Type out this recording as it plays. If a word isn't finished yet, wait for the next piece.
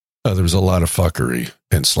There was a lot of fuckery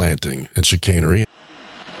and slanting and chicanery.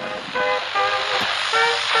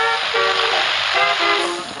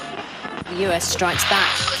 The US strikes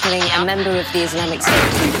back, killing a member of the Islamic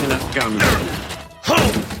State. Keeping that gun.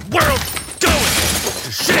 Whole world going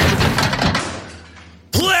to shit.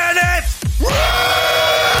 Planet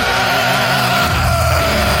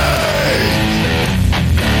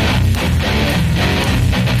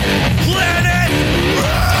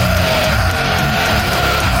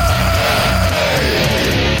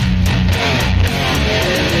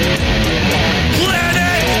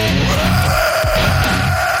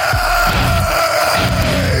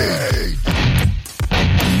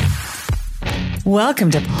Welcome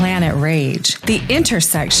to Planet Rage, the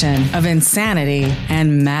intersection of insanity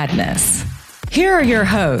and madness. Here are your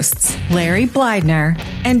hosts, Larry Blydner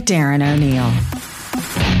and Darren O'Neill.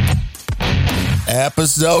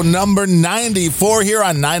 Episode number 94 here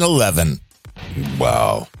on 9/11.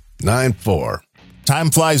 Wow. 9-4.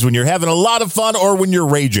 Time flies when you're having a lot of fun or when you're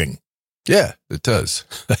raging. Yeah, it does.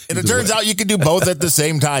 And it turns out you can do both at the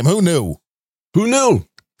same time. Who knew? Who knew?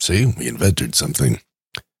 See, we invented something.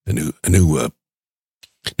 A new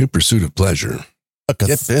pursuit of pleasure.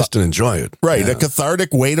 Get pissed and enjoy it. Right. Yeah. A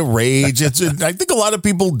cathartic way to rage. I think a lot of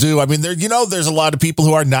people do. I mean, there's a lot of people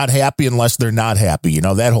who are not happy unless they're not happy. You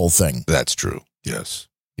know, that whole thing. That's true. Yes.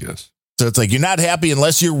 Yes. So it's like you're not happy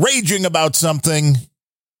unless you're raging about something,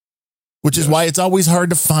 which is why it's always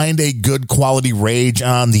hard to find a good quality rage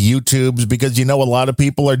on the YouTubes, because, you know, a lot of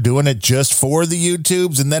people are doing it just for the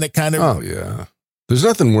YouTubes. And then it kind of. Oh, yeah. There's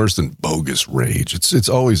nothing worse than bogus rage. It's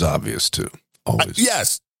always obvious, too. Always.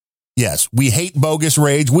 Yes. We hate bogus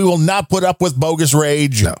rage. We will not put up with bogus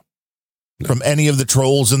rage. No. From any of the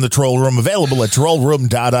trolls in the troll room, available at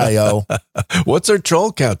trollroom.io. What's our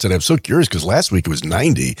troll count today? I'm so curious because last week it was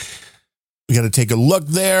 90. We got to take a look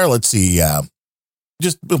there. Let's see.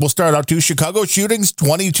 We'll start out 2 Chicago shootings,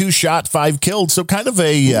 22 shot, 5 killed. So kind of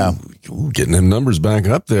a getting them numbers back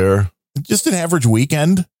up there. Just an average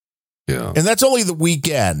weekend. Yeah. And that's only the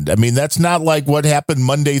weekend. I mean, that's not like what happened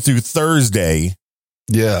Monday through Thursday.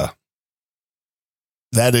 Yeah.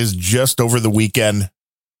 That is just over the weekend.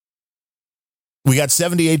 We got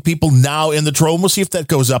 78 people now in the troll. We'll see if that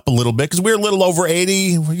goes up a little bit because we're a little over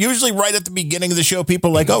 80. Usually right at the beginning of the show, people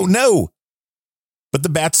are like, oh, no. But the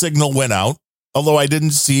bat signal went out, although I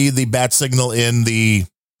didn't see the bat signal in the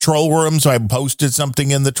troll room. So I posted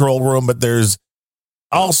something in the troll room, but there's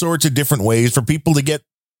all sorts of different ways for people to get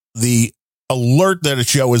the alert that a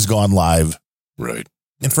show has gone live. Right.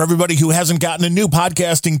 And for everybody who hasn't gotten a new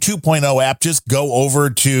Podcasting 2.0 app, just go over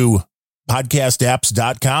to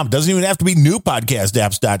podcastapps.com. Doesn't even have to be new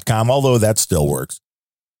podcastapps.com, although that still works.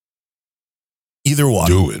 Either one.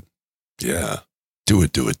 Do it. Yeah. Do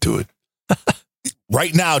it.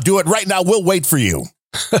 Right now. Do it right now. We'll wait for you.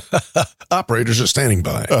 Operators are standing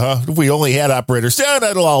by. If we only had operators,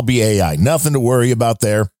 that'll all be AI. Nothing to worry about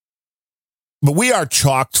there. But we are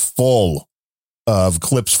chocked full of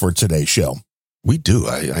clips for today's show. We do.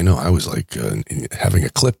 I know. I was like having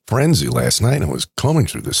a clip frenzy last night. I was combing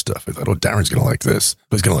through this stuff. I thought, oh, Darren's going to like this.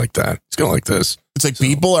 He's going to like that. He's going to like this. It's like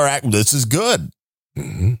people are acting, this is good.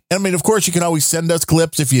 Mm-hmm. And I mean, of course, you can always send us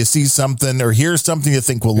clips if you see something or hear something you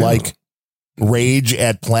think we'll like. Rage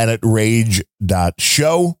at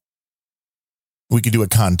planetrage.show. We could do a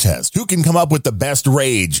contest. Who can come up with the best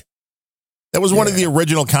rage? That was one of the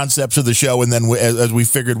original concepts of the show. And then as we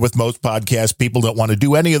figured with most podcasts, people don't want to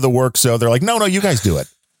do any of the work. So they're like, no, you guys do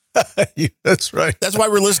it. That's right. That's why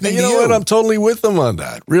we're listening to you. You know what? I'm totally with them on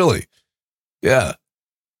that. Really. Yeah.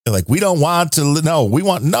 They're like, we don't want to. No, we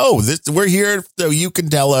want. No, we're here so you can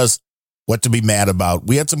tell us what to be mad about.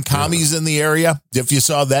 We had some commies in the area. If you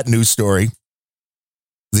saw that news story.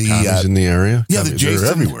 The commies in the area? Yeah, commies,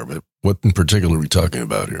 they're everywhere. But what in particular are we talking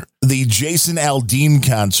about here? The Jason Aldean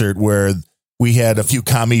concert where we had a few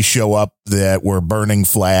commies show up that were burning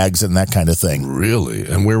flags and that kind of thing. Really?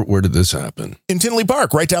 And where did this happen? In Tinley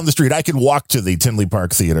Park, right down the street. I could walk to the Tinley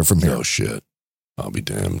Park Theater from here. Oh, shit. I'll be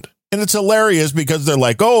damned. And it's hilarious because they're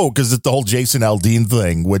like, because it's the whole Jason Aldean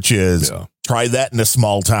thing, which is try that in a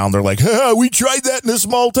small town. They're like, we tried that in a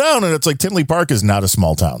small town. And it's like Tinley Park is not a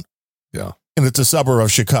small town. Yeah. And it's a suburb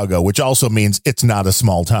of Chicago, which also means it's not a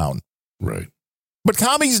small town. Right. But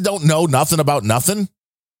commies don't know nothing about nothing.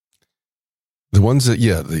 The ones that,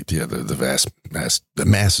 the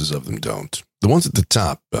masses of them don't. The ones at the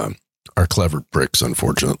top are clever pricks,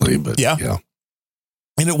 unfortunately. But yeah.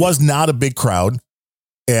 And it was not a big crowd.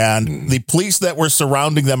 And the police that were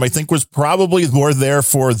surrounding them, I think, was probably more there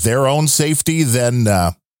for their own safety than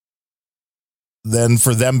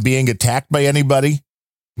for them being attacked by anybody.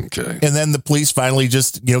 Okay. And then the police finally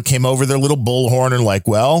just, came over their little bullhorn and like,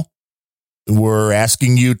 well, We're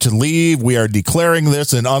asking you to leave. We are declaring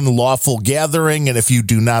this an unlawful gathering. And if you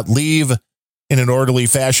do not leave in an orderly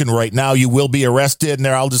fashion right now, you will be arrested. And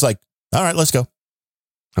they're all just like, all right, let's go.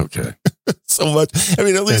 Okay. So much. I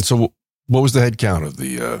mean, at least. And so what was the head count of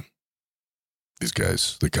these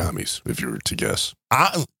guys, the commies, if you were to guess?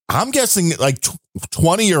 I'm guessing like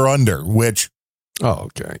 20 or under, which. Oh,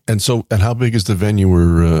 okay. And how big is the venue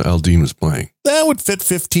where Aldine was playing? That would fit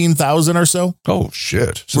 15,000 or so. Oh,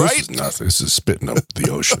 shit. So right? This is nothing. This is spitting up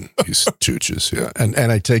the ocean. These chooches, yeah.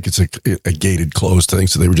 And I take it's a gated, closed thing,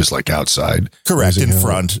 so they were just like outside. Correct, in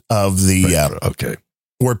front of the... okay.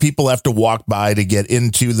 Where people have to walk by to get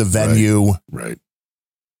into the venue. Right.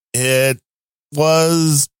 It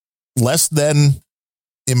was less than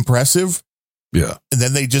impressive. Yeah. And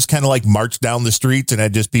then they just kind of like marched down the streets and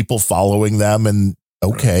had just people following them. And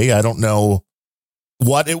okay, right. I don't know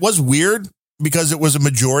what. It was weird because it was a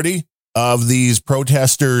majority of these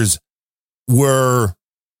protesters were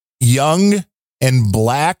young and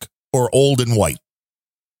black or old and white.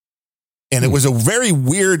 And it was a very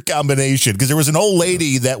weird combination because there was an old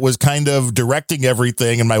lady that was kind of directing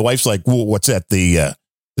everything. And my wife's like, well, what's that?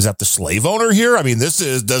 Is that the slave owner here? I mean,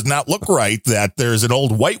 does not look right that there's an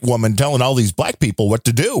old white woman telling all these black people what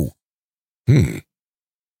to do.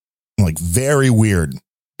 Like very weird.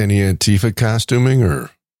 Any Antifa costuming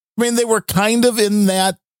or? I mean, they were kind of in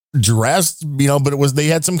that dress, but they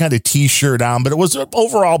had some kind of t-shirt on, but it was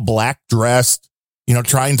overall black dress,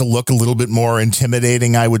 trying to look a little bit more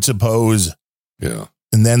intimidating, I would suppose. Yeah.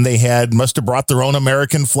 And then they must have brought their own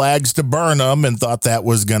American flags to burn them and thought that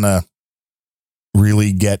was going to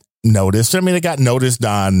really get noticed. I mean, it got noticed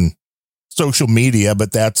on social media,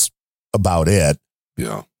 but that's about it.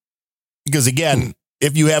 Yeah. Because again,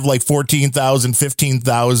 if you have like 14,000,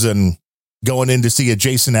 15,000 going in to see a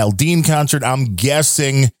Jason Aldean concert, I'm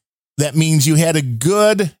guessing that means you had a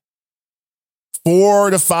good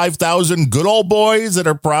 4,000 to 5,000 good old boys that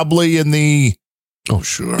are probably in the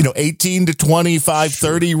 18 to 25,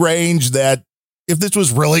 30 range, that if this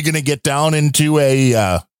was really going to get down into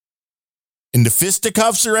into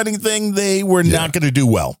fisticuffs or anything, they were not going to do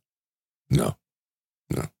well. No.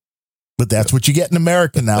 But that's what you get in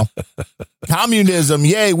America now. Communism.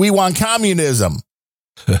 Yay, we want communism.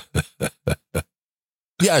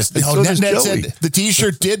 Yes. The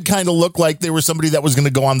t-shirt did kind of look like they were somebody that was going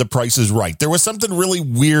to go on The Price is Right. There was something really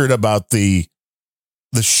weird about the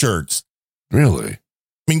shirts. Really? I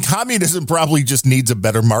mean, communism probably just needs a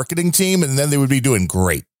better marketing team, and then they would be doing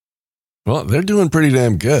great. Well, they're doing pretty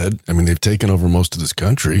damn good. I mean, they've taken over most of this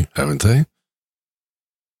country, haven't they?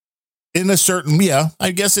 In a certain,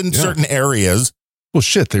 I guess in certain areas. Well,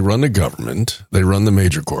 shit, they run the government. They run the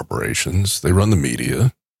major corporations. They run the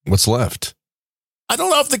media. What's left? I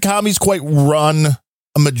don't know if the commies quite run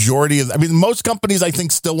a majority of, most companies, I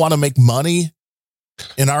think, still want to make money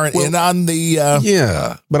and aren't in on the.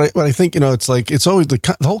 Yeah, but I think, it's like, it's always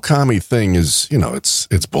the whole commie thing is,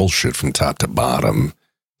 it's bullshit from top to bottom.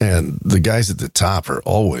 And the guys at the top are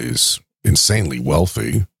always insanely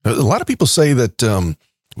wealthy. A lot of people say that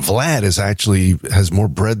Vlad has more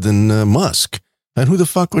bread than Musk. And who the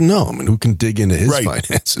fuck would know? I mean, who can dig into his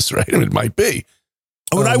finances, right? I mean, it might be.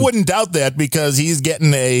 Oh, and I wouldn't doubt that because he's getting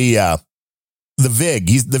the VIG.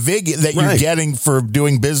 He's the VIG that you're getting for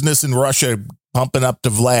doing business in Russia, pumping up to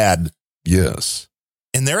Vlad. Yes.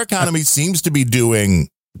 And their economy seems to be doing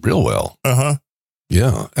real well. Uh-huh.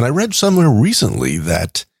 Yeah. And I read somewhere recently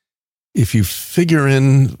that if you figure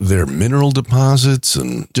in their mineral deposits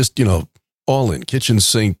and just, all in kitchen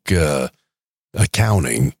sink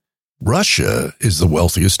accounting, Russia is the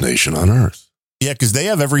wealthiest nation on earth. Yeah, because they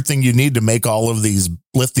have everything you need to make all of these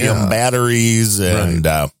lithium batteries and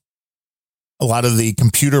a lot of the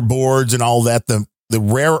computer boards and all that, the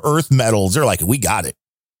rare earth metals. They're like, we got it.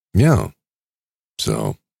 Yeah.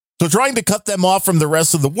 So trying to cut them off from the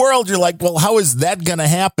rest of the world, you're like, well, how is that going to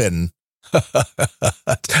happen?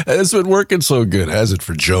 It's been working so good, has it,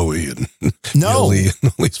 for Joey and Billy and all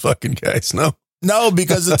these fucking guys? No,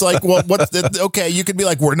 because it's like, well, okay, you could be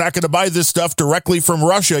like, we're not going to buy this stuff directly from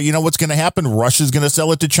Russia. You know what's going to happen? Russia's going to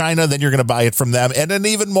sell it to China, then you're going to buy it from them at an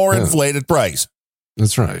even more inflated price.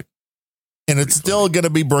 That's right. And it's still going to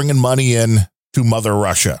be bringing money in to Mother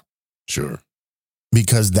Russia. Sure.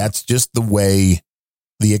 Because that's just the way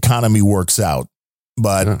the economy works out.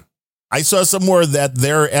 But I saw somewhere that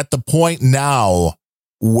they're at the point now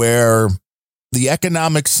where the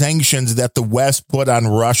economic sanctions that the West put on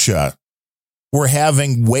Russia were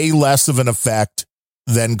having way less of an effect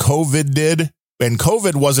than COVID did. And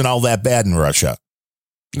COVID wasn't all that bad in Russia.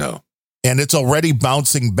 No. And it's already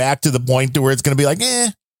bouncing back to the point to where it's going to be like,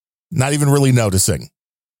 not even really noticing.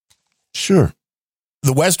 Sure.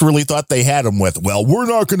 the West really thought they had them with, well, we're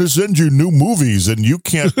not going to send you new movies and you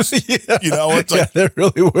can't, it's like, they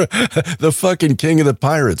really were the fucking king of the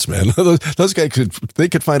pirates, man. Those guys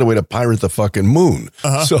could find a way to pirate the fucking moon.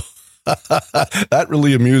 So that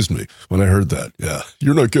really amused me when I heard that. Yeah.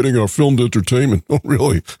 You're not getting our filmed entertainment. Oh,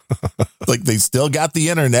 really? like they still got the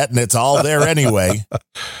internet and it's all there anyway.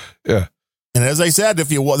 Yeah. And as I said,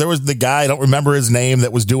 there was the guy, I don't remember his name,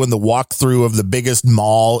 that was doing the walkthrough of the biggest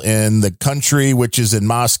mall in the country, which is in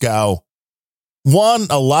Moscow.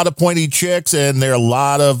 A lot of pointy chicks, and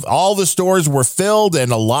all the stores were filled,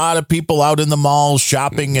 and a lot of people out in the mall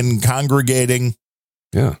shopping and congregating.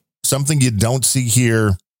 Yeah. Something you don't see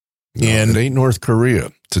here. It ain't North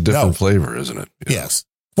Korea. It's a different flavor, isn't it? Yeah. Yes.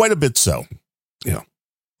 Quite a bit so. Yeah.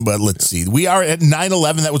 But let's see. We are at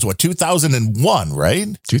 9/11. That was 2001,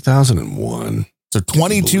 right? 2001. So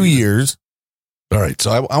 22 years. All right.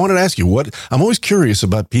 So I wanted to ask you I'm always curious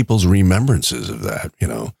about people's remembrances of that,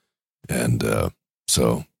 And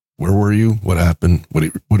so where were you? What happened? What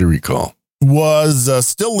do you recall? Was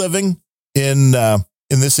still living in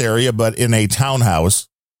this area, but in a townhouse.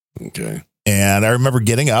 Okay. And I remember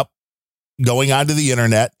getting up, going onto the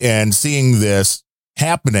internet and seeing this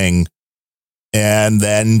happening. And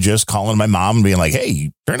then just calling my mom and being like,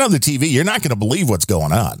 hey, turn on the TV. You're not going to believe what's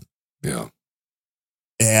going on. Yeah.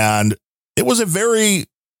 And it was a very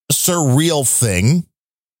surreal thing,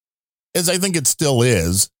 as I think it still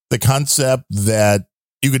is. The concept that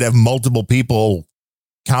you could have multiple people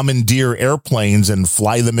commandeer airplanes and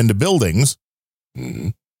fly them into buildings.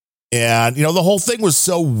 Mm-hmm. And, the whole thing was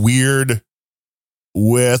so weird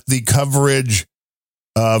with the coverage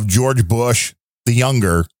of George Bush, the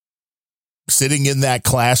younger, sitting in that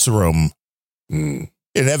classroom and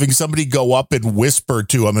having somebody go up and whisper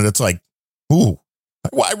to him. And it's like, ooh,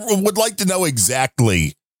 I would like to know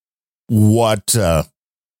exactly what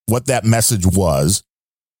that message was,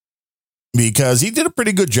 because he did a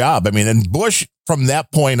pretty good job. I mean, and Bush from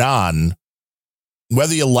that point on,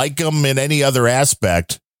 whether you like him in any other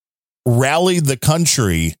aspect, rallied the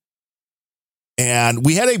country. And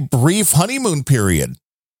we had a brief honeymoon period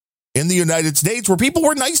in the United States where people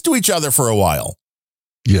were nice to each other for a while.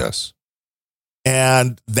 Yes.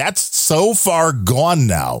 And that's so far gone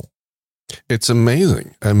now. It's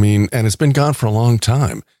amazing. I mean, and it's been gone for a long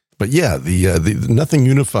time. But yeah, the nothing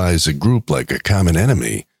unifies a group like a common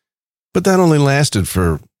enemy. But that only lasted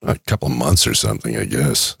for a couple of months or something, I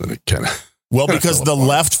guess. And it kind of because the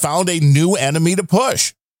left found a new enemy to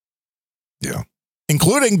push. Yeah.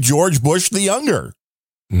 Including George Bush the younger.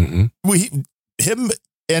 Mm-hmm. He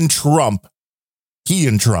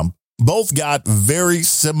and Trump both got very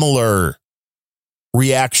similar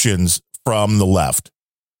reactions from the left.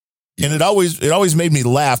 And it always made me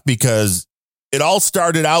laugh, because it all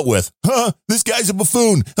started out with, this guy's a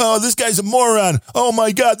buffoon. Oh, this guy's a moron. Oh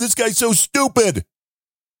my God, this guy's so stupid.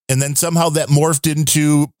 And then somehow that morphed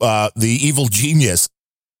into the evil genius,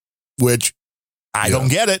 which I don't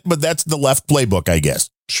get it, but that's the left playbook, I guess.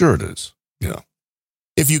 Sure it is. Yeah.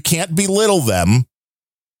 If you can't belittle them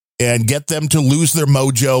and get them to lose their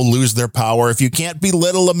mojo, lose their power, if you can't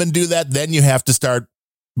belittle them and do that, then you have to start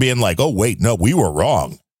being like, oh, wait, no, we were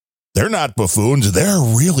wrong. They're not buffoons. They're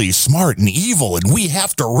really smart and evil, and we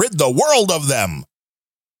have to rid the world of them.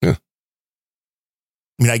 Yeah.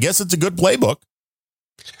 I mean, I guess it's a good playbook.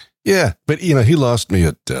 Yeah, but, he lost me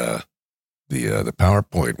at the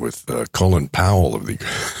PowerPoint with Colin Powell of the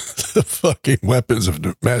fucking weapons of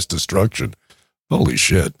mass destruction. Holy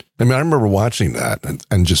shit. I mean, I remember watching that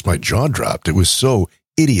and just my jaw dropped. It was so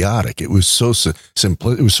idiotic. It was so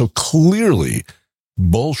simple. It was so clearly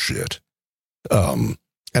bullshit.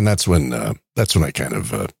 And that's when I kind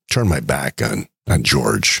of turned my back on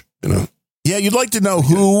George, Yeah, you'd like to know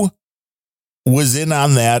who was in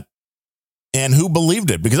on that and who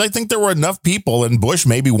believed it, because I think there were enough people, and Bush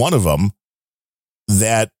may be one of them,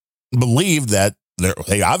 that believed that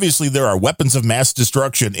obviously there are weapons of mass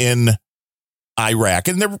destruction in Iraq,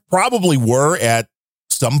 and there probably were at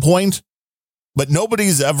some point, but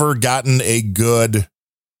nobody's ever gotten a good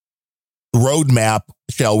roadmap,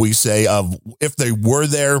 shall we say, of if they were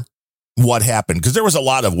there, what happened. Because there was a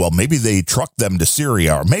lot of, well, maybe they trucked them to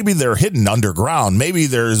Syria, or maybe they're hidden underground. Maybe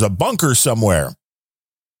there's a bunker somewhere.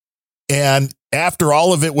 And after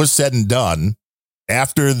all of it was said and done,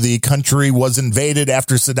 after the country was invaded,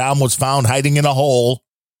 after Saddam was found hiding in a hole,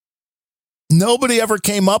 nobody ever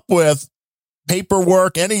came up with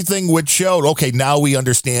paperwork, anything which showed, okay, now we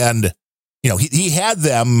understand, he had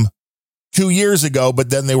them 2 years ago, but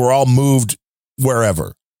then they were all moved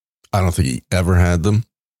wherever. I don't think he ever had them.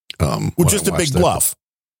 Just a big bluff.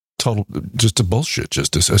 Just a bullshit,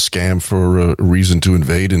 just a scam for a reason to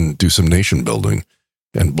invade and do some nation building.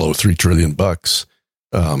 and blow $3 trillion. Well,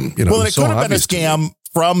 it could have been a scam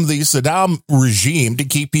from the Saddam regime to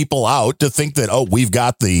keep people out, to think that, oh, we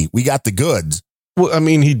got the goods. Well, I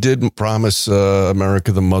mean, he did promise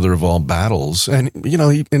America the mother of all battles, and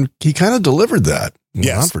he kind of delivered that.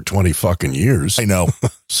 Yes, on for 20 fucking years. I know.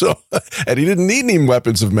 So, and he didn't need any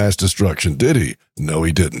weapons of mass destruction, did he? No,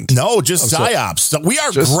 he didn't. No, just psyops. So we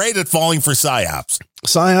are great at falling for psyops.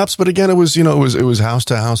 Psyops, but again, it was house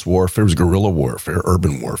to house warfare, it was guerrilla warfare,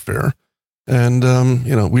 urban warfare, and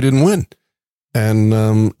we didn't win.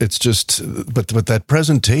 And it's just, but that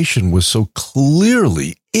presentation was so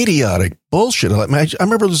clearly idiotic bullshit. I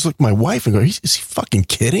remember just looking at my wife and go, is he fucking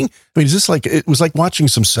kidding? I mean, is this like, it was like watching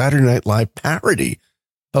some Saturday Night Live parody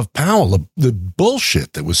of Powell. The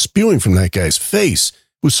bullshit that was spewing from that guy's face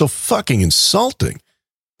was so fucking insulting.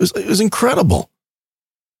 It was incredible.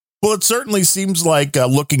 Well, it certainly seems like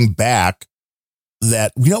looking back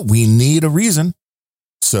that, we need a reason.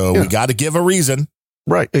 So we got to give a reason.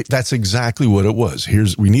 Right. That's exactly what it was.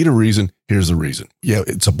 We need a reason. Here's the reason. Yeah,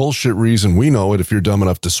 it's a bullshit reason. We know it. If you're dumb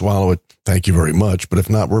enough to swallow it, thank you very much. But if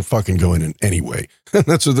not, we're fucking going in anyway.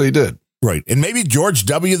 That's what they did. Right. And maybe George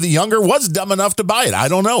W. the Younger was dumb enough to buy it. I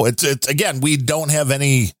don't know. It's again, we don't have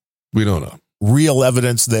any. We don't know. Real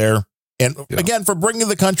evidence there. And again, for bringing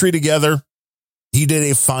the country together, he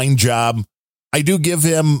did a fine job. I do give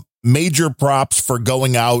him major props for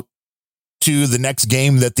going out to the next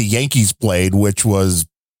game that the Yankees played, which was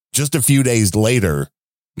just a few days later,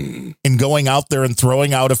 and going out there and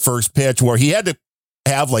throwing out a first pitch where he had to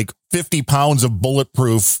have like 50 pounds of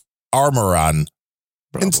bulletproof armor on.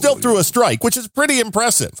 Probably. And still threw a strike, which is pretty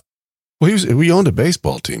impressive. Well, he owned a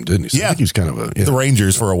baseball team, didn't he? So yeah. I think he was kind of the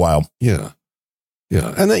Rangers for a while. Yeah.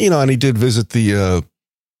 Yeah. And then, and he did visit the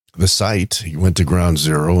site. He went to Ground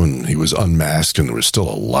Zero and he was unmasked, and there was still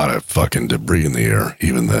a lot of fucking debris in the air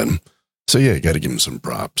even then. So, yeah, you got to give him some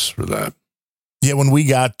props for that. Yeah, when we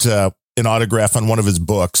got an autograph on one of his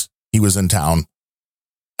books, he was in town.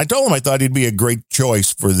 I told him I thought he'd be a great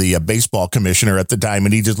choice for the baseball commissioner at the time,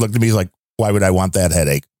 and he just looked at me like, why would I want that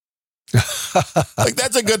headache? Like,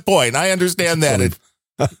 that's a good point. I understand that.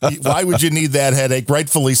 Why would you need that headache?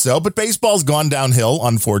 Rightfully so. But baseball's gone downhill,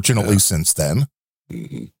 unfortunately, since then.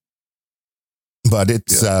 Mm-hmm. But it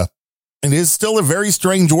is still a very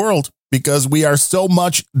strange world, because we are so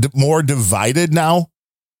much more divided now.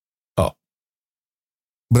 Oh.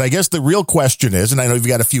 But I guess the real question is, and I know you've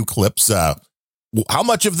got a few clips, how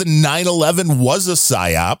much of the 9/11 was a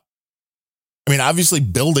psyop? I mean, obviously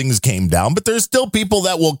buildings came down, but there's still people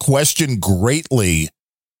that will question greatly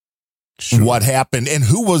what happened and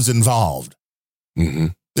who was involved. Mm-hmm.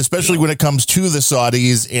 Especially when it comes to the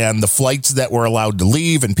Saudis and the flights that were allowed to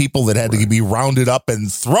leave and people that had to be rounded up and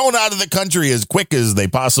thrown out of the country as quick as they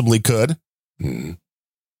possibly could. Mm.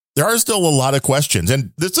 There are still a lot of questions.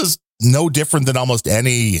 And this is no different than almost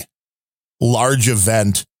any large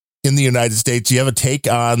event in the United States. You have a take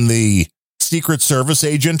on the Secret Service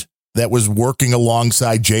agent that was working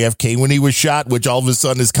alongside JFK when he was shot, which all of a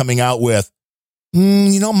sudden is coming out with,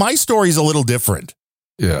 my story's a little different.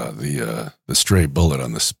 Yeah, the stray bullet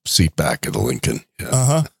on the seat back of the Lincoln.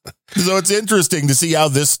 Yeah. So it's interesting to see how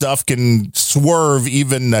this stuff can swerve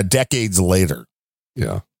even decades later.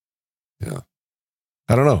 Yeah. Yeah.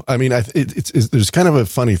 I don't know. I mean, it's there's kind of a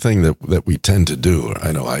funny thing that we tend to do, or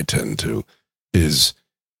I know I tend to, is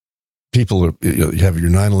people are, you have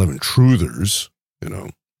your 9/11 truthers,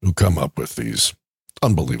 who come up with these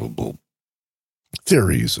unbelievable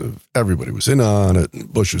theories of everybody was in on it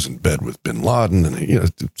and Bush was in bed with bin Laden, and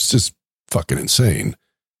it's just fucking insane.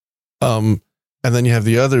 And then you have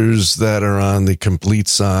the others that are on the complete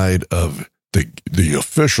side of the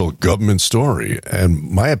official government story. And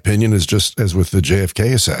my opinion is, just as with the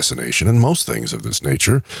JFK assassination and most things of this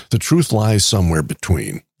nature, the truth lies somewhere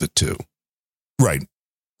between the two. Right.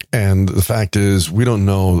 And the fact is, we don't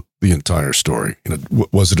know the entire story.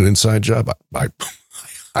 Was it an inside job? I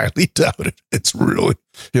highly doubt it. It's really,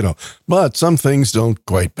 but some things don't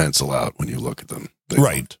quite pencil out when you look at them.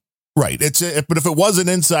 Right. Right. But if it was an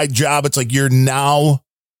inside job, it's like you're now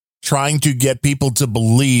trying to get people to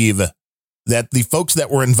believe that the folks that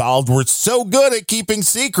were involved were so good at keeping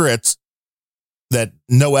secrets that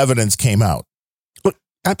no evidence came out. But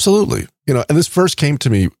absolutely. And this first came to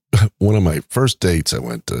me, one of my first dates, I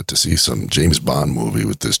went to see some James Bond movie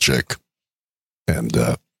with this chick. And,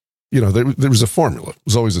 there was a formula. It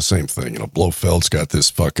was always the same thing. Blofeld's got this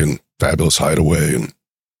fucking fabulous hideaway, and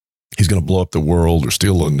he's going to blow up the world or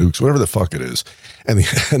steal the nukes, whatever the fuck it is. And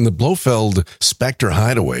the Blofeld Spectre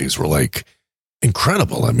hideaways were like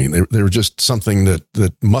incredible. I mean, they were just something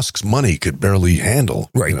that Musk's money could barely handle,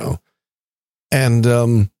 right?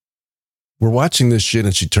 And we're watching this shit,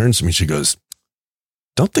 and she turns to me, she goes,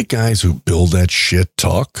 "Don't the guys who build that shit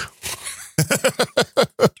talk?"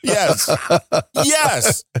 Yes.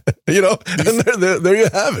 Yes. You know, and there you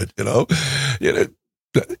have it. You know,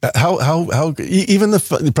 how even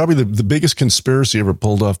probably the biggest conspiracy ever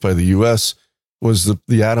pulled off by the U.S. was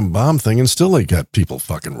the atom bomb thing, and still they got people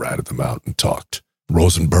fucking ratted them out and talked.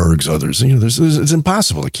 Rosenberg's, others. You know, it's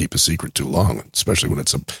impossible to keep a secret too long, especially when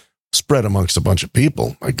it's spread amongst a bunch of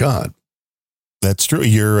people. My God, that's true.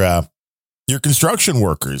 Your construction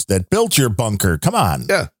workers that built your bunker. Come on.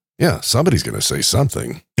 Yeah. Somebody's going to say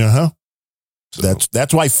something. So.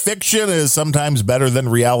 That's why fiction is sometimes better than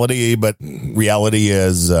reality, but reality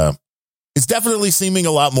is it's definitely seeming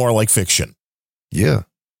a lot more like fiction. Yeah,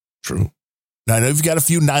 true. Now, I know you've got a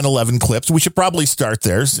few 9/11 clips. We should probably start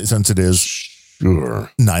there since it is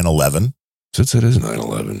 9/11. Since it is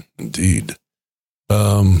 9/11, indeed.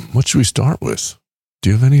 What should we start with? Do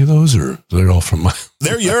you have any of those, or they're all from my?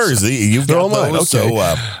 They're yours. You've got mine. Those, okay.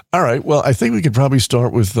 So, all right. Well, I think we could probably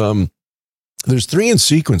start with. There's 3 in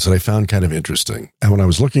sequence that I found kind of interesting. And when I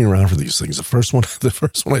was looking around for these things, the first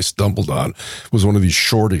one I stumbled on was one of these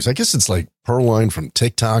shorties. I guess it's like Perline from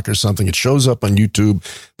TikTok or something. It shows up on YouTube,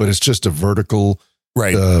 but it's just a vertical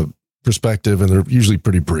perspective, and they're usually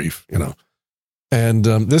pretty brief, you know. And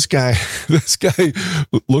this guy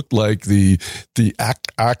looked like the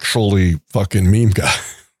actually fucking meme guy.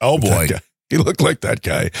 Oh boy, he looked like that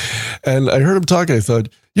guy. And I heard him talking. I thought,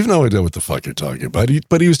 you've no idea what the fuck you're talking about.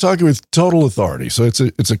 But he was talking with total authority. So it's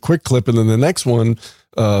a quick clip, and then the next one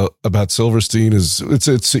about Silverstein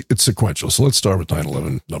it's sequential. So let's start with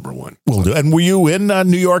 9/11 number 1. Will do. And were you in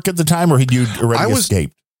New York at the time, or had you already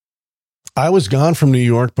escaped? I was gone from New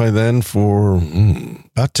York by then for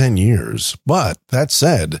about 10 years. But that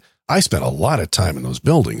said, I spent a lot of time in those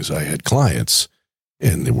buildings. I had clients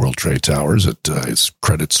in the World Trade Towers at its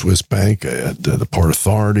Credit Suisse Bank. I had the Port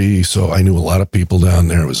Authority. So I knew a lot of people down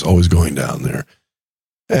there. I was always going down there.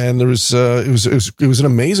 And there was it was an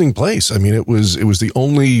amazing place. I mean, it was the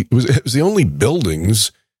only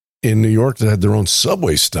buildings in New York that had their own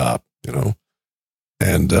subway stop, you know.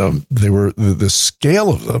 And they were the scale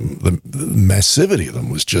of them, the massivity of them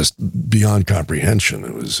was just beyond comprehension.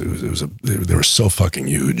 They were so fucking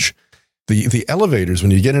huge. The elevators, when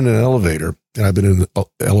you get in an elevator, and I've been in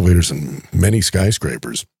elevators in many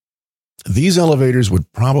skyscrapers, these elevators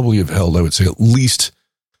would probably have held, I would say, at least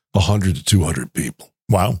 100 to 200 people.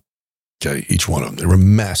 Wow. Okay, each one of them. They were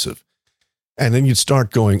massive. And then you'd start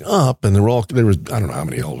going up, and there was, I don't know how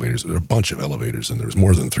many elevators, there were a bunch of elevators, and there was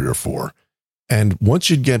more than 3 or 4. And once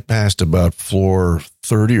you'd get past about floor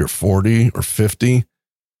 30 or 40 or 50,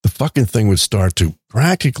 the fucking thing would start to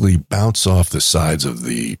practically bounce off the sides of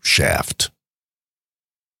the shaft.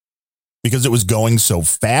 Because it was going so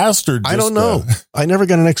fast, or just, I don't know. I never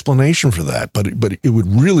got an explanation for that, but it would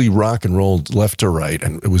really rock and roll left to right,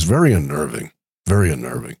 and it was very unnerving, very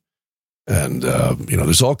unnerving. And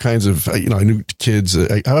there's all kinds of I knew kids.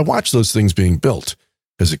 I watched those things being built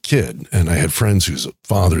as a kid, and I had friends whose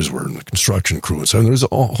fathers were in the construction crew, and so there's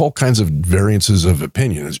all kinds of variances of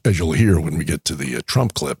opinion, as you'll hear when we get to the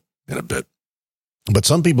Trump clip in a bit. But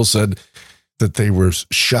some people said that they were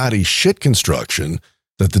shoddy shit construction,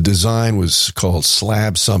 that the design was called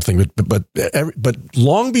slab something, but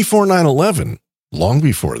long before 9/11, long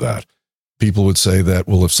before that, people would say that,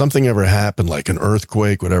 well, if something ever happened, like an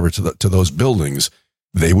earthquake, whatever, to those buildings,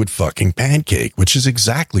 they would fucking pancake, which is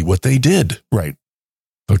exactly what they did. Right.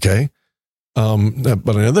 Okay. But on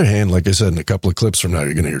the other hand, like I said, in a couple of clips from now,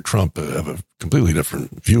 you're going to hear Trump have a completely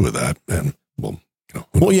different view of that. And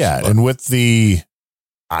and with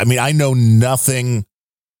I know nothing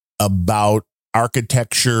about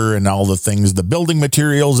architecture and all the things, the building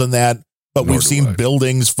materials and that, but we've seen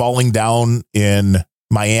buildings falling down in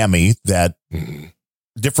Miami that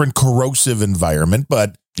different corrosive environment,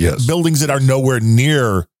 but yes, buildings that are nowhere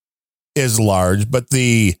near as large, but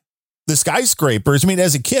the skyscrapers,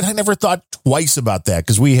 as a kid, I never thought twice about that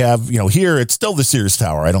because we have, here it's still the Sears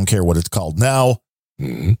Tower. I don't care what it's called now.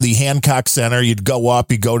 The Hancock Center, you'd go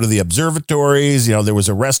up, you go to the observatories. There was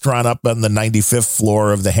a restaurant up on the 95th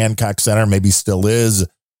floor of the Hancock Center, maybe still is.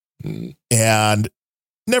 And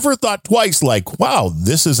never thought twice, like, wow,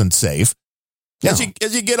 this isn't safe. No. As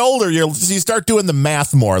you get older, you start doing the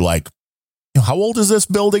math more, like, how old is this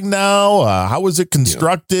building now? How was it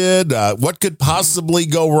constructed? What could possibly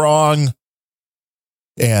go wrong?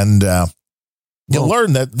 And you'll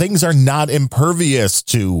learn that things are not impervious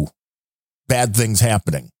to bad things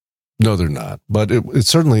happening. No, they're not. But it's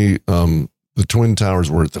certainly the Twin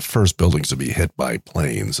Towers were the first buildings to be hit by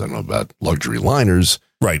planes. I don't know about luxury liners,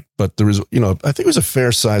 Right. But there was, I think it was a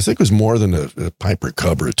fair size. I think it was more than a Piper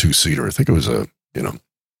Cub or a 2-seater. I think it was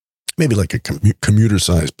maybe like a commuter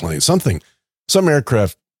sized plane. Some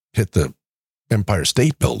aircraft hit the Empire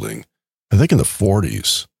State Building, I think in the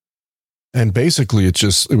 40s. And basically it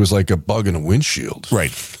was like a bug in a windshield.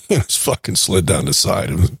 Right. It just fucking slid down the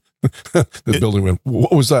side. The building went,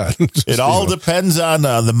 what was that? It all depends on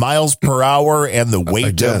the miles per hour and the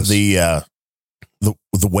weight of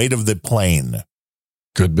the weight of the plane.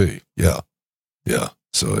 Could be. Yeah. Yeah.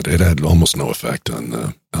 So it had almost no effect on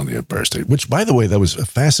the Empire State, which, by the way, that was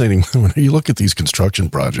fascinating. When you look at these construction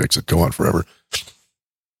projects that go on forever,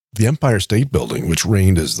 the Empire State Building, which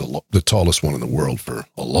reigned as the tallest one in the world for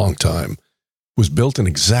a long time, was built in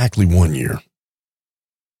exactly 1 year.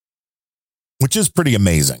 Which is pretty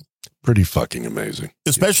amazing. Pretty fucking amazing.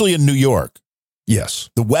 Especially in New York. Yes.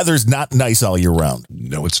 The weather's not nice all year round.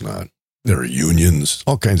 No, it's not. There are unions,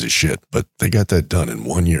 all kinds of shit, but they got that done in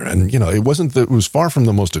 1 year. And, it was far from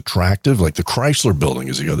the most attractive. Like the Chrysler Building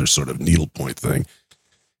is the other sort of needlepoint thing.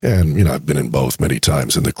 And, I've been in both many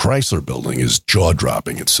times. And the Chrysler Building is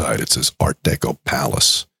jaw-dropping inside. It's this Art Deco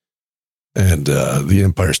palace. And the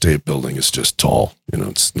Empire State Building is just tall.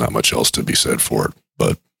 It's not much else to be said for it.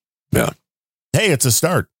 But, yeah. Hey, it's a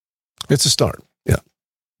start. It's a start, yeah.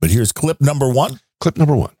 But here's clip number 1. Clip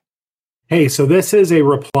number 1. Hey, so this is a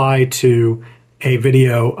reply to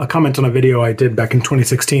a comment on a video I did back in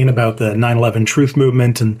 2016 about the 9/11 truth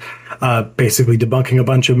movement and basically debunking a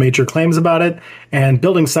bunch of major claims about it. And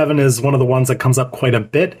Building 7 is one of the ones that comes up quite a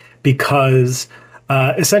bit because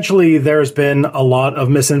essentially there's been a lot of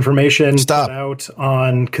misinformation put out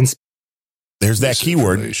on There's that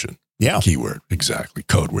keyword. Yeah. Keyword. Exactly.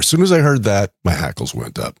 Code word. As soon as I heard that, my hackles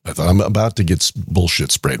went up. I thought I'm about to get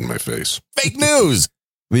bullshit sprayed in my face. Fake news.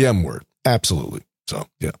 The M word. Absolutely. So,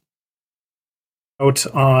 yeah. Out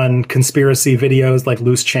on conspiracy videos like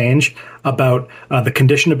Loose Change about the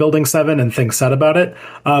condition of Building 7 and things said about it.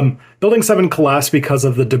 Building 7 collapsed because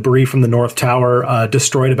of the debris from the North Tower,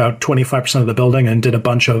 destroyed about 25% of the building and did a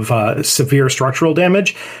bunch of severe structural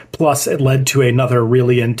damage. Plus, it led to another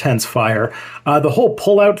really intense fire. The whole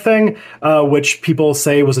pullout thing, which people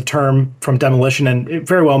say was a term from demolition, and it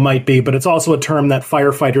very well might be, but it's also a term that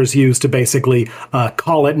firefighters use to basically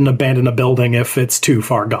call it and abandon a building if it's too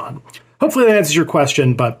far gone. Hopefully that answers your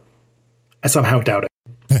question, but I somehow doubt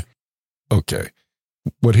it. Okay.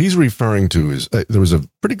 What he's referring to is there was a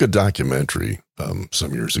pretty good documentary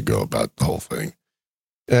some years ago about the whole thing.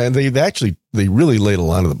 And they really laid a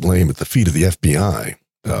lot of the blame at the feet of the FBI,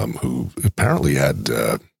 who apparently had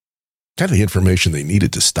kind of the information they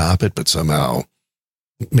needed to stop it, but somehow,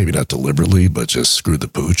 maybe not deliberately, but just screwed the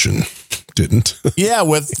pooch and didn't. Yeah,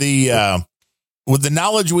 with the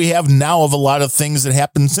knowledge we have now of a lot of things that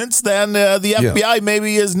happened since then, the FBI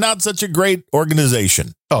maybe is not such a great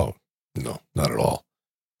organization. Oh, no, not at all.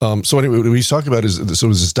 So anyway, what he's talking about is, so it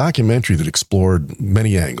was this documentary that explored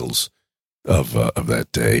many angles of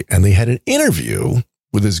that day. And they had an interview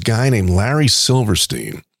with this guy named Larry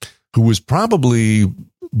Silverstein, who was probably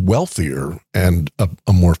wealthier and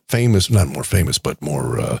a more famous, not more famous, but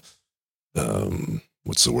more,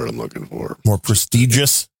 what's the word I'm looking for? More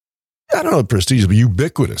prestigious. I don't know, prestigious, but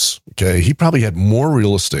ubiquitous. Okay. He probably had more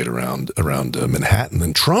real estate around Manhattan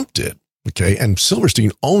than Trump did. Okay. And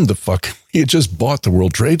Silverstein owned he had just bought the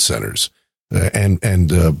World Trade Centers and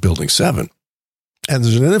Building 7. And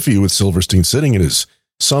there's an interview with Silverstein sitting in his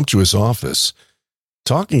sumptuous office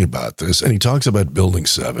talking about this. And he talks about Building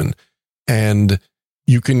 7. And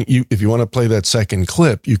if you want to play that second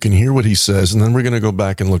clip, you can hear what he says. And then we're going to go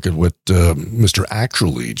back and look at what Mr.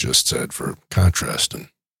 Actually just said for contrast. And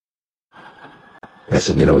I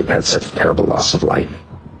said, we've had such terrible loss of life.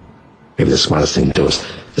 Maybe the smartest thing to do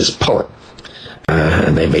is pull it.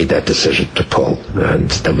 And they made that decision to pull. And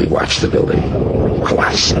then we watched the building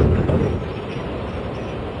collapse.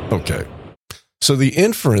 Okay. So the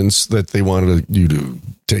inference that they wanted you to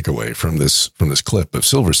take away from this clip of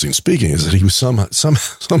Silverstein speaking is that he was somehow, a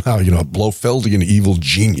Blofeldian evil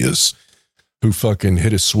genius who fucking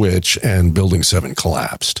hit a switch and Building 7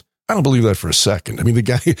 collapsed. I don't believe that for a second. I mean,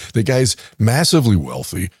 the guy's massively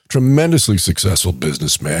wealthy, tremendously successful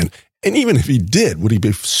businessman. And even if he did, would he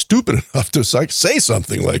be stupid enough to say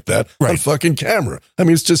something like that on fucking camera? I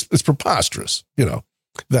mean, it's preposterous.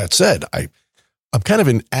 That said, I'm kind of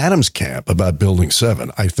in Adam's camp about Building 7.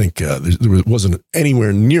 I think there wasn't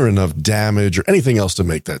anywhere near enough damage or anything else to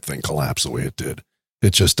make that thing collapse the way it did.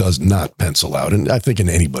 It just does not pencil out. And I think in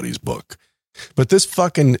anybody's book. But this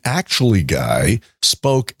fucking Actually guy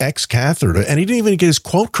spoke ex cathedra, and he didn't even get his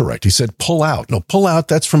quote correct. He said, pull out. No, pull out,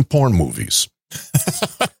 that's from porn movies.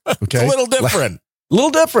 Okay. It's a little different. A little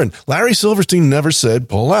different. Larry Silverstein never said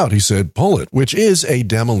pull out. He said pull it, which is a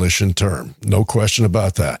demolition term. No question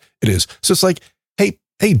about that. It is. So it's like, hey,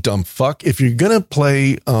 dumb fuck, if you're going to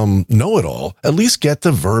play know-it-all, at least get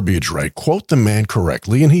the verbiage right. Quote the man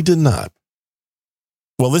correctly, and he did not.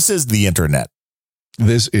 Well, this is the internet.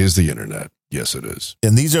 This is the internet. Yes, it is.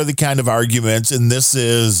 And these are the kind of arguments, and this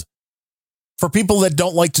is for people that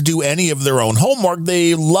don't like to do any of their own homework.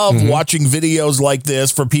 They love watching videos like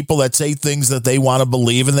this for people that say things that they want to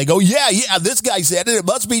believe, and they go, yeah, this guy said it. It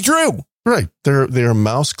must be true. Right. They're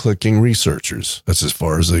mouse-clicking researchers. That's as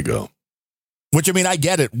far as they go. Which, I mean, I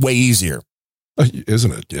get it. Way easier.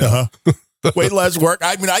 Isn't it? Yeah. Way less work.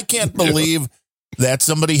 I mean, I can't believe that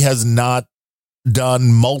somebody has not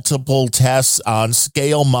done multiple tests on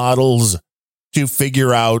scale models to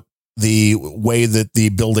figure out the way that the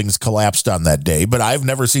buildings collapsed on that day. But I've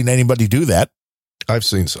never seen anybody do that. I've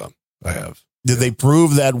seen some. I have. Did they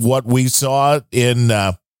prove that what we saw in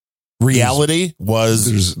reality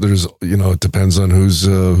was... There's it depends on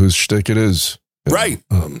whose shtick it is. Right.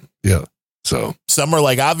 Yeah. So some are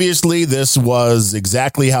like, obviously, this was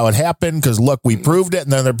exactly how it happened because, look, we proved it.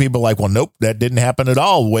 And then there are people like, well, nope, that didn't happen at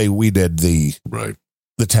all the way we did the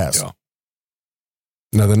test. Yeah.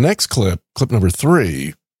 Now, the next clip number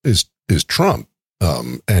 3, is Trump.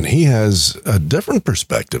 And he has a different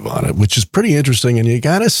perspective on it, which is pretty interesting. And you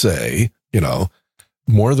got to say, a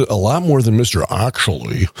lot more than Mr.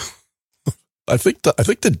 Actually. I think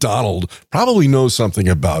that Donald probably knows something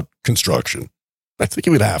about construction. I think he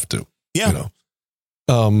would have to. Yeah.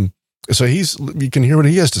 So you can hear what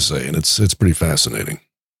he has to say, and it's pretty fascinating.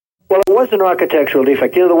 Well, it was an architectural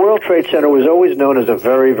defect. The World Trade Center was always known as a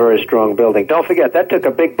very, very strong building. Don't forget, that took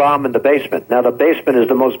a big bomb in the basement. Now, the basement is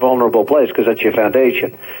the most vulnerable place because that's your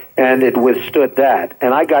foundation, and it withstood that.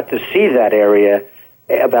 And I got to see that area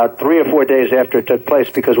about 3 or 4 days after it took place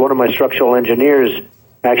because one of my structural engineers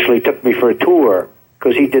actually took me for a tour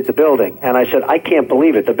because he did the building. And I said, I can't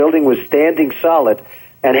believe it. The building was standing solid,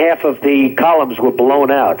 and half of the columns were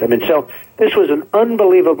blown out. I mean, so this was an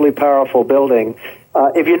unbelievably powerful building.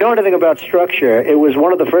 If you know anything about structure, it was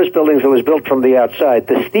one of the first buildings that was built from the outside.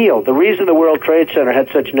 The steel, the reason the World Trade Center had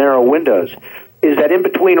such narrow windows is that in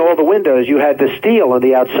between all the windows, you had the steel on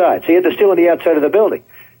the outside. So you had the steel on the outside of the building.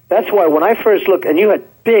 That's why when I first looked, and you had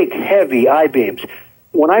big, heavy I-beams,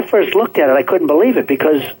 when I first looked at it, I couldn't believe it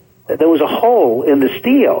because there was a hole in the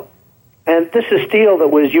steel. And this is steel that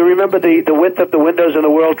was, you remember the width of the windows in the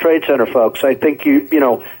World Trade Center, folks. I think if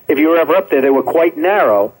you were ever up there, they were quite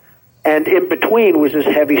narrow. And in between was this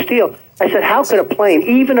heavy steel. I said, how could a plane,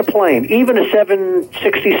 even a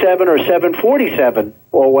 767 or 747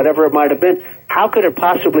 or whatever it might have been, how could it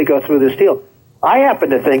possibly go through the steel? I happen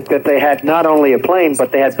to think that they had not only a plane,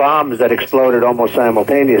 but they had bombs that exploded almost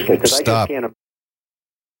simultaneously. Stop.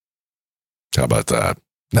 How about that?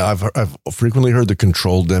 Now, I've frequently heard the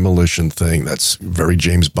controlled demolition thing. That's very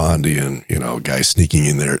James Bondian, a guy sneaking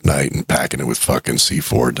in there at night and packing it with fucking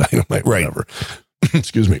C4 dynamite, whatever.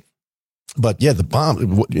 Excuse me. But yeah, the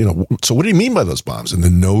bomb, so what do you mean by those bombs? In the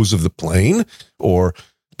nose of the plane? Or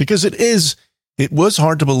because it was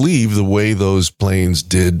hard to believe the way those planes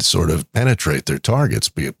did sort of penetrate their targets,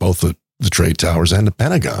 be it both the trade towers and the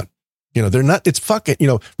Pentagon. They're not, it's fucking,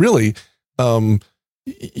 really, go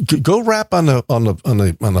rap on a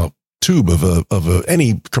tube of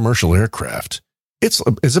any commercial aircraft.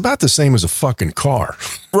 It's about the same as a fucking car.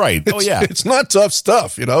 Right. It's not tough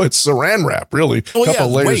stuff. It's saran wrap, really. A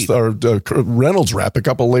couple layers, or Reynolds wrap, a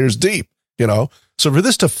couple layers deep, So for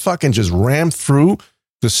this to fucking just ram through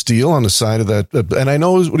the steel on the side of that, and I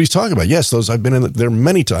know what he's talking about. Yes, I've been in there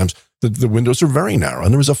many times. The windows are very narrow,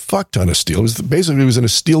 and there was a fuck ton of steel. It was in a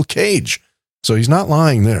steel cage. So he's not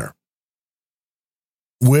lying there.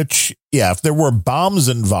 Which, if there were bombs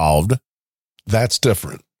involved, that's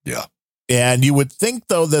different. Yeah. And you would think,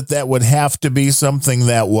 though, that would have to be something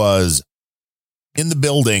that was in the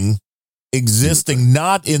building, existing,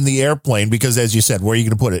 not in the airplane, because, as you said, where are you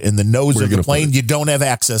going to put it? In the nose of the plane, you don't have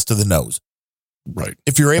access to the nose. Right.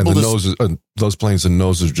 If you're able to... those planes, the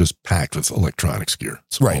nose are just packed with electronics gear.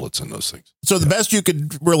 It's bullets and those things. So the best you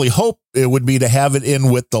could really hope it would be to have it in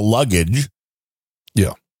with the luggage.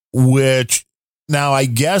 Yeah. Which, now, I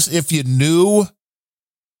guess if you knew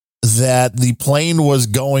that the plane was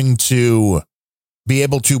going to be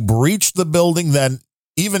able to breach the building, then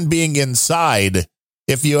even being inside,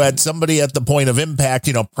 if you had somebody at the point of impact,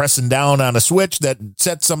 pressing down on a switch that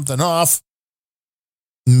set something off,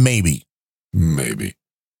 maybe.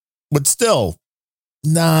 But still,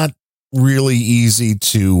 not really easy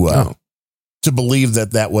to believe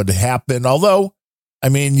that would happen. Although, I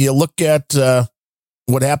mean, you look at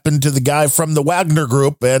what happened to the guy from the Wagner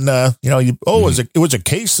Group, and it was a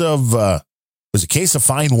case of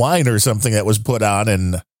fine wine or something that was put on,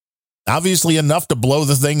 and obviously enough to blow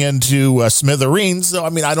the thing into smithereens. So I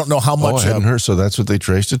mean, I don't know how much. I hadn't heard. So that's what they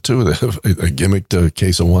traced it to, a gimmicked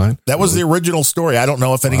case of wine. That was the original story. I don't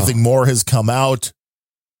know if anything more has come out. It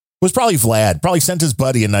was probably Vlad. Probably sent his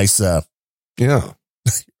buddy a nice. Yeah,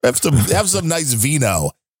 have some nice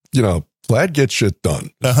vino. Vlad gets shit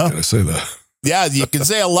done. Can I say that? Yeah, you can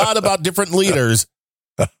say a lot about different leaders,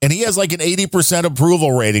 and he has like an 80%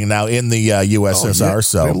 approval rating now in the USSR. Oh, yeah.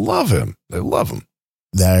 So they love him.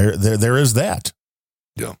 There is that.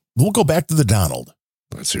 Yeah, we'll go back to the Donald.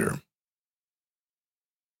 Let's hear him.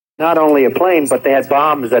 Not only a plane, but they had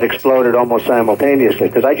bombs that exploded almost simultaneously.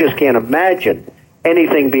 Because I just can't imagine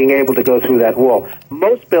anything being able to go through that wall.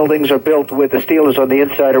 Most buildings are built with the steel is on the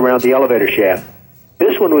inside around the elevator shaft.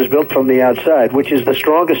 This one was built from the outside, which is the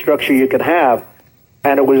strongest structure you can have,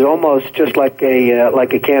 and it was almost just like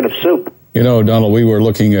a can of soup. Donald, we were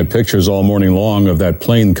looking at pictures all morning long of that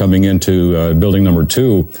plane coming into building number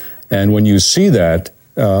 2, and when you see that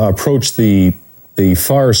approach the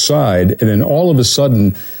far side, and then all of a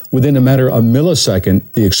sudden, within a matter of a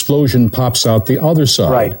millisecond, the explosion pops out the other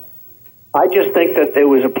side. Right. I just think that it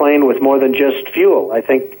was a plane with more than just fuel. I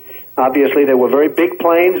think obviously, they were very big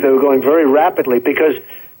planes. They were going very rapidly because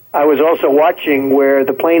I was also watching where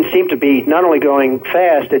the plane seemed to be not only going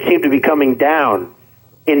fast, it seemed to be coming down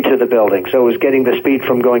into the building. So it was getting the speed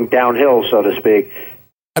from going downhill, so to speak.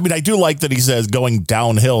 I mean, I do like that he says going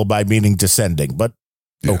downhill by meaning descending, but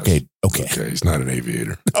yes. Okay. He's not an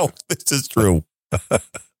aviator. Oh, this is true.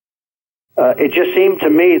 It just seemed to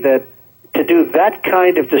me that to do that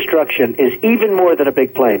kind of destruction is even more than a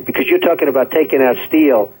big plane because you're talking about taking out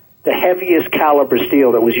steel, the heaviest caliber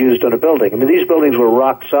steel that was used on a building. I mean, these buildings were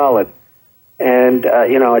rock solid, and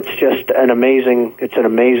it's just an amazing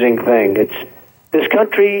thing. This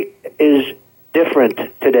country is different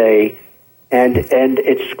today, and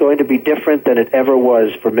it's going to be different than it ever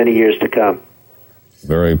was for many years to come.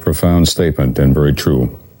 Very profound statement and very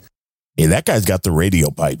true. Hey, that guy's got the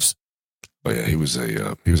radio pipes. Oh yeah, he was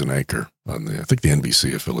an anchor on the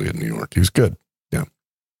NBC affiliate in New York. He was good. Yeah.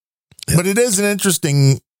 But it is an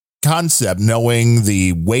interesting concept, knowing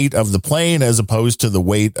the weight of the plane as opposed to the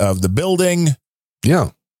weight of the building. Yeah.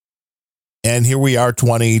 And here we are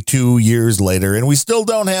 22 years later, and we still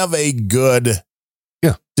don't have a good,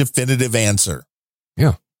 definitive answer.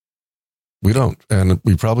 Yeah. We don't, and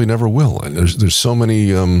we probably never will. And there's so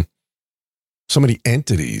many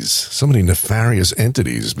entities, so many nefarious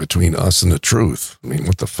entities between us and the truth. I mean,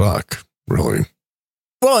 what the fuck, really?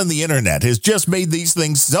 Well, and the internet has just made these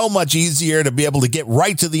things so much easier to be able to get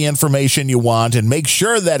right to the information you want and make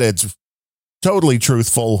sure that it's totally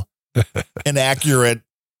truthful and accurate.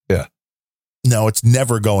 Yeah. No, it's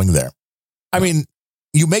never going there. I mean,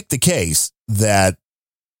 you make the case that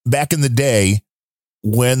back in the day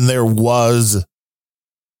when there was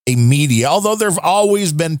a media, although there have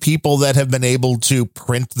always been people that have been able to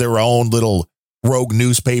print their own little rogue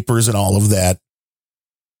newspapers and all of that.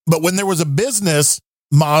 But when there was a business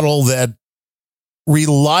model that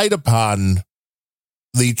relied upon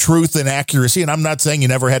the truth and accuracy, and I'm not saying you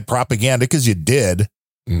never had propaganda because you did,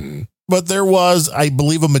 but there was, I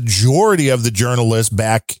believe, a majority of the journalists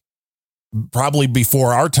back probably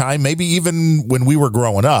before our time, maybe even when we were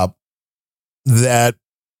growing up, that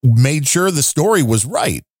made sure the story was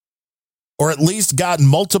right, or at least got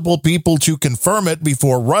multiple people to confirm it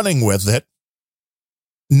before running with it.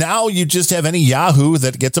 Now you just have any Yahoo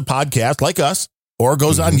that gets a podcast like us or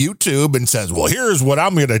goes on YouTube and says, well, here's what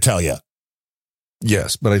I'm going to tell you.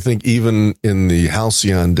 Yes, but I think even in the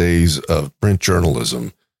halcyon days of print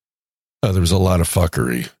journalism, there was a lot of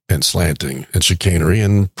fuckery and slanting and chicanery,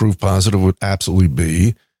 and proof positive would absolutely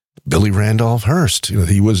be Billy Randolph Hearst.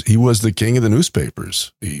 He was the king of the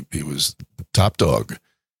newspapers. He was top dog,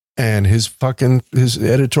 and his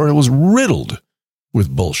editorial was riddled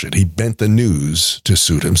with bullshit. He bent the news to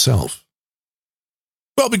suit himself.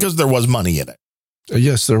 Well, because there was money in it.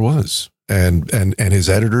 Yes, there was. And his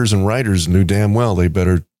editors and writers knew damn well they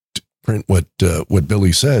better print what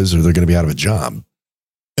Billy says, or they're going to be out of a job.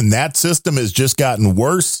 And that system has just gotten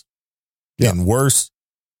worse and worse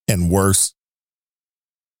and worse.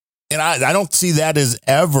 And I don't see that as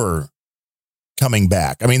ever coming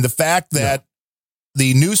back. I mean, the fact that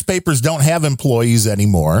the newspapers don't have employees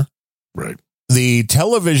anymore. Right. The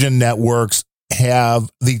television networks have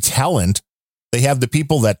the talent. They have the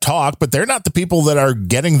people that talk, but they're not the people that are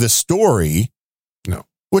getting the story. No.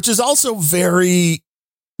 Which is also very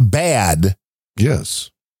bad.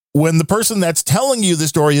 Yes. When the person that's telling you the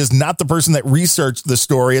story is not the person that researched the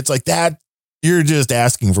story, it's like that you're just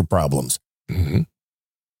asking for problems. Mm-hmm.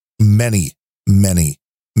 Many, many,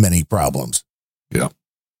 many problems. Yeah.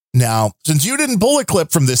 Now, since you didn't pull a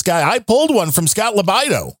clip from this guy, I pulled one from Scott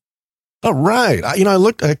Libido. Oh, right. I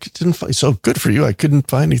looked, I didn't find, so good for you. I couldn't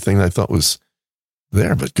find anything I thought was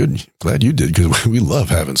there, but good. Glad you did, because we love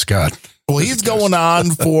having Scott. Well, he's going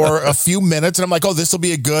on for a few minutes, and I'm like, this will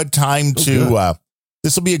be a good time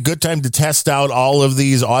to test out all of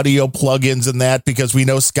these audio plugins and that, because we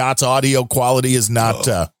know Scott's audio quality is not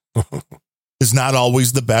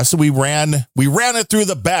always the best. So we ran it through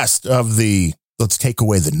the best of the. Let's take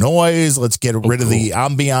away the noise. Let's get rid of the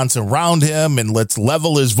ambiance around him, and let's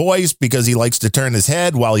level his voice, because he likes to turn his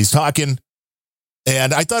head while he's talking.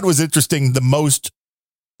 And I thought it was interesting. The most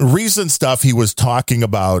recent stuff he was talking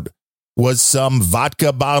about was some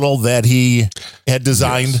vodka bottle that he had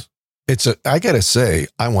designed. Yes. I gotta say,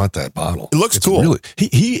 I want that bottle. It looks cool. Really,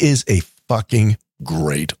 he is a fucking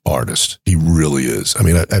great artist. He really is. I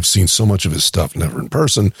mean, I've seen so much of his stuff, never in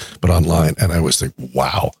person, but online. And I always think,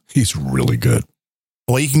 wow, he's really good.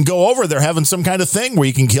 Well, you can go over. They're having some kind of thing where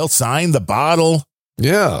you can sign the bottle.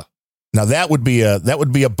 Yeah. Now that would be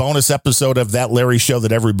a bonus episode of That Larry Show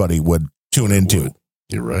that everybody would tune into.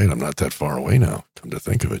 You're right. I'm not that far away now, come to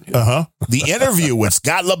think of it. Yeah. The interview with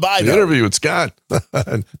Scott Libido. The interview with Scott.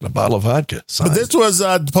 And a bottle of vodka. Signed. But this was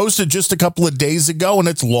posted just a couple of days ago, and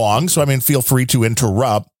it's long, so I mean, feel free to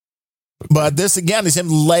interrupt. But this, again, is him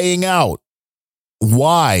laying out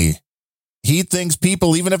why he thinks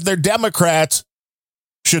people, even if they're Democrats,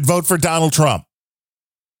 should vote for Donald Trump.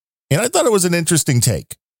 And I thought it was an interesting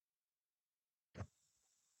take,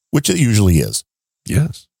 which it usually is.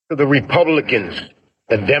 Yes. The Republicans,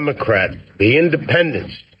 the Democrats, the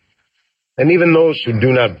independents, and even those who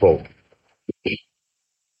do not vote.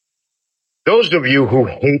 Those of you who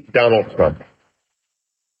hate Donald Trump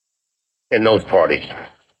in those parties,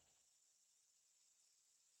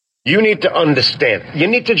 you need to understand. You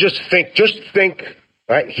need to just think,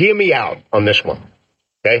 all right? Hear me out on this one.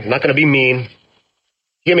 Okay? I'm not going to be mean.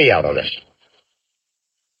 Hear me out on this.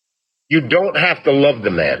 You don't have to love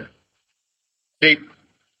the man. See,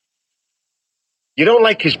 you don't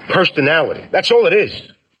like his personality. That's all it is.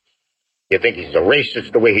 You think he's a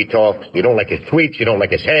racist the way he talks. You don't like his tweets. You don't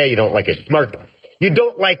like his hair. You don't like his smirk. You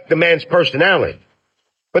don't like the man's personality.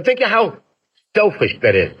 But think of how selfish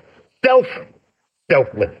that is.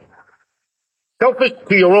 Selfless. Selfish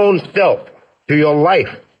to your own self, to your life,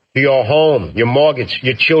 to your home, your mortgage,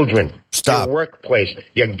 your children, Stop. Your workplace,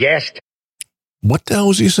 your gas. What the hell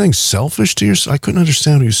was he saying? Selfish to yourself? I couldn't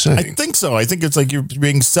understand what he was saying. I think so. I think it's like you're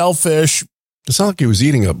being selfish. It's not like he was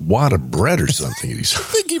eating a wad of bread or something. I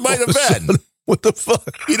think he might have been. What the fuck?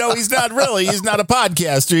 He's not a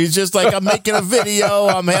podcaster. He's just like, I'm making a video.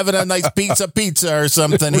 I'm having a nice pizza or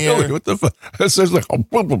something here. Really? What the fuck? It says like, and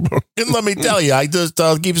let me tell you,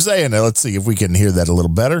 I'll keep saying it. Let's see if we can hear that a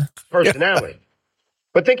little better. Personality.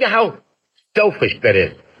 But think of how selfish that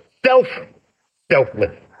is.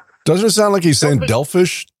 Selfless. Doesn't it sound like he's saying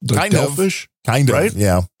Delfish? Kind of. Right?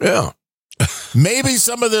 Yeah. Yeah. Maybe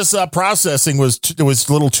some of this processing was a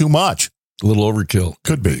little too much. A little overkill.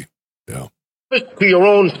 Could be. Yeah. To your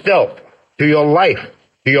own self, to your life,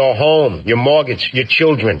 to your home, your mortgage, your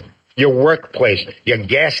children, your workplace, your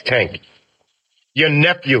gas tank, your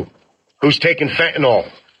nephew who's taking fentanyl.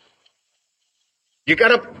 You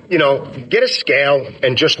gotta, get a scale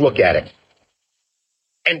and just look at it.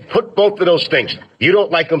 And put both of those things. You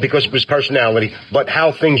don't like him because of his personality, but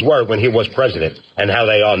how things were when he was president and how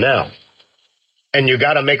they are now. And you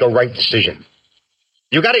got to make a right decision.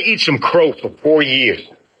 You got to eat some crow for 4 years.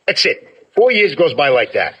 That's it. 4 years goes by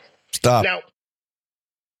like that. Stop. Now,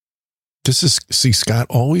 Scott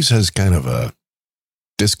always has kind of a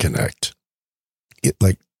disconnect.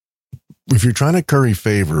 Like, if you're trying to curry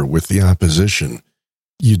favor with the opposition,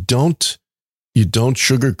 you don't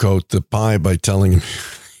sugarcoat the pie by telling him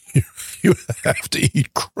you have to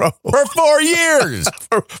eat crow for 4 years.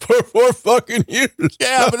 for 4 fucking years.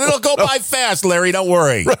 Yeah, but it'll go by fast, Larry. Don't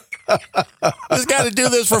worry. Just got to do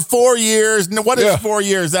this for 4 years. What is 4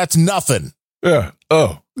 years? That's nothing. Yeah.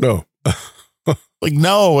 Oh, no. Like,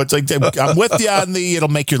 no, it's like, I'm with you on it'll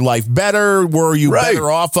make your life better. Were you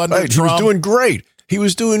better off under Trump? He was doing great. He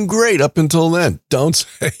was doing great up until then. Don't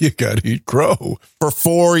say you got to eat crow. For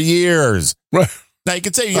 4 years. Right. Now, you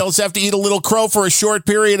could say you also have to eat a little crow for a short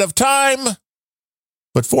period of time,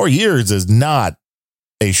 but 4 years is not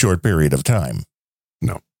a short period of time.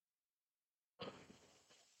 No.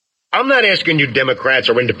 I'm not asking you Democrats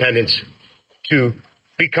or independents to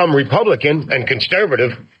become Republican and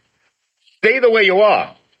conservative. Stay the way you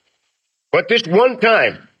are. But this one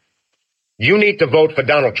time, you need to vote for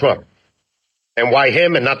Donald Trump. And why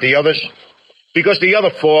him and not the others? Because the other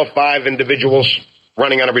 4 or 5 individuals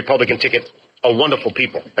running on a Republican ticket are wonderful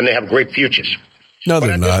people, and they have great futures. No, but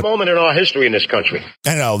they're at not. this moment in our history in this country.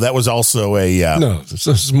 I know, that was also a... No,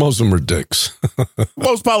 most of them are dicks.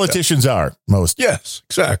 Most politicians are. Most. Yes,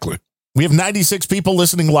 exactly. We have 96 people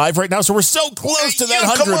listening live right now, so we're so close to that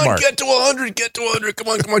 100 come on, mark. Get to 100.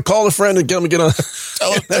 Come on. Call a friend and get on. Turn on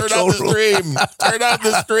the stream. Turn on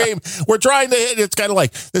the stream. We're trying to hit, it's kind of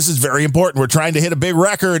like, this is very important. We're trying to hit a big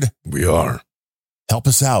record. We are. Help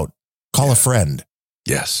us out. Call a friend.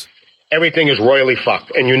 Yes. Everything is royally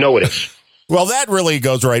fucked, and you know it is. Well, that really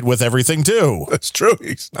goes right with everything, too. That's true.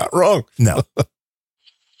 He's not wrong. No.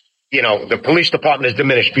 The police department is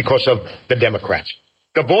diminished because of the Democrats.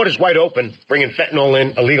 The border's wide open, bringing fentanyl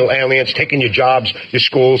in, illegal aliens, taking your jobs, your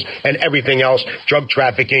schools, and everything else, drug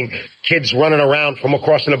trafficking, kids running around from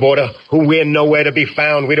across the border who we're nowhere to be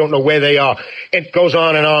found. We don't know where they are. It goes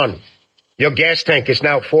on and on. Your gas tank is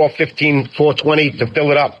now $4.15, $4.20 to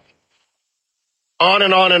fill it up. On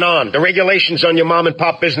and on and on. The regulations on your mom and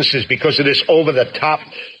pop businesses because of this over-the-top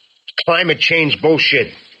climate change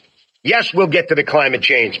bullshit. Yes, we'll get to the climate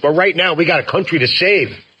change, but right now we got a country to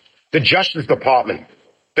save. The Justice Department.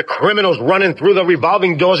 The criminals running through the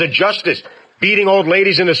revolving doors of justice, beating old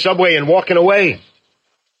ladies in the subway and walking away.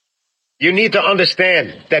 You need to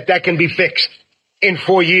understand that can be fixed in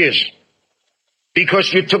 4 years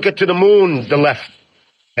because you took it to the moon, the left.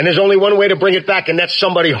 And there's only one way to bring it back, and that's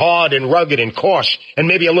somebody hard and rugged and coarse and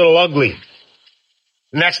maybe a little ugly.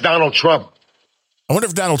 And that's Donald Trump. I wonder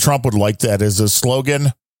if Donald Trump would like that as a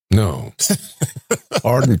slogan. No.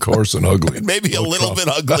 Hard and coarse and ugly. Maybe a little bit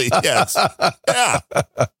ugly, yes. Yeah.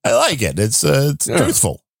 I like it. It's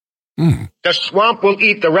truthful. Mm. The swamp will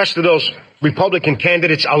eat the rest of those Republican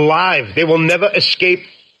candidates alive. They will never escape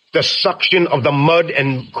the suction of the mud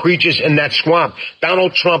and creatures in that swamp.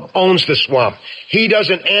 Donald Trump owns the swamp. He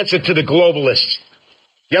doesn't answer to the globalists.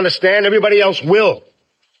 You understand? Everybody else will.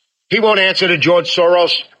 He won't answer to George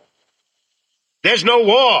Soros. There's no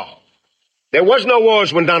war. There was no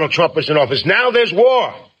wars when Donald Trump was in office. Now there's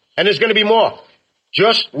war, and there's going to be more.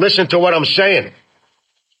 Just listen to what I'm saying.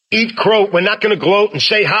 Eat crow. We're not going to gloat and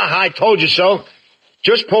say, ha, I told you so.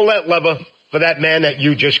 Just pull that lever for that man that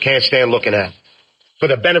you just can't stand looking at. For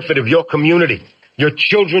the benefit of your community, your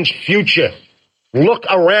children's future. Look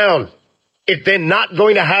around. If they're not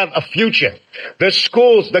going to have a future, the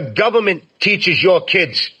schools, the government teaches your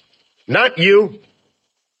kids, not you.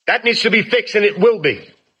 That needs to be fixed, and it will be.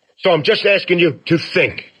 So I'm just asking you to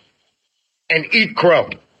think and eat crow.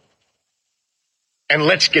 And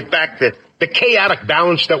let's get back to the chaotic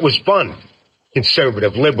balance that was fun.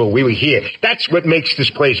 Conservative, liberal, we were here. That's what makes this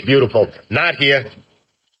place beautiful. Not here.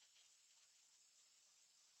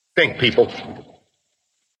 Think, people.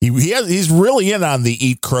 He's really in on the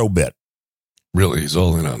eat crow bit. Really, he's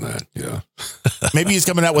all in on that, yeah. Maybe he's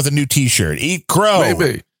coming out with a new T-shirt. Eat crow.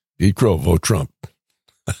 Maybe. Eat crow, vote Trump.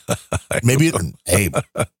 Maybe, hey,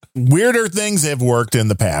 weirder things have worked in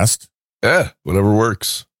the past. Yeah, whatever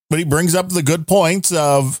works. But he brings up the good points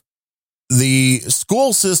of the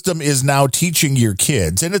school system is now teaching your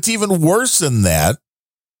kids. And it's even worse than that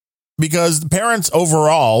because the parents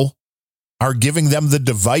overall are giving them the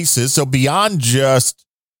devices. So beyond just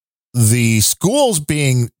the schools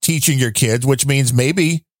teaching your kids, which means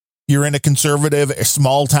maybe you're in a conservative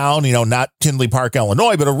small town, not Tinley Park,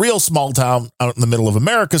 Illinois, but a real small town out in the middle of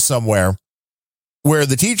America somewhere where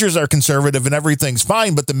the teachers are conservative and everything's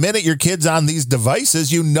fine. But the minute your kid's on these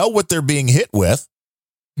devices, you know what they're being hit with.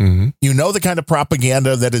 Mm-hmm. You know the kind of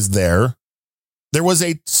propaganda that is there. There was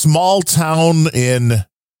a small town in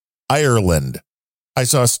Ireland. I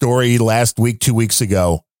saw a story last week, 2 weeks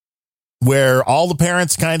ago, where all the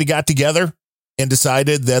parents kind of got together and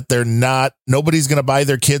decided that nobody's going to buy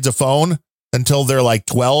their kids a phone until they're like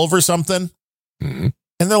 12 or something. Mm-hmm.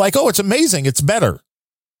 And they're like, oh, it's amazing. It's better.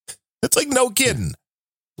 It's like, no kidding.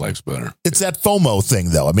 Life's better. It's that FOMO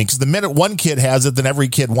thing, though. I mean, because the minute one kid has it, then every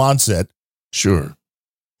kid wants it. Sure.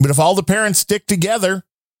 But if all the parents stick together,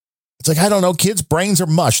 it's like, I don't know, kids' brains are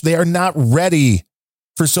mush. They are not ready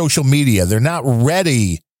for social media. They're not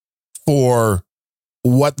ready for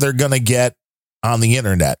what they're going to get on the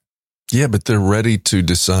internet. Yeah, but they're ready to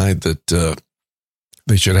decide that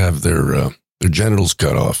they should have their genitals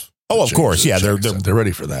cut off. Oh, of course. Yeah, they're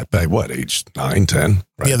ready for that. By what age? 9, 10?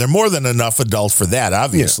 Right? Yeah, they're more than enough adults for that,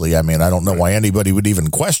 obviously. Yeah. I mean, I don't know why anybody would even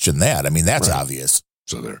question that. I mean, that's obvious.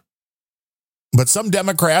 So there. But some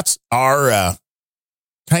Democrats are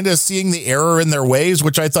kind of seeing the error in their ways,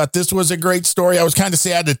 which I thought this was a great story. I was kind of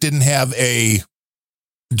sad it didn't have a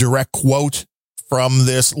direct quote from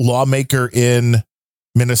this lawmaker in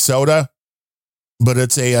Minnesota, but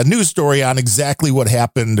it's a news story on exactly what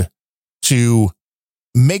happened to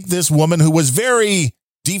make this woman who was very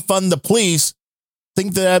defund the police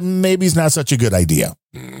think that maybe it's not such a good idea.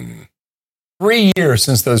 3 years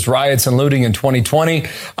since those riots and looting in 2020.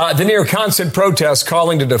 The near constant protests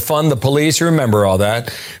calling to defund the police. You remember all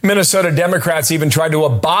that. Minnesota Democrats even tried to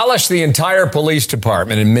abolish the entire police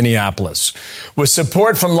department in Minneapolis. With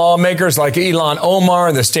support from lawmakers like Ilhan Omar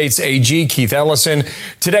and the state's AG, Keith Ellison,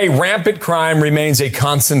 today rampant crime remains a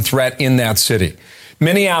constant threat in that city.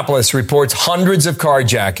 Minneapolis reports hundreds of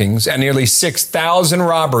carjackings and nearly 6,000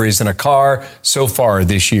 robberies in a car so far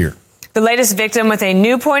this year. The latest victim with a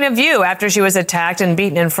new point of view after she was attacked and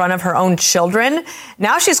beaten in front of her own children.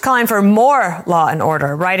 Now she's calling for more law and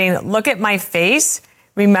order, writing, "Look at my face.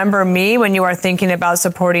 Remember me when you are thinking about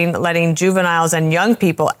supporting letting juveniles and young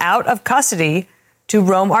people out of custody to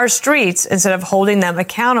roam our streets instead of holding them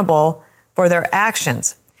accountable for their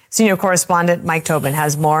actions." Senior correspondent Mike Tobin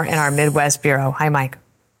has more in our Midwest Bureau. Hi, Mike.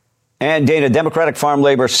 And Dana, Democratic Farm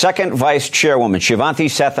Labor's second vice chairwoman, Shivanti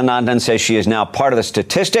Sethanandan, says she is now part of the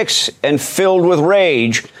statistics and filled with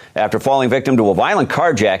rage after falling victim to a violent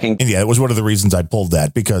carjacking. And yeah, it was one of the reasons I pulled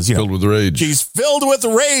that because, filled with rage. She's filled with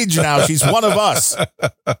rage now. She's one of us.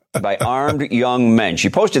 By armed young men. She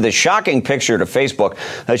posted this shocking picture to Facebook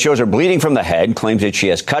that shows her bleeding from the head, claims that she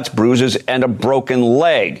has cuts, bruises, and a broken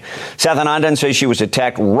leg. Sethanandan says she was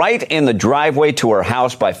attacked right in the driveway to her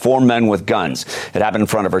house by 4 men with guns. It happened in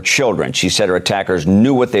front of her children. She said her attackers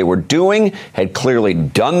knew what they were doing, had clearly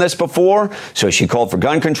done this before, so she called for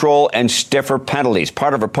gun control and stiffer penalties.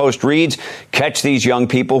 Part of her post reads, "Catch these young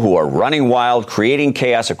people who are running wild, creating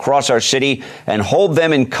chaos across our city, and hold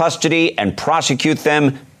them in custody and prosecute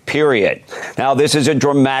them, period." Now, this is a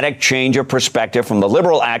dramatic change of perspective from the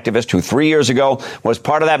liberal activist who 3 years ago was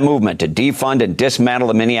part of that movement to defund and dismantle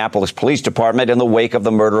the Minneapolis Police Department in the wake of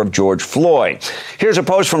the murder of George Floyd. Here's a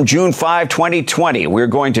post from June 5, 2020. "We're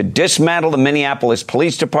going to dismantle the Minneapolis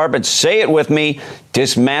Police Department. Say it with me.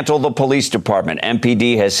 Dismantle the police department.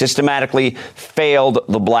 MPD has systematically failed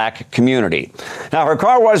the black community." Now, her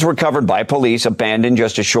car was recovered by police, abandoned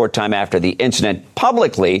just a short time after the incident.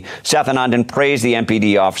 Publicly, Sethanandan praised the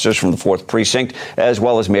MPD officers from the 4th Precinct, as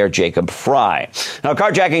well as Mayor Jacob Fry. Now,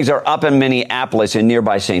 carjackings are up in Minneapolis and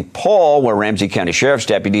nearby St. Paul, where Ramsey County Sheriff's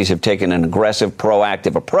deputies have taken an aggressive,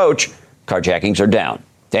 proactive approach. Carjackings are down.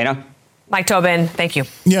 Dana? Mike Tobin, thank you.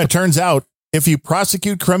 Yeah, it turns out if you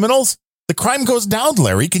prosecute criminals, the crime goes down,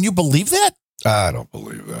 Larry. Can you believe that? I don't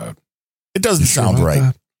believe that. It doesn't sound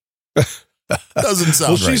right. Doesn't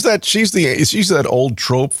sound well, right. She's that old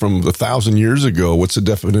trope from 1,000 years ago. What's the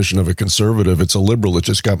definition of a conservative? It's a liberal that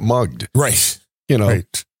just got mugged. Right. You know,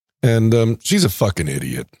 right. And she's a fucking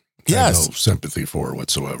idiot. Yes. I have no sympathy for her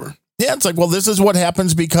whatsoever. Yeah, it's like, well, this is what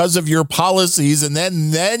happens because of your policies. And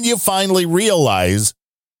then you finally realize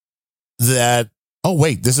that, oh,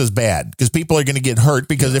 wait, this is bad because people are going to get hurt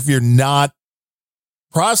because if you're not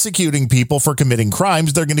prosecuting people for committing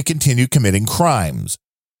crimes, they're going to continue committing crimes.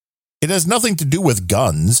 It has nothing to do with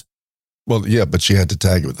guns. Well, yeah, but she had to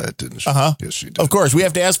tag with that, didn't she? Uh-huh. Yes, she did. Of course, we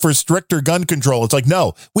have to ask for stricter gun control. It's like,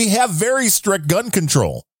 no, we have very strict gun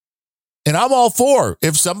control. And I'm all for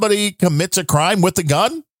if somebody commits a crime with a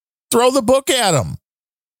gun, throw the book at them.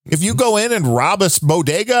 If you go in and rob a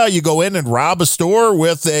bodega, you go in and rob a store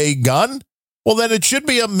with a gun, well, then it should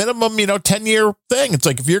be a minimum, 10-year thing. It's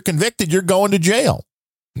like if you're convicted, you're going to jail.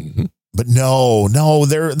 Mm-hmm. But no,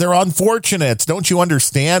 they're unfortunate. Don't you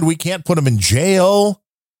understand? We can't put them in jail.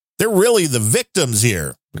 They're really the victims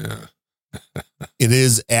here. Yeah. It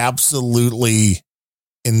is absolutely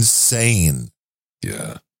insane.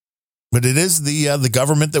 Yeah. But it is the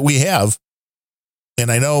government that we have.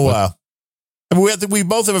 And I know we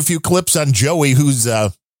both have a few clips on Joey who's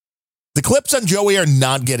the clips on Joey are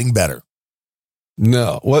not getting better.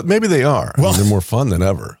 No. Well, maybe they are. Well, they're more fun than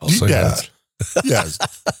ever. I'll say that. Yes.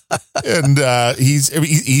 And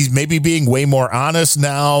he's maybe being way more honest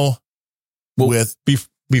now. Well,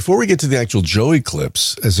 before we get to the actual Joey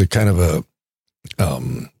clips, as a kind of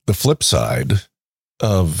the flip side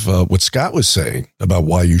of what Scott was saying about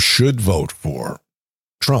why you should vote for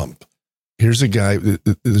Trump. Here's a guy.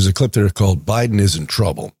 There's a clip there called "Biden is in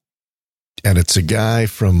Trouble," and it's a guy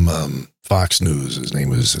from Fox News. His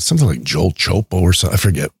name is something like Joel Chopo or something. I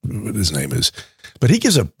forget what his name is. But he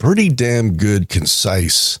gives a pretty damn good,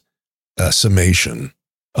 concise summation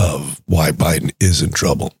of why Biden is in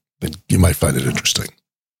trouble. And you might find it interesting.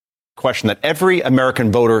 Question that every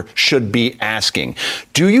American voter should be asking.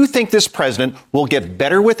 Do you think this president will get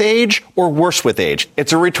better with age or worse with age?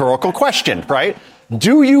 It's a rhetorical question, right?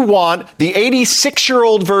 Do you want the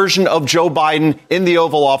 86-year-old version of Joe Biden in the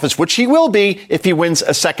Oval Office, which he will be if he wins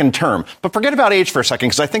a second term? But forget about age for a second,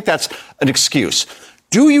 because I think that's an excuse.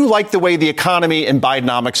 Do you like the way the economy and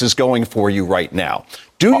Bidenomics is going for you right now?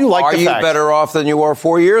 Do you like the fact? Are you better off than you were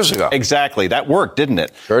 4 years ago? Exactly. That worked, didn't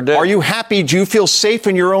it? Sure did. Are you happy? Do you feel safe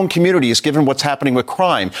in your own communities given what's happening with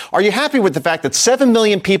crime? Are you happy with the fact that 7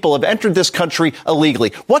 million people have entered this country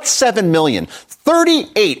illegally? What's 7 million?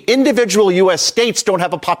 38 individual U.S. states don't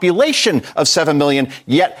have a population of 7 million,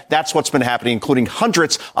 yet that's what's been happening, including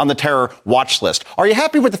hundreds on the terror watch list. Are you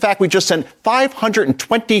happy with the fact we just sent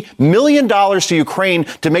 $520 million to Ukraine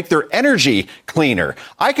to make their energy cleaner?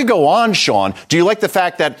 I could go on, Sean. Do you like the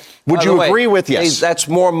fact that, would you agree with, yes? That's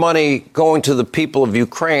more money going to the people of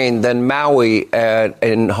Ukraine than Maui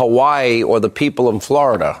in Hawaii or the people in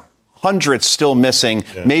Florida. Hundreds still missing,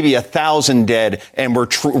 maybe 1,000 dead, and we're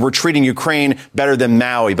treating Ukraine better than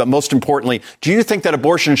Maui. But most importantly, do you think that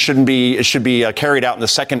abortion should be carried out in the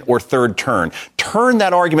second or third term? Turn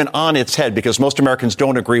that argument on its head, because most Americans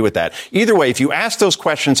don't agree with that. Either way, if you ask those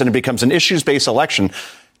questions and it becomes an issues-based election,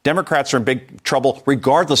 Democrats are in big trouble,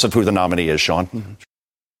 regardless of who the nominee is, Sean.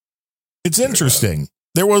 It's interesting.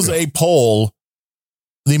 There was a poll.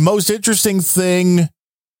 The most interesting thing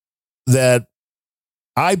that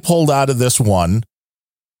I pulled out of this one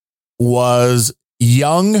was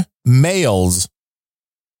young males.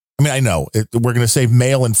 I mean, I know we're going to say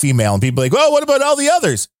male and female, and people are like, well, what about all the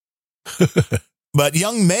others? But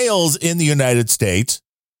young males in the United States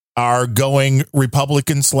are going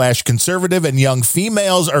Republican/conservative, and young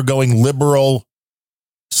females are going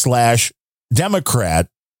liberal/Democrat,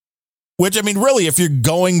 which, I mean, really, if you're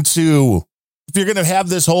going to have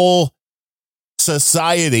this whole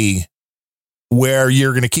society where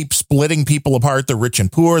you're going to keep splitting people apart, the rich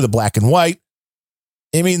and poor, the black and white,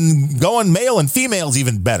 I mean, going male and female is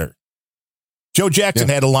even better. Joe Jackson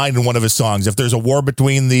had a line in one of his songs, if there's a war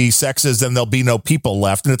between the sexes, then there'll be no people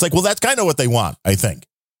left. And it's like, well, that's kind of what they want, I think.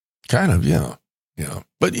 Kind of, yeah.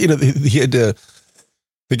 But, you know, he had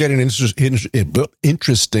they got an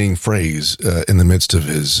interesting phrase in the midst of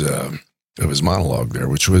his monologue there,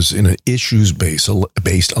 which was in an issues-based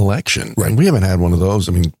election. Right. And we haven't had one of those.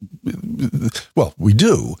 I mean, well, we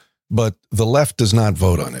do, but the left does not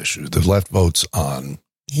vote on issues. The left votes on...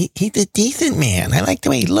 He's a decent man. I like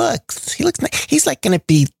the way he looks. He looks nice. He's like going to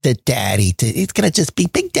be the daddy. He's going to just be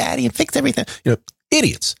Big Daddy and fix everything. You know,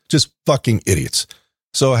 idiots. Just fucking idiots.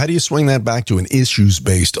 So how do you swing that back to an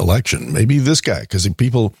issues-based election? Maybe this guy, because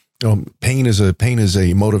people, you know, pain is a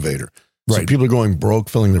motivator. Right. So people are going broke,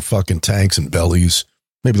 filling their fucking tanks and bellies.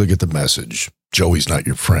 Maybe they'll get the message. Joey's not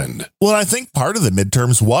your friend. Well, I think part of the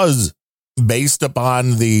midterms was based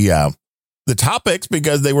upon the topics,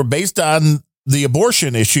 because they were based on the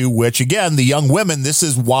abortion issue, which, again, the young women, this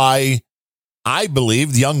is why I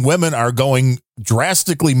believe the young women are going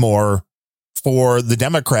drastically more for the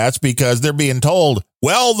Democrats, because they're being told,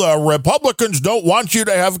 well, the Republicans don't want you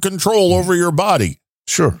to have control over your body.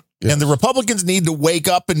 Sure. Yes. And the Republicans need to wake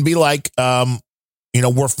up and be like,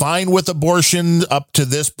 we're fine with abortion up to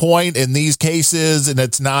this point in these cases. And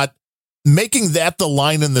it's not making that the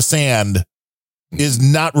line in the sand is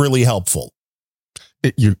not really helpful.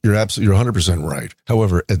 You're 100% right.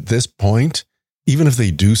 However, at this point, even if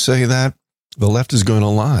they do say that, the left is going to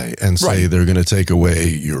lie and say they're going to take away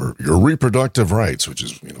your reproductive rights, which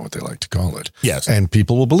is, you know, what they like to call it. Yes. And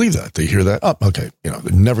people will believe that. They hear that. Oh, okay. You know,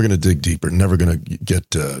 they're never going to dig deeper, never going to get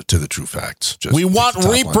to the true facts. We want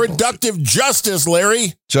reproductive justice,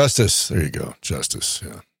 Larry. Justice. There you go. Justice.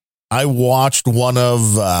 Yeah. I watched one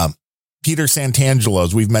of Peter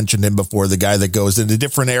Santangelo's. We've mentioned him before, the guy that goes into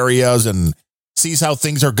different areas and sees how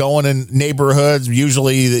things are going in neighborhoods,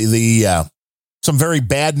 usually the some very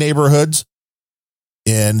bad neighborhoods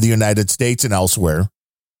in the United States and elsewhere.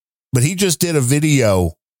 But he just did a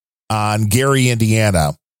video on Gary,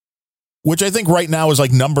 Indiana, which I think right now is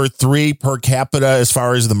like number 3 per capita as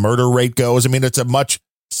far as the murder rate goes. I mean, it's a much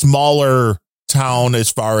smaller town as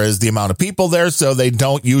far as the amount of people there, so they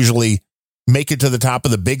don't usually make it to the top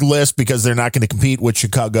of the big list because they're not going to compete with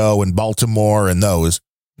Chicago and Baltimore and those.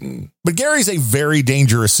 But Gary's a very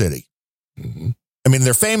dangerous city. Mm-hmm. I mean,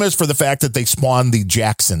 they're famous for the fact that they spawned the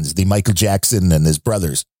Jacksons, the Michael Jackson and his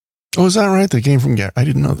brothers. Oh, is that right? They came from Gary. I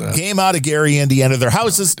didn't know that. Came out of Gary, Indiana. Their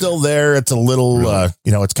house is still there. It's a little, really?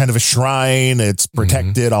 It's kind of a shrine. It's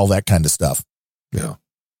protected, all that kind of stuff. Yeah.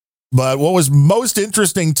 But what was most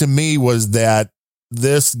interesting to me was that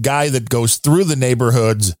this guy that goes through the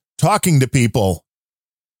neighborhoods talking to people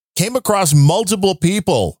came across multiple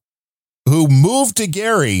people who moved to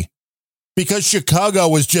Gary because Chicago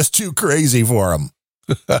was just too crazy for him.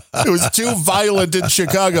 It was too violent in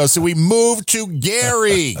Chicago, so we moved to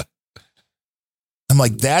Gary. I'm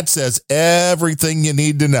like, that says everything you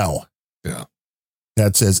need to know. Yeah.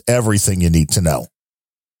 That says everything you need to know.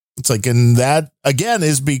 It's like, and that again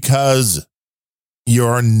is because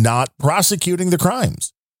you're not prosecuting the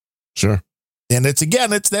crimes. Sure. And it's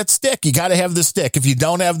that stick. You got to have the stick. If you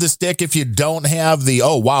don't have the stick, if you don't have the,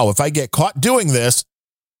 oh, wow, if I get caught doing this,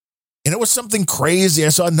 and it was something crazy. I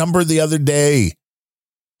saw a number the other day,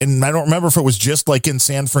 and I don't remember if it was just like in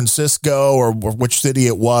San Francisco or which city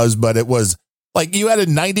it was, but it was like you had a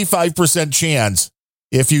 95% chance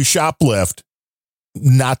if you shoplift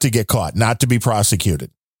not to get caught, not to be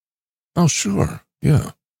prosecuted. Oh, sure.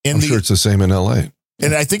 Yeah. I'm sure it's the same in LA.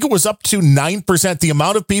 And I think it was up to 9%. The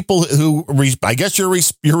amount of people who, I guess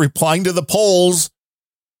you're replying to the polls,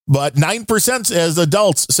 but 9% as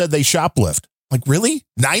adults said they shoplift. Like, really?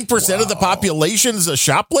 9% of the population is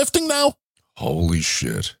shoplifting now? Holy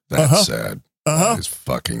shit. That's sad. That is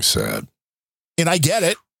fucking sad. And I get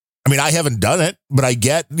it. I mean, I haven't done it, but I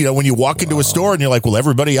get, when you walk into a store and you're like, well,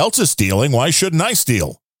 everybody else is stealing. Why shouldn't I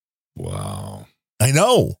steal? Wow. I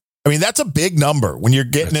know. I mean, that's a big number when you're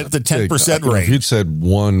getting at the 10% range. If you'd said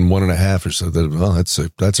 1.5 or so, well,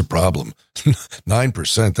 that's a problem.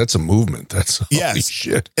 9%, that's a movement. That's holy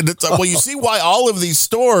shit. And it's well, you see why all of these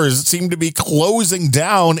stores seem to be closing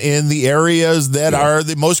down in the areas that are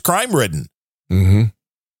the most crime ridden. Mm-hmm.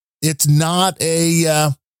 It's not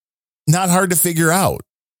not hard to figure out.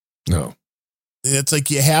 No. It's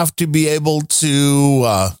like you have to be able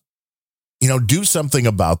to, do something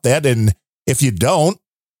about that. And if you don't,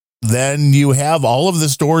 then you have all of the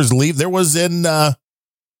stores leave. There was in, I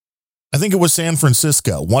think it was San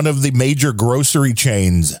Francisco, one of the major grocery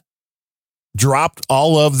chains dropped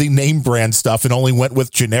all of the name brand stuff and only went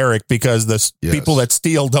with generic because the people that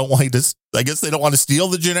steal don't want to, I guess they don't want to steal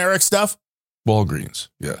the generic stuff. Walgreens.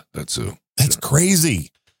 Yeah, that's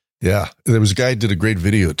crazy. Yeah. There was a guy who did a great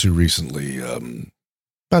video too recently,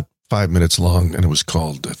 about 5 minutes long, and it was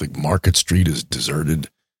called, I think, Market Street is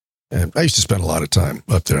Deserted. And I used to spend a lot of time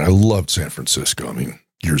up there. I loved San Francisco. I mean,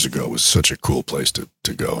 years ago, it was such a cool place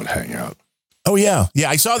to go and hang out. Oh, yeah. Yeah,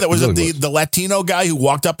 I saw that. Was it the Latino guy who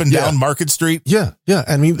walked up and down Market Street? Yeah, yeah.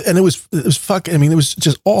 I mean, and it was fucking, I mean, it was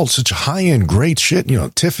just all such high-end great shit,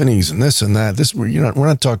 Tiffany's and this and that. We're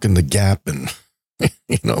not talking the Gap and,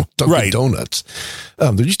 Dunkin' Donuts.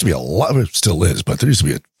 There used to be a lot, it still is, but there used to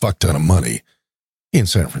be a fuck ton of money in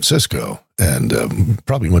San Francisco and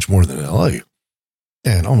probably much more than in LA.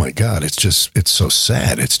 And oh my God, it's so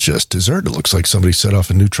sad. It's just deserted. It looks like somebody set off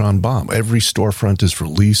a neutron bomb. Every storefront is for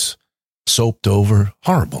lease, soaped over.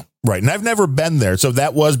 Horrible. Right. And I've never been there. So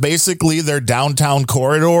that was basically their downtown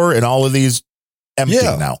corridor and all of these empty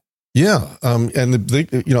now. Yeah. And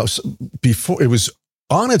before it was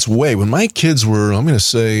on its way when my kids were, I'm going to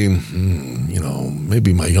say,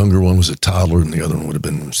 maybe my younger one was a toddler and the other one would have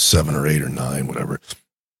been 7 or 8 or 9, whatever.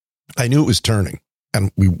 I knew it was turning. And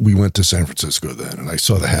we went to San Francisco then, and I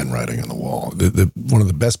saw the handwriting on the wall. One of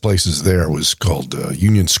the best places there was called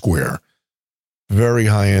Union Square. Very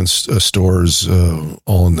high-end stores,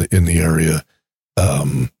 all in the area.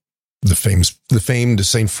 The famed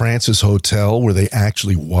St. Francis Hotel, where they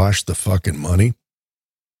actually washed the fucking money.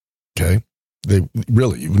 Okay, they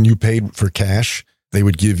really, when you paid for cash, they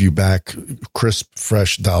would give you back crisp,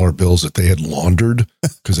 fresh dollar bills that they had laundered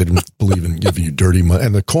because they didn't believe in giving you dirty money.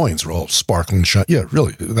 And the coins were all sparkling shut. Yeah,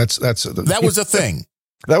 really. That was a thing.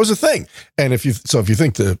 That was a thing. And if you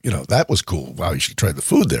think that was cool, wow, you should try the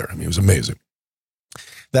food there. I mean, it was amazing.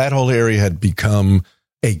 That whole area had become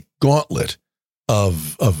a gauntlet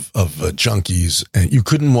of junkies, and you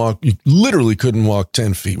literally couldn't walk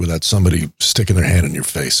 10 feet without somebody sticking their hand in your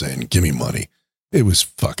face saying, "Give me money." It was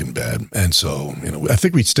fucking bad. And so, I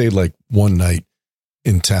think we stayed like one night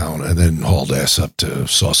in town and then hauled ass up to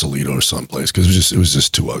Sausalito or someplace because it was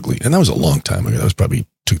just too ugly. And that was a long time ago. That was probably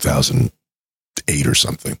 2008 or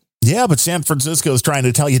something. Yeah, but San Francisco is trying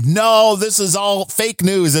to tell you, no, this is all fake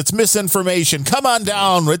news. It's misinformation. Come on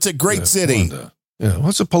down. It's a great city. Yeah,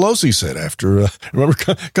 what's what Pelosi said after, remember,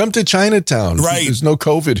 come to Chinatown. Right. There's no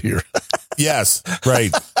COVID here. Yes,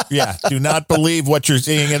 right. Yeah, do not believe what you're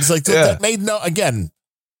seeing. It's like, that made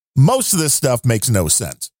most of this stuff makes no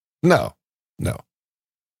sense. No.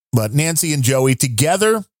 But Nancy and Joey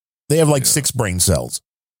together, they have like 6 brain cells.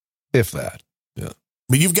 If that, yeah.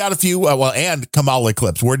 But you've got a few, and Kamala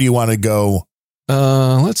clips. Where do you want to go?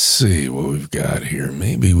 Let's see what we've got here.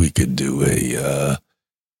 Maybe we could do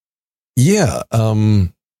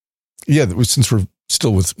since we're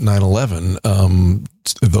still with 9/11,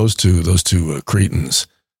 those two cretins.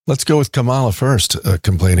 Let's go with Kamala first,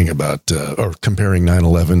 complaining about or comparing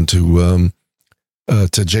 9/11 to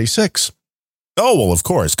J6. Oh, well, of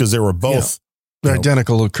course, because they were both they're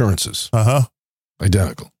identical occurrences.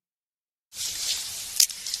 Identical.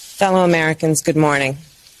 Fellow Americans, good morning.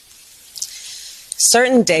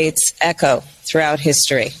 Certain dates echo throughout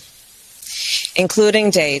history,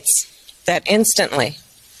 including dates that instantly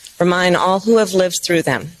remind all who have lived through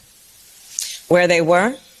them where they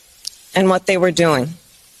were and what they were doing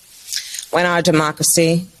when our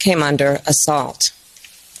democracy came under assault.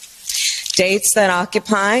 Dates that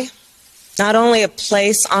occupy not only a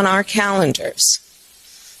place on our calendars,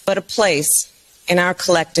 but a place in our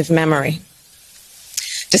collective memory.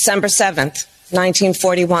 December 7th,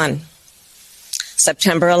 1941.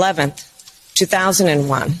 September 11th,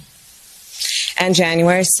 2001, and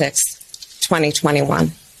January 6th,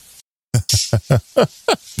 2021.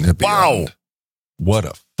 Wow. What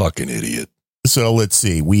a fucking idiot. So let's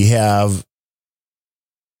see. We have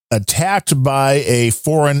attacked by a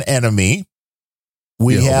foreign enemy.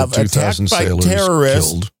 We have attacked by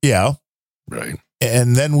terrorists. Killed. Yeah. Right.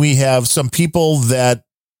 And then we have some people that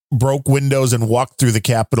broke windows and walked through the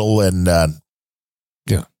Capitol and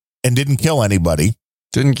and didn't kill anybody.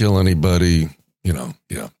 Didn't kill anybody, yeah.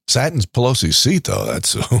 Sat in Pelosi's seat, though.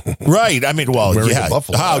 That's right. I mean, well, yeah.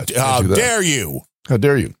 How dare you? How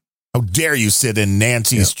dare you? How dare you sit in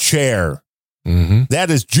Nancy's chair? Mm-hmm.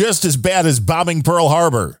 That is just as bad as bombing Pearl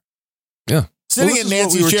Harbor. Yeah. Sitting in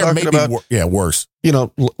Nancy's chair may be worse.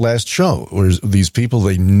 Last show, where these people,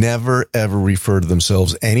 they never, ever refer to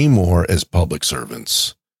themselves anymore as public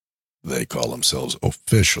servants. They call themselves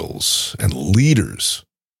officials and leaders.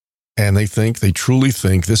 And they truly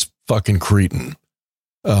think this fucking cretin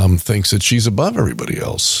thinks that she's above everybody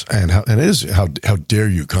else. And how dare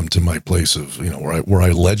you come to my place of, where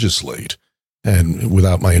I legislate and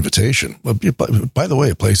without my invitation. By the way,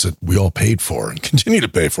 a place that we all paid for and continue to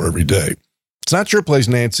pay for every day. It's not your place,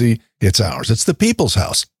 Nancy. It's ours. It's the people's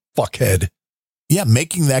house. Fuckhead. Yeah,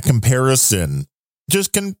 making that comparison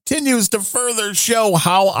just continues to further show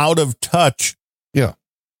how out of touch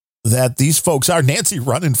that these folks are. Nancy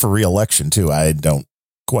running for re-election, too. I don't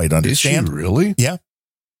quite understand. Is she really? Yeah.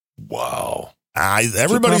 Wow.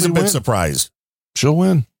 Everybody's a bit surprised. She'll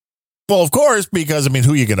win. Well, of course, because,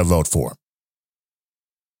 who are you going to vote for?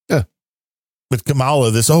 Yeah. With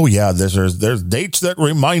Kamala, there's dates that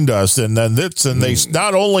remind us, and then this, and they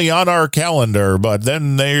not only on our calendar, but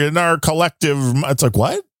then they're in our collective. It's like,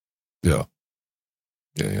 what? Yeah.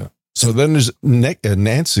 Yeah. So then there's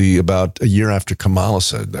Nancy, about a year after Kamala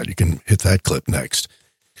said that. You can hit that clip next.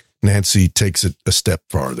 Nancy takes it a step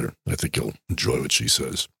farther. I think you'll enjoy what she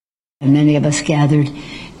says. And many of us gathered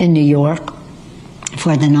in New York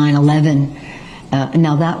for the 9/11.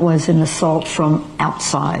 Now that was an assault from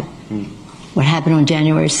outside. What happened on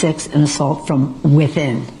January 6th, an assault from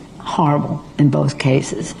within. Horrible in both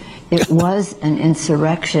cases. It was an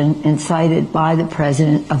insurrection incited by the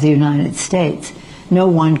President of the United States. No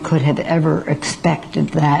one could have ever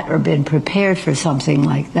expected that or been prepared for something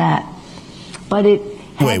like that. But it...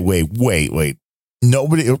 Wait.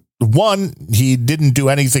 Nobody... One, he didn't do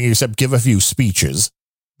anything except give a few speeches.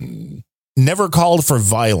 Never called for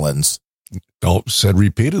violence. Said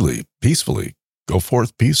repeatedly, peacefully. Go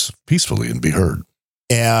forth peacefully and be heard.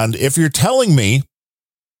 And if you're telling me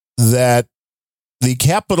that the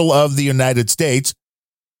capital of the United States,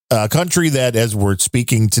 a country that, as we're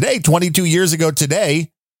speaking today, 22 years ago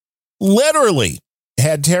today, literally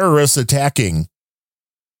had terrorists attacking,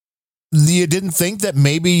 you didn't think that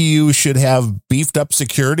maybe you should have beefed up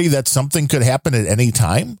security, that something could happen at any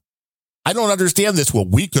time? I don't understand this. Well,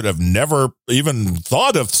 we could have never even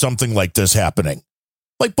thought of something like this happening.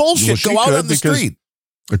 Like bullshit. Go out on the street.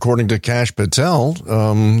 According to Kash Patel,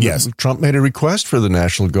 yes, Trump made a request for the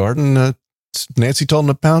National Guard, and Nancy told him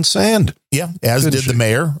to pound sand. Yeah, as did the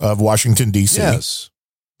mayor of Washington, D.C. Yes.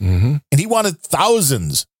 Mm-hmm. And he wanted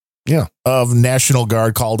thousands of National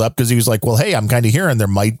Guard called up because he was like, well, hey, I'm kind of hearing there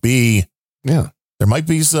might be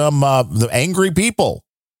some the angry people.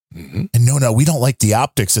 Mm-hmm. And no, we don't like the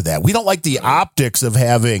optics of that. We don't like the optics of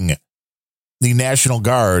having the National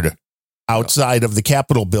Guard outside of the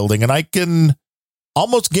Capitol building. And I can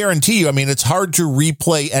almost guarantee you, it's hard to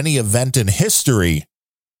replay any event in history,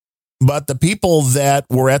 but the people that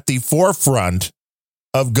were at the forefront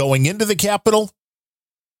of going into the Capitol,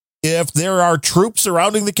 if there are troops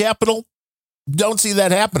surrounding the Capitol, don't see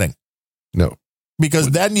that happening. No.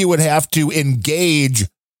 Because then you would have to engage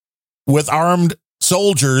with armed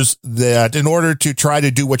soldiers that in order to try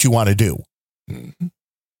to do what you want to do. Mm-hmm.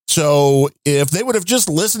 So if they would have just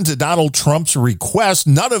listened to Donald Trump's request,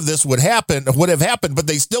 none of this would have happened, but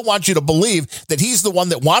they still want you to believe that he's the one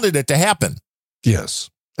that wanted it to happen. Yes.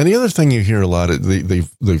 And the other thing you hear a lot,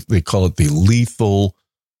 they call it the lethal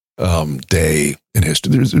day in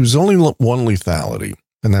history. There was only one lethality,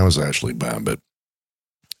 and that was Ashley Babbitt.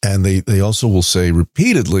 And they also will say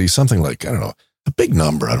repeatedly something like, I don't know, a big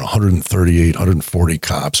number, I don't know, 138, 140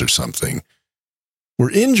 cops or something,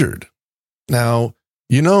 were injured. Now,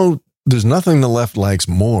 there's nothing the left likes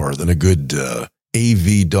more than a good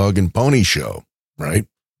AV dog and pony show, right?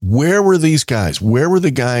 Where were these guys? Where were the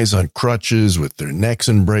guys on crutches with their necks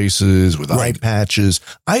in braces, with eye patches?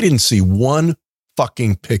 I didn't see one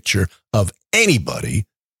fucking picture of anybody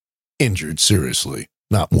injured, seriously.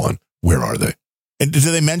 Not one. Where are they? And did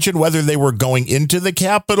they mention whether they were going into the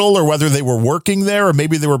Capitol or whether they were working there, or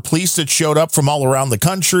maybe there were police that showed up from all around the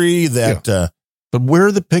country that... Yeah. But where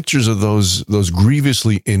are the pictures of those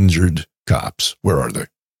grievously injured cops? Where are they?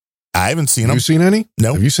 I haven't seen them. Have you seen any?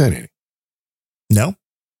 No. Have you seen any? No.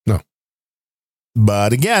 No.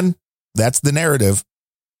 But again, that's the narrative.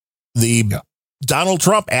 Donald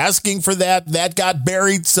Trump asking for that got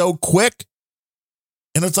buried so quick.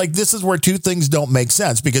 And it's like, this is where two things don't make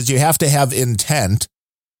sense, because you have to have intent.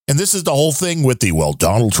 And this is the whole thing with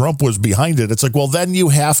Donald Trump was behind it. It's like, well, then you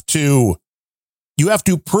have to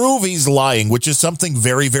prove he's lying, which is something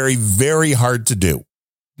very, very, very hard to do.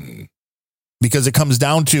 Because it comes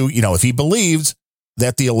down to, if he believes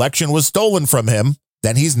that the election was stolen from him,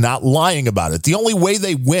 then he's not lying about it. The only way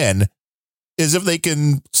they win is if they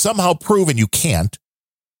can somehow prove, and you can't,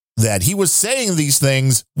 that he was saying these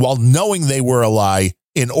things while knowing they were a lie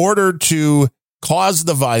in order to cause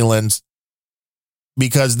the violence,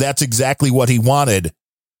 because that's exactly what he wanted.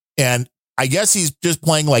 And I guess he's just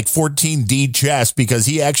playing like 14D chess, because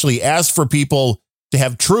he actually asked for people to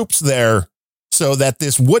have troops there so that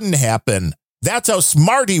this wouldn't happen. That's how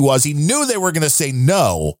smart he was. He knew they were going to say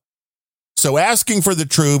no. So asking for the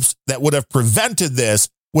troops that would have prevented this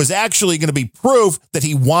was actually going to be proof that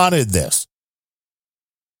he wanted this.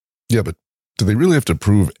 Yeah, but do they really have to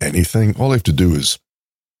prove anything? All they have to do is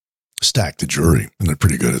stack the jury, and they're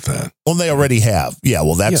pretty good at that. Well, they already have. Yeah,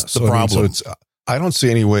 well, that's the problem. I don't see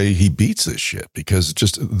any way he beats this shit, because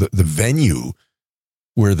just the venue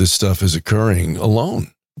where this stuff is occurring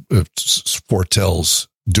alone foretells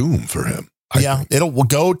doom for him. It'll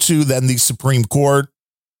go to then the Supreme Court.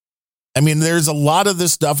 I mean, there's a lot of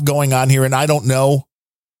this stuff going on here, and I don't know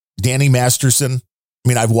Danny Masterson. I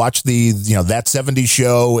mean, I've watched the, That 70s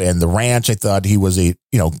Show and The Ranch. I thought he was a,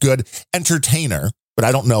 good entertainer, but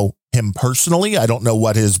I don't know him personally. I don't know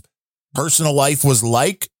what his personal life was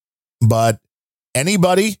like, but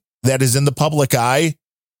anybody that is in the public eye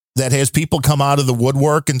that has people come out of the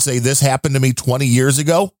woodwork and say, this happened to me 20 years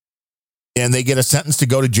ago, and they get a sentence to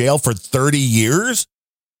go to jail for 30 years.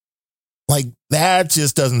 Like, that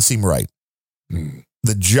just doesn't seem right.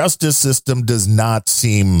 The justice system does not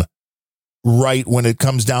seem right when it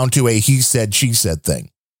comes down to a he said, she said thing.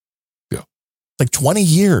 Yeah. Like 20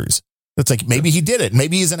 years. It's like, maybe he did it.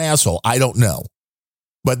 Maybe he's an asshole. I don't know.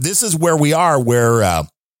 But this is where we are, where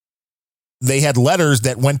they had letters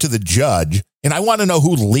that went to the judge. And I want to know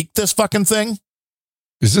who leaked this fucking thing.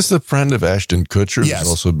 Is this the friend of Ashton Kutcher? Yes. Who's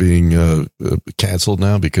also being canceled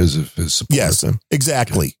now because of his support? Yes,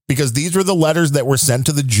 exactly. Okay. Because these were the letters that were sent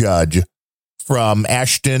to the judge from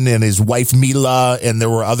Ashton and his wife, Mila. And there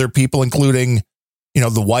were other people, including,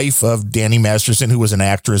 the wife of Danny Masterson, who was an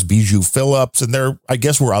actress, Bijou Phillips. And there, I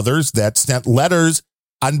guess, were others that sent letters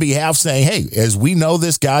on behalf saying, hey, as we know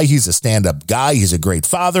this guy, he's a stand-up guy. He's a great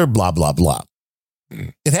father, blah, blah, blah.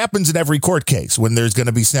 It happens in every court case when there's going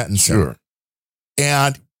to be sentencing. Sure.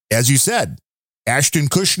 And as you said, Ashton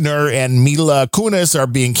Kutcher and Mila Kunis are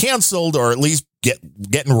being canceled, or at least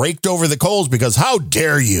getting raked over the coals, because how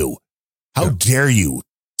dare you? How dare you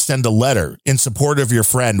send a letter in support of your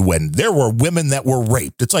friend when there were women that were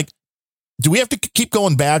raped? It's like, do we have to keep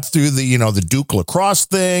going back through the Duke lacrosse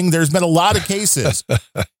thing? There's been a lot of cases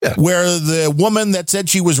where the woman that said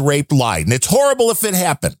she was raped lied, and it's horrible if it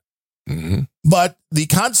happened. Mm-hmm. But the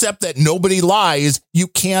concept that nobody lies, you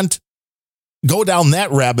can't go down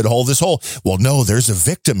that rabbit hole, well, no, there's a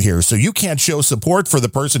victim here, so you can't show support for the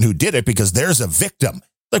person who did it because there's a victim.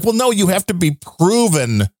 Like, well, no, you have to be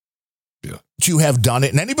proven that you have done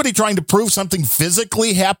it. And anybody trying to prove something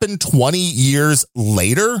physically happened 20 years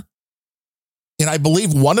later, and I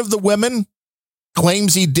believe one of the women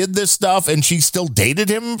claims he did this stuff and she still dated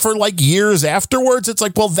him for like years afterwards. It's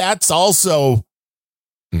like, well, that's also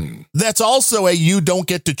a you don't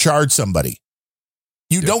get to charge somebody.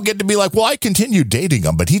 You don't get to be like, well, I continued dating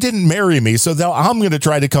him, but he didn't marry me. So now I'm going to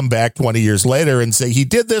try to come back 20 years later and say he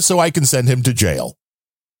did this so I can send him to jail.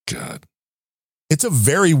 God. It's a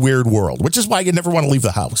very weird world, which is why you never want to leave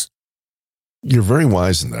the house. You're very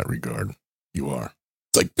wise in that regard. You are.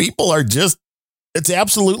 It's like people are just, it's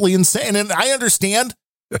absolutely insane. And I understand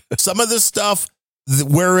some of this stuff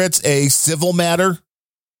where it's a civil matter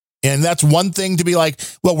And that's one thing to be like,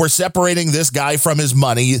 well, we're separating this guy from his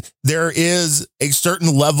money. There is a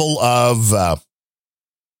certain level of,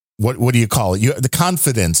 what do you call it? The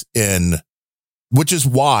confidence in, which is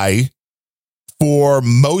why for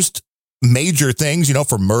most major things,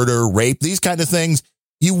 for murder, rape, these kind of things,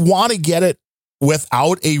 you want to get it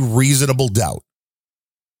without a reasonable doubt.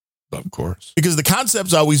 Of course. Because the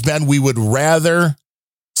concept's always been we would rather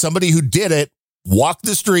somebody who did it walk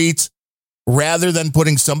the streets rather than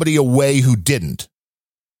putting somebody away who didn't.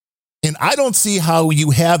 And I don't see how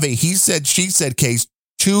you have a he said, she said case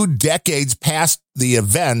 2 decades past the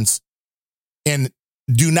events and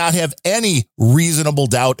do not have any reasonable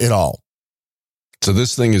doubt at all. So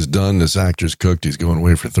this thing is done. This actor's cooked. He's going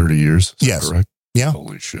away for 30 years. Yes. Correct? Yeah.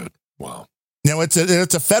 Holy shit. Wow. Now, it's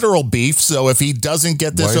a federal beef, so if he doesn't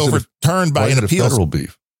get this overturned by an appeal. Federal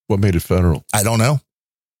beef? What made it federal? I don't know.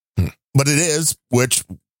 But it is, which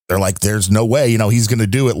they're like, there's no way, he's going to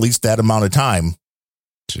do at least that amount of time.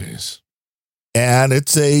 Jeez. And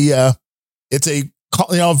it's a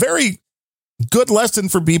very good lesson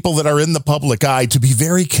for people that are in the public eye to be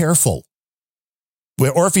very careful.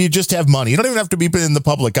 Or if you just have money, you don't even have to be in the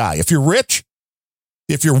public eye. If you're rich,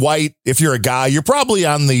 if you're white, if you're a guy, you're probably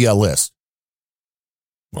on the list.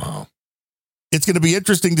 Wow. It's going to be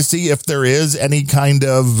interesting to see if there is any kind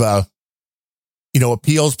of,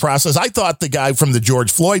 appeals process. I thought the guy from the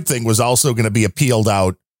George Floyd thing was also going to be appealed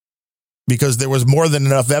out because there was more than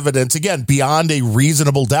enough evidence, again, beyond a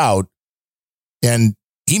reasonable doubt. And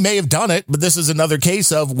he may have done it, but this is another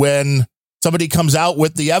case of when somebody comes out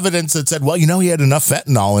with the evidence that said, well, he had enough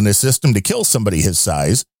fentanyl in his system to kill somebody his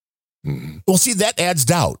size. Mm-hmm. Well, see, that adds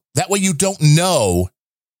doubt. That way you don't know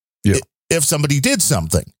if somebody did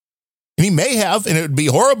something. And he may have, and it would be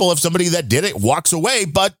horrible if somebody that did it walks away,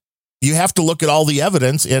 but you have to look at all the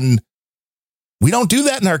evidence, and we don't do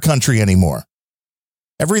that in our country anymore.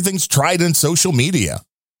 Everything's tried in social media.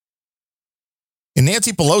 And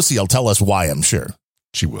Nancy Pelosi will tell us why, I'm sure.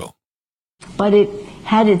 She will. But it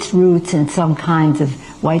had its roots in some kinds of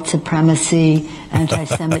white supremacy,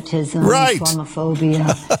 anti-Semitism, right.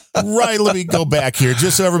 Islamophobia. Right, let me go back here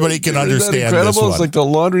just so everybody can understand. Isn't that incredible? This one. It's like the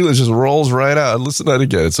laundry list just rolls right out. Listen to that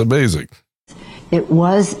again. It's amazing. It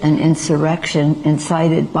was an insurrection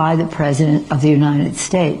incited by the President of the United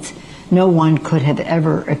States. No one could have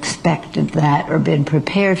ever expected that or been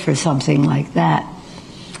prepared for something like that.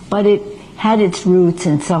 But it had its roots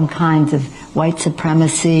in some kinds of white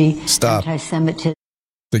supremacy, anti-Semitism.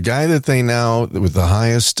 The guy that they now, with the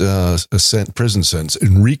highest prison sentence,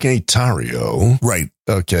 Enrique Tarrio. Right.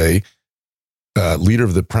 Okay. Leader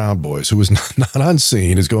of the Proud Boys, who was not on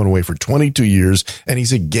scene, is going away for 22 years, and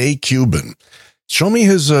he's a gay Cuban. Show me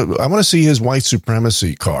his, I want to see his white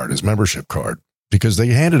supremacy card, his membership card, because they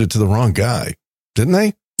handed it to the wrong guy, didn't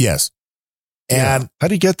they? Yes. And how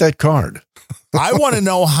did he get that card? I want to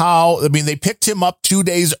know how, they picked him up 2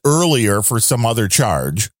 days earlier for some other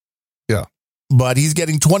charge. Yeah. But he's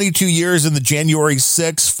getting 22 years in the January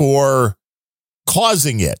 6th for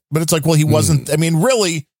causing it. But it's like, well, he wasn't,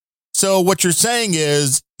 really. So what you're saying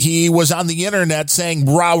is he was on the internet saying,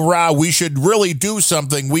 rah, rah, we should really do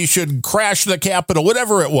something. We should crash the Capitol,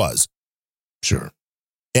 whatever it was. Sure.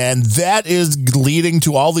 And that is leading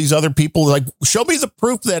to all these other people. Like, show me the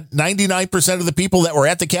proof that 99% of the people that were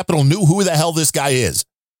at the Capitol knew who the hell this guy is.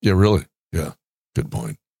 Yeah, really. Yeah. Good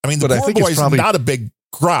point. The Poor Boys is not a big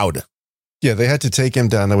crowd. Yeah, they had to take him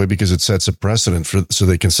down that way because it sets a precedent so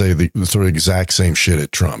they can say the sort of exact same shit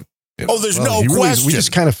at Trump. There's no question. We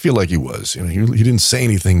just kind of feel like he was. He didn't say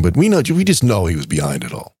anything, but we just know he was behind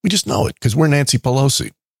it all. We just know it because we're Nancy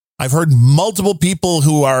Pelosi. I've heard multiple people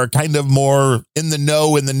who are kind of more in the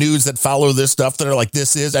know in the news that follow this stuff that are like,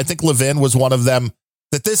 I think Levin was one of them,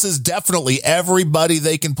 that this is definitely everybody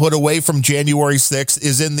they can put away from January 6th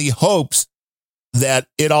is in the hopes that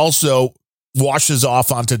it also washes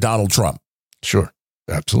off onto Donald Trump. Sure.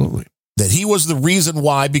 Absolutely. That he was the reason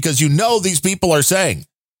why, because these people are saying,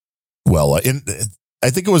 well, I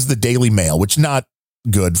think it was the Daily Mail, which not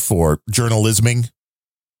good for journalisming,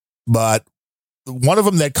 but one of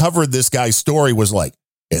them that covered this guy's story was like,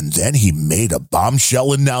 and then he made a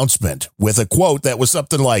bombshell announcement with a quote that was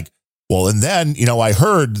something like, well, and then, I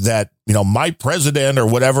heard that, my president or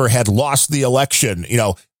whatever had lost the election,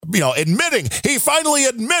 admitting he finally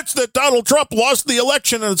admits that Donald Trump lost the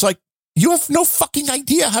election. And it's like, you have no fucking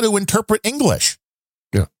idea how to interpret English.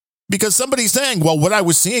 Yeah. Because somebody's saying, well, what I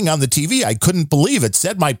was seeing on the TV, I couldn't believe it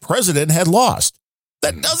said my president had lost.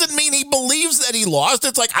 That doesn't mean he believes that he lost.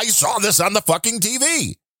 It's like, I saw this on the fucking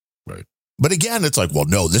TV. Right. But again, it's like, well,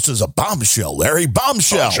 no, this is a bombshell, Larry.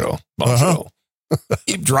 Bombshell. Bombshell.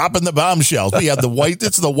 Keep dropping the bombshells. We have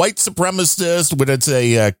it's the white supremacist, but it's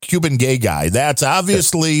a Cuban gay guy. That's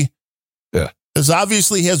obviously, this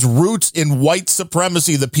obviously has roots in white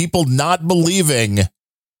supremacy. The people not believing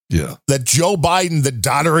that Joe Biden, the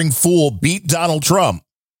doddering fool, beat Donald Trump.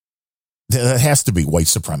 That has to be white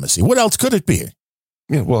supremacy. What else could it be?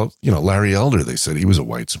 Yeah, well, Larry Elder, they said he was a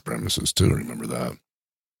white supremacist too. Remember that?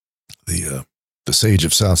 The sage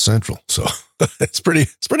of South Central. So it's pretty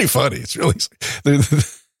funny. It's really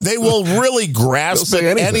they will really grasp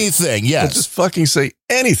at anything. Yes, they'll just fucking say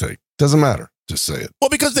anything. Doesn't matter. Just say it. Well,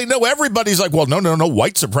 because they know everybody's like, well, no.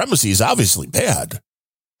 White supremacy is obviously bad.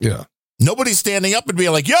 Yeah. Nobody's standing up and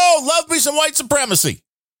being like, yo, love me some white supremacy.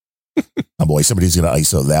 Oh boy, somebody's going to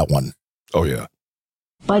ISO that one. Oh yeah.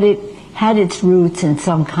 But it had its roots in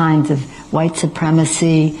some kinds of white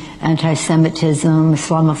supremacy, anti-Semitism,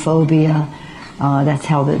 Islamophobia. That's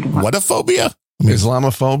how the whatophobia?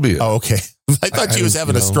 Islamophobia. Oh, okay. I thought she was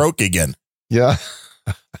having a stroke again. Yeah.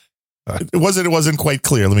 It wasn't quite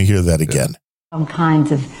clear. Let me hear that again. Some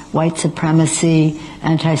kinds of white supremacy,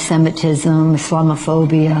 anti-Semitism,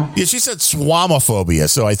 Islamophobia. Yeah, she said swamophobia,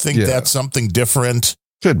 so I think that's something different.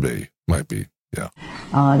 Could be. Might be. Yeah.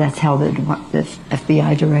 That's how the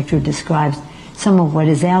FBI director describes some of what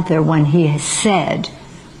is out there when he has said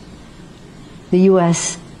the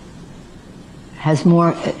U.S. is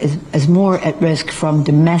more at risk from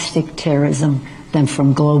domestic terrorism than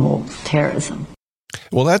from global terrorism.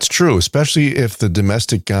 Well, that's true, especially if the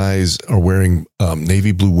domestic guys are wearing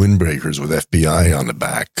navy blue windbreakers with FBI on the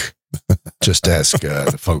back. Just ask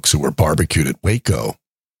the folks who were barbecued at Waco.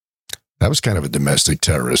 That was kind of a domestic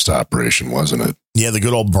terrorist operation, wasn't it? Yeah, the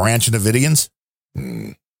good old Branch Davidians.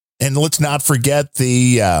 And let's not forget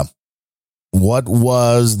what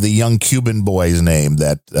was the young Cuban boy's name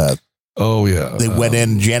that... they went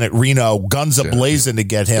in, Janet Reno, guns a-blazing to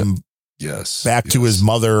get him back to his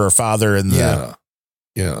mother or father.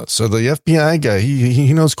 Yeah. So the FBI guy,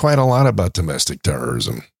 he knows quite a lot about domestic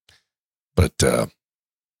terrorism, but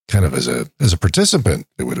kind of as a participant,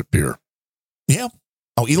 it would appear. Yeah.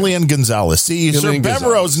 Oh, Elian Gonzalez. See, Sir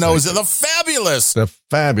Bemrose knows it. The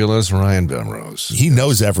fabulous Ryan Bemrose. He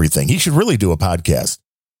knows everything. He should really do a podcast.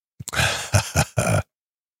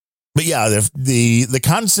 But yeah, the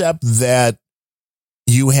concept that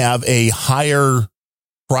you have a higher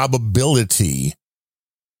probability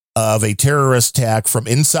of a terrorist attack from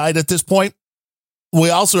inside at this point, we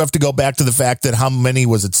also have to go back to the fact that how many,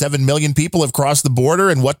 7 million people have crossed the border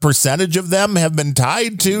and what percentage of them have been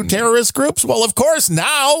tied to terrorist groups? Well, of course,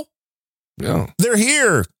 now they're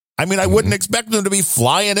here. I mean, I wouldn't expect them to be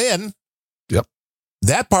flying in. Yep.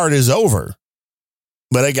 That part is over.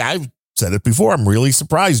 But I've said it before, I'm really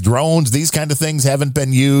surprised drones, these kind of things haven't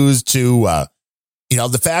been used to,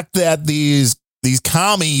 the fact that these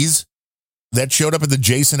commies that showed up at the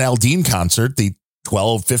Jason Aldean concert, the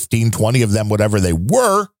 12, 15, 20 of them, whatever they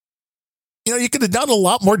were, you could have done a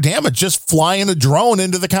lot more damage just flying a drone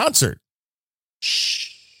into the concert.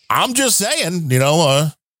 I'm just saying,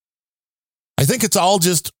 I think it's all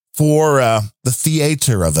just for the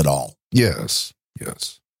theater of it all. Yes.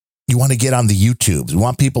 You want to get on the YouTubes. We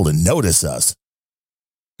want people to notice us.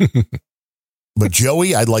 But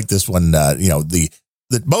Joey, I'd like this one, the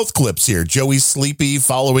both clips here. Joey's sleepy,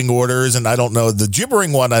 following orders, and I don't know, the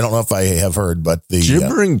gibbering one, I don't know if I have heard, but the...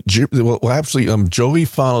 Joey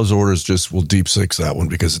follows orders, we'll deep six that one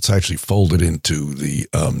because it's actually folded into the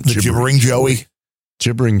Gibbering Joey.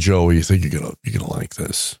 Gibbering Joey, I think you're gonna like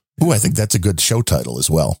this. Ooh, I think that's a good show title as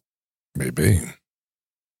well. Maybe.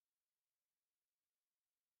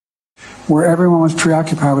 Where everyone was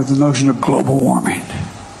preoccupied with the notion of global warming.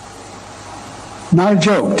 Not a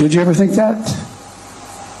joke. Did you ever think that?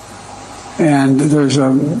 And there's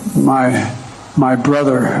my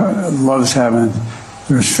brother loves heaven.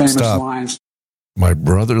 There's famous lines. My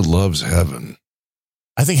brother loves heaven.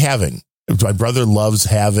 I think having. My brother loves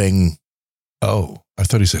having. Oh, I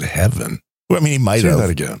thought he said heaven. Well, I mean, he might have. Say that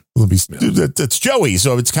again. That's Joey.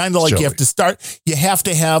 So it's kind of like you have to start. You have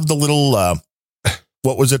to have the little.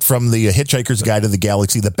 What was it from the Hitchhiker's Guide to the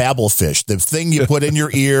Galaxy? The babble fish, the thing you put in your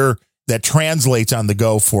ear that translates on the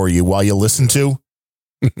go for you while you listen to.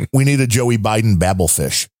 We need a Joey Biden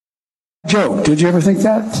babblefish. Joke. Did you ever think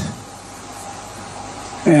that?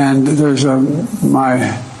 And there's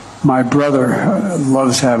my brother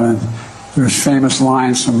loves heaven. There's famous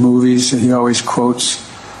lines from movies that he always quotes.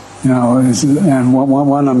 And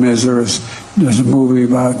one of them is there's a movie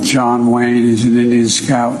about John Wayne. He's an Indian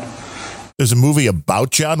scout. There's a movie about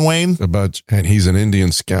John Wayne? And he's an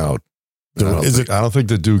Indian scout. I don't think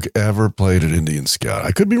the Duke ever played an Indian scout.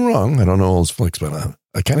 I could be wrong. I don't know all his flicks, but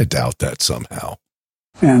I kind of doubt that somehow.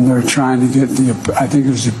 and they're trying to get I think it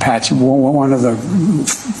was the Apache, one of the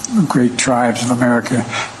great tribes of America,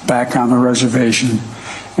 back on the reservation.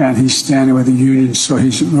 And he's standing with the Union, so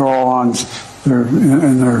they're all on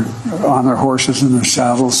their horses and their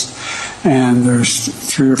saddles, and there's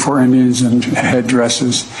 3 or 4 Indians in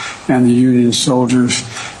headdresses, and the Union soldiers.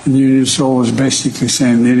 And the Union soldiers basically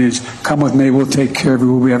saying to the Indians, "Come with me, we'll take care of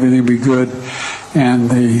you, everything will be good." And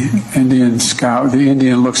the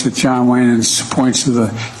Indian looks at John Wayne and points to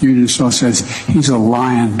the Union soldier and says, "He's a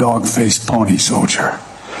lion, dog-faced pony soldier."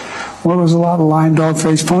 Well, there's a lot of lion,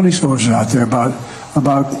 dog-faced pony soldiers out there about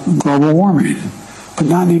global warming, but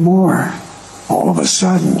not anymore. All of a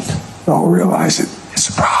sudden, they all realize it's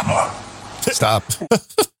a problem. Stop.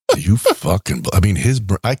 You fucking,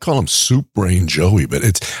 I call him Soup Brain Joey, but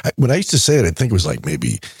when I used to say it, I think it was like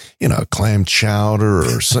maybe, clam chowder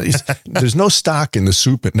or something. There's no stock in the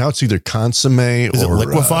soup. Now it's either consomme or. Is it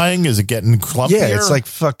liquefying? Is it getting clumpier? Yeah, it's like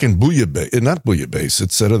fucking bouillabaisse. Not bouillabaisse.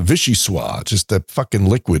 It's a vichyssoise. Just that fucking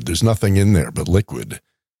liquid. There's nothing in there but liquid.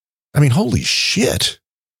 I mean, holy shit.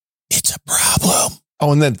 It's a problem.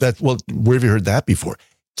 Oh, and then where have you heard that before?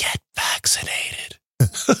 Get vaccinated.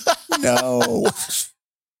 No.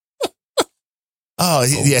 Oh,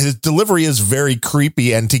 yeah, his delivery is very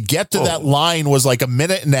creepy. And to get to that line was like a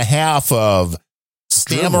minute and a half of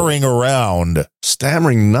stammering around.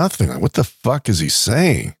 Stammering nothing. What the fuck is he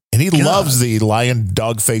saying? And he loves the lion,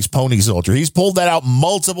 dog-faced pony soldier. He's pulled that out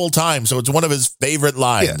multiple times, so it's one of his favorite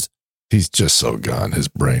lines. Yeah. He's just so gone. His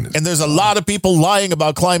brain is. And there's a lot of people lying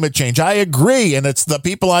about climate change. I agree, and it's the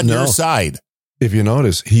people on your side. If you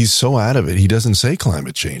notice, he's so out of it, he doesn't say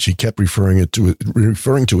climate change. He kept referring to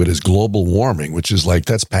it as global warming, which is like,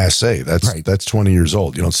 that's passé. That's 20 years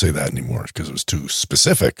old. You don't say that anymore because it was too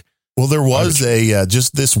specific. Well, there was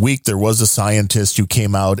just this week, there was a scientist who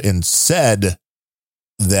came out and said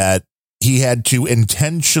that he had to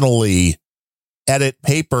intentionally edit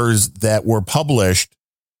papers that were published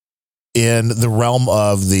in the realm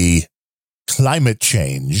of the climate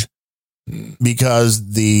change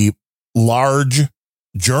because the large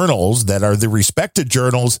journals that are the respected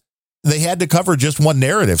journals, they had to cover just one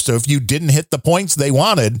narrative. So if you didn't hit the points they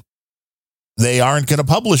wanted, they aren't going to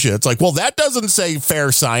publish it. It's like, well, that doesn't say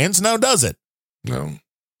fair science now, does it? No,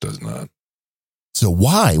 does not. So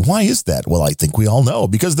why? Why is that? Well, I think we all know,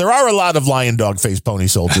 because there are a lot of lion, dog-faced pony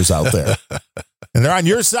soldiers out there. And they're on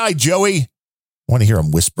your side, Joey. I want to hear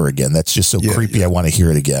him whisper again. That's just so creepy. Yeah. I want to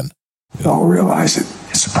hear it again. They all realize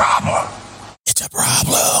it's a problem. It's a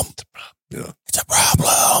problem. Yeah. It's a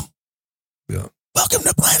problem. Yeah. Welcome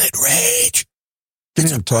to Planet Rage.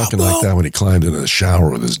 It's him talking like that when he climbed in the shower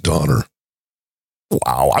with his daughter.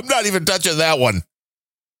 Wow. I'm not even touching that one.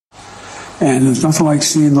 And there's nothing like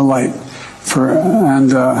seeing the light.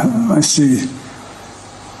 I see.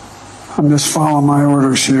 I'm just following my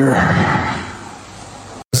orders here.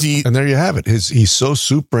 And there you have it. He's so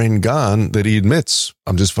soup brain gone that he admits,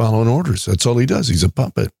 I'm just following orders. That's all he does. He's a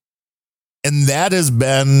puppet. And that has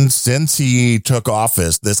been since he took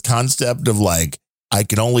office, this concept of like, I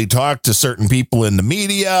can only talk to certain people in the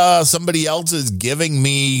media. Somebody else is giving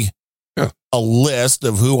me a list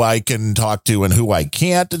of who I can talk to and who I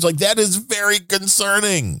can't. It's like, that is very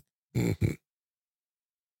concerning. Mm-hmm.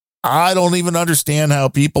 I don't even understand how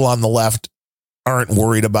people on the left aren't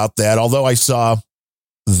worried about that. Although I saw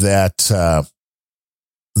that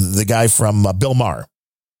the guy from Bill Maher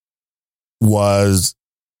was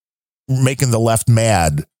making the left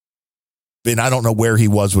mad. And I don't know where he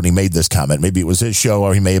was when he made this comment. Maybe it was his show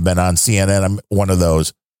or he may have been on CNN. I'm one of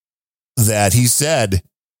those that he said,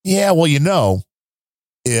 yeah, well,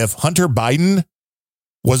 if Hunter Biden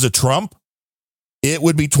was a Trump, it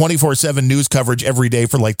would be 24/7 news coverage every day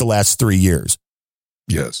for like the last 3 years.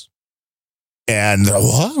 Yes. And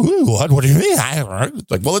what do you mean?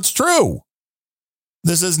 Like, well, it's true.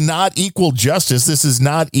 This is not equal justice. This is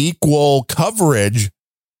not equal coverage.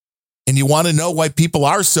 And you want to know why people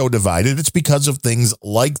are so divided? It's because of things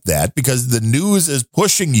like that, because the news is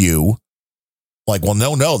pushing you like, well,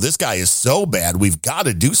 no, this guy is so bad. We've got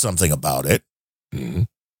to do something about it. Mm-hmm.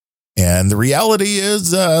 And the reality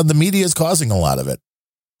is the media is causing a lot of it.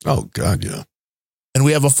 Oh, God, yeah. And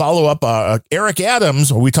we have a follow-up. Eric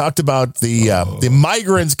Adams, we talked about the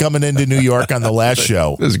migrants coming into New York on the last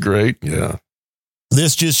show. That's great, yeah.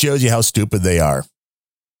 This just shows you how stupid they are.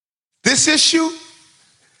 This issue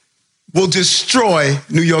will destroy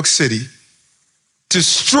New York City.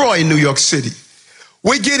 Destroy New York City.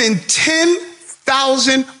 We're getting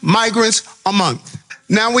 10,000 migrants a month.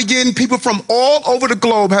 Now we're getting people from all over the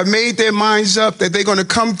globe have made their minds up that they're going to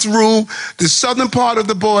come through the southern part of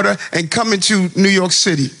the border and come into New York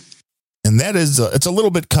City. And that is, it's a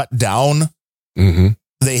little bit cut down. Mm-hmm.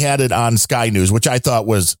 they had it on Sky News, which I thought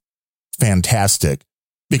was fantastic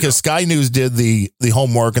because Sky News did the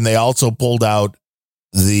homework, and they also pulled out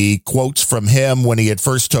the quotes from him when he had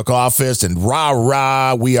first took office, and rah,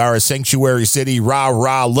 rah, we are a sanctuary city, rah,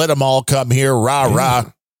 rah, let them all come here, rah,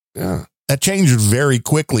 rah. Yeah. That changed very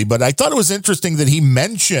quickly, but I thought it was interesting that he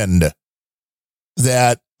mentioned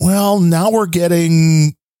that, well, now we're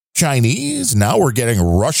getting Chinese, now we're getting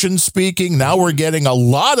Russian speaking, now we're getting a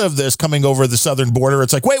lot of this coming over the southern border.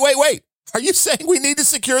 It's like, wait. Are you saying we need to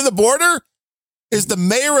secure the border? Is the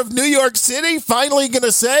mayor of New York City finally going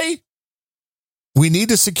to say we need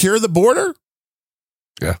to secure the border?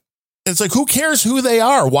 Yeah. It's like, who cares who they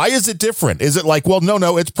are? Why is it different? Is it like, well,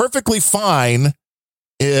 no, it's perfectly fine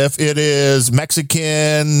if it is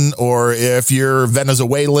Mexican or if you're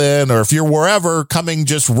Venezuelan or if you're wherever coming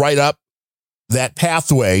just right up that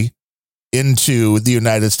pathway into the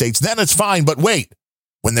United States, then it's fine. But wait,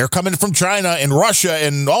 when they're coming from China and Russia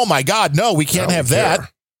and, oh my God, no, we can't have that.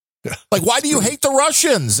 Yeah. Like, why do you hate the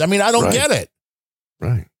Russians? I mean, I don't get it.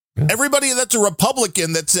 Right. Yeah. Everybody that's a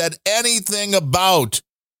Republican that said anything about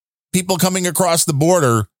people coming across the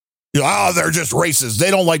border, they're just racist.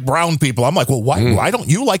 They don't like brown people. I'm like, well, why don't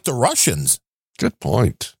you like the Russians? Good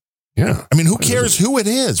point. Yeah. I mean, who cares who it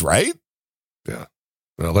is, right? Yeah.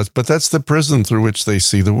 Well, that's the prism through which they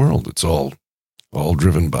see the world. It's all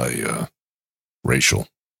driven by racial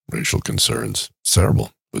concerns. It's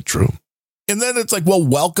terrible, but true. And then it's like, well,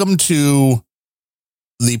 welcome to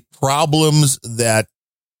the problems that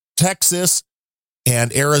Texas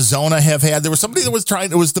and Arizona have had. There was somebody that was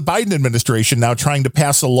it was the Biden administration now trying to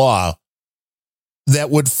pass a law that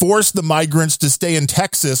would force the migrants to stay in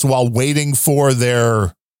Texas while waiting for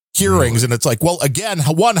their hearings. Really? And it's like, well, again,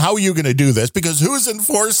 how are you going to do this? Because who's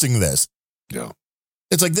enforcing this? Yeah.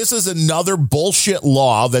 It's like, this is another bullshit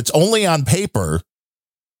law that's only on paper.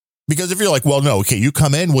 Because if you're like, well, no, okay, you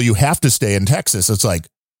come in, well, you have to stay in Texas. It's like,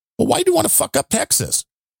 well, why do you want to fuck up Texas?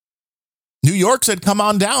 New York said, come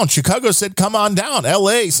on down. Chicago said, come on down.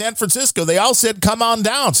 LA, San Francisco, they all said, come on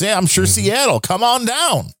down. I'm sure Seattle, come on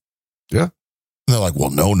down. Yeah. And they're like, well,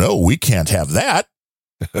 no, we can't have that.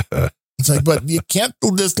 It's like, but you can't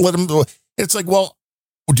just let them. It's like, well,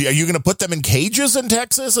 are you going to put them in cages in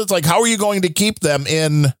Texas? It's like, how are you going to keep them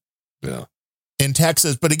in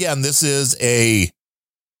Texas? But again, this is a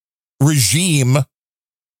regime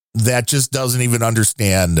that just doesn't even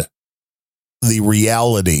understand the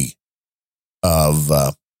reality of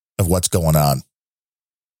what's going on.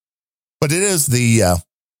 But it is the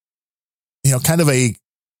kind of a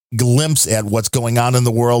glimpse at what's going on in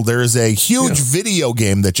the world. There is a huge video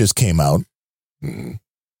game that just came out. Mm-hmm.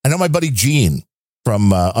 I know my buddy Gene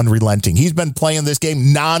from Unrelenting. He's been playing this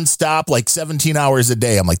game nonstop, like 17 hours a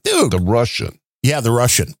day. I'm like, dude. The Russian. Yeah, the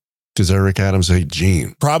Russian. Does Eric Adams hate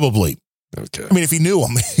Gene? Probably. Okay. I mean, if he knew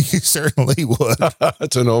him, he certainly would.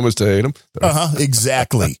 It's enormous to hate him.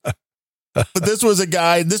 Exactly. But this was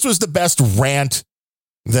the best rant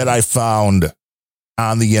that I found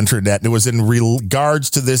on the internet. And it was in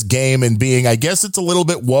regards to this game and being, I guess it's a little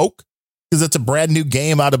bit woke because it's a brand new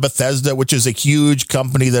game out of Bethesda, which is a huge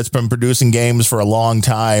company that's been producing games for a long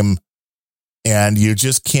time. And you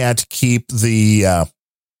just can't keep the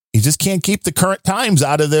current times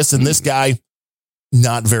out of this. And this guy,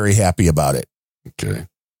 not very happy about it. Okay.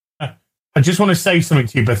 I just want to say something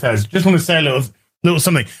to you, Bethesda. Just want to say a little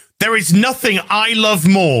something. There is nothing I love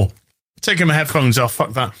more. Taking my headphones off.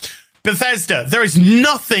 Fuck that. Bethesda, there is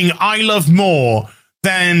nothing I love more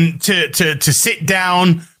than to sit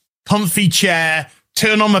down, comfy chair,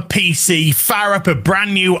 turn on my PC, fire up a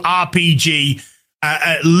brand new RPG,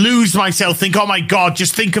 lose myself, think, oh my God,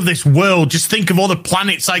 just think of this world. Just think of all the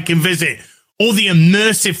planets I can visit, all the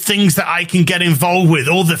immersive things that I can get involved with,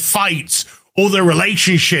 all the fights, all the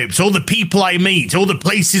relationships, all the people I meet, all the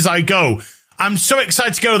places I go. I'm so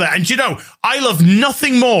excited to go there. And I love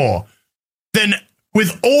nothing more than,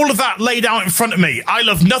 with all of that laid out in front of me, I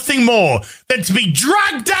love nothing more than to be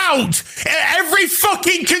dragged out at every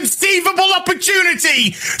fucking conceivable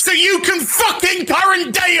opportunity so you can fucking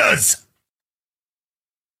current day us.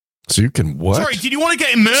 So you can what? Sorry, did you want to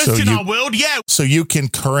get immersed in our world? Yeah. So you can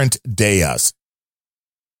current day us.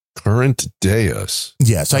 Current day us.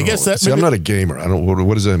 Yes, I guess that. See, I'm not a gamer. I don't.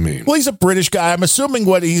 What does that mean? Well, he's a British guy. I'm assuming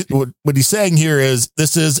what he's saying here is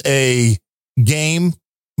this is a game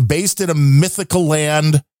based in a mythical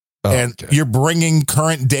land, and you're bringing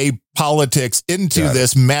current day politics into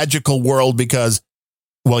this magical world because,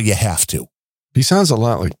 well, you have to. He sounds a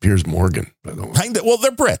lot like Piers Morgan, by the way. Kind of. Well,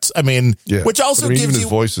 they're Brits. I mean, which also gives even you his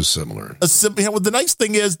voice is similar. The nice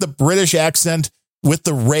thing is the British accent with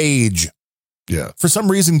the rage. Yeah. For some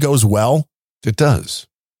reason goes well. It does.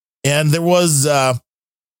 And there was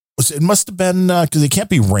It must have been, because it can't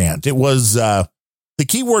be rant. It was the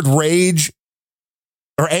keyword rage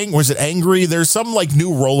or was it angry? There's some like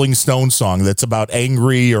new Rolling Stone song that's about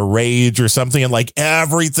angry or rage or something. And like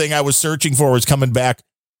everything I was searching for was coming back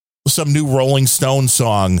with some new Rolling Stone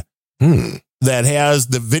song that has,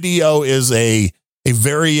 the video is a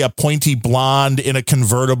very pointy blonde in a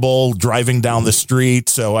convertible driving down the street.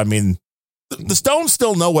 So, I mean, the Stones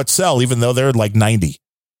still know what sell, even though they're like 90.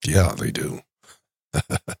 Yeah, they do.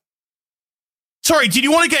 Sorry, did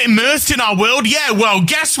you want to get immersed in our world? Yeah, well,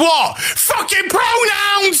 guess what? Fucking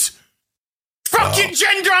pronouns! Fucking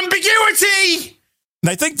gender ambiguity! And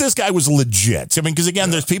I think this guy was legit. I mean, because again,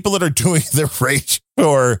 there's people that are doing their rage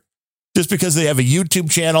or just because they have a YouTube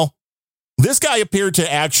channel. This guy appeared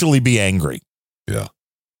to actually be angry. Yeah.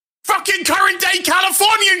 Fucking current day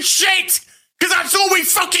Californian shit! Because that's all we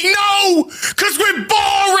fucking know! Because we're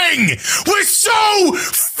boring! We're so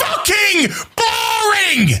fucking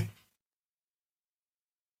boring!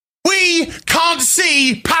 We can't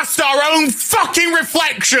see past our own fucking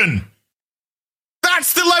reflection.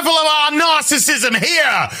 That's the level of our narcissism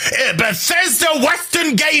here at Bethesda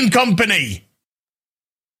Western Game Company.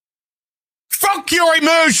 Fuck your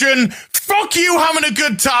immersion. Fuck you having a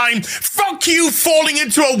good time. Fuck you falling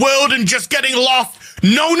into a world and just getting lost.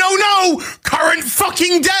 No. Current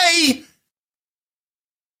fucking day.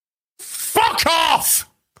 Fuck off.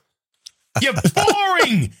 You're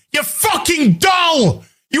boring. You're fucking dull.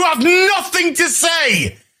 You have nothing to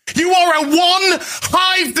say. You are a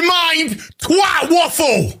one-hived mind twat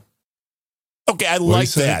waffle. Okay, I like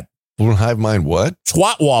that. One-hive mind what?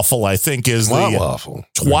 Twat waffle, I think, is twat the... waffle.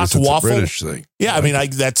 Twat waffle? A British thing. Yeah, I mean,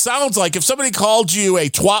 that sounds like if somebody called you a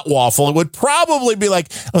twat waffle, it would probably be like,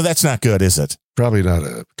 oh, that's not good, is it? Probably not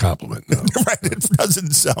a compliment, no. Right, it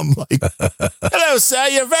doesn't sound like... Hello, sir,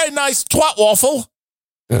 you're a very nice twat waffle.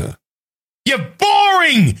 Yeah. You're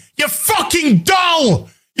boring. You're fucking dull.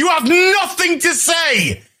 You have nothing to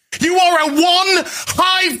say. You are a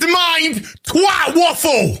one-hived mind twat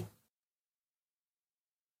waffle.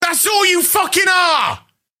 That's all you fucking are.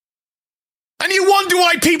 And you wonder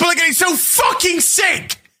why people are getting so fucking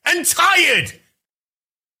sick and tired.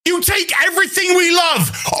 You take everything we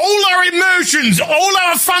love, all our emotions, all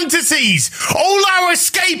our fantasies, all our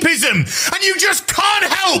escapism, and you just can't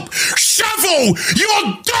help shovel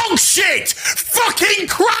your dog shit, fucking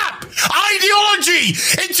crap ideology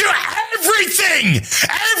into everything,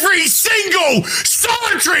 every single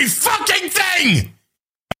solitary fucking thing.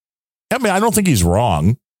 I mean, I don't think he's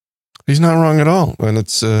wrong. He's not wrong at all. And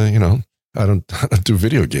it's, I don't do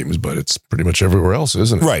video games, but it's pretty much everywhere else,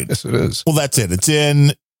 isn't it? Right. Yes, it is. Well, that's it. It's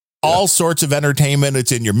in all sorts of entertainment.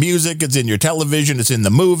 It's in your music. It's in your television. It's in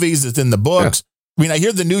the movies. It's in the books. Yeah. I mean, I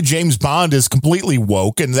hear the new James Bond is completely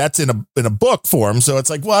woke, and that's in a book form. So it's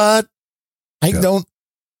like, what? I don't,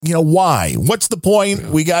 why? What's the point?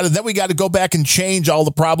 We got to go back and change all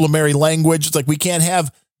the problemary language. It's like we can't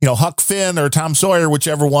have, Huck Finn or Tom Sawyer,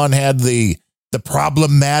 whichever one had the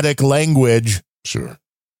problematic language. Sure.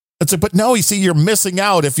 It's like, but no, you see, you're missing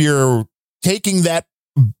out if you're taking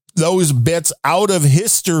those bits out of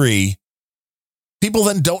history. People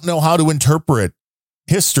then don't know how to interpret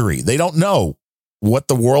history. They don't know what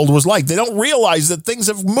the world was like. They don't realize that things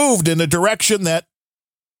have moved in a direction that,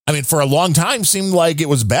 I mean, for a long time seemed like it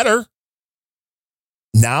was better.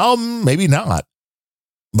 Now, maybe not.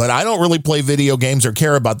 But I don't really play video games or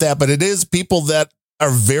care about that. But it is people that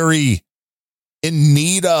are very in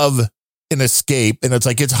need of an escape. And it's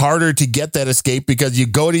like, it's harder to get that escape because you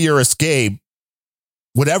go to your escape,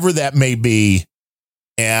 whatever that may be,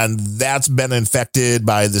 and that's been infected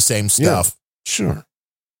by the same stuff. Yeah,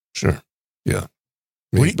 sure. Yeah.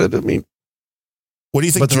 What do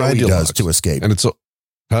you think Joey does to escape? And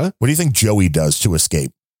huh? What do you think Joey does to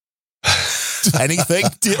escape? Anything?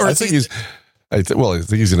 I think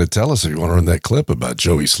he's going to tell us if you want to run that clip about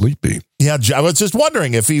Joey sleeping. Yeah, I was just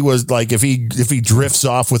wondering if he was like, if he drifts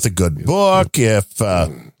off with a good book, I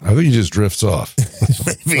think he just drifts off.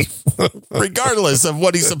 Maybe, regardless of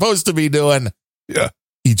what he's supposed to be doing. Yeah.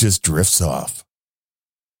 He just drifts off.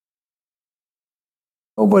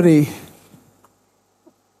 Nobody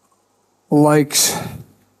likes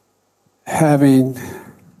having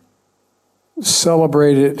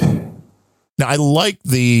celebrated. Now, I like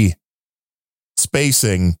the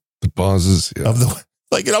spacing, the pauses of the,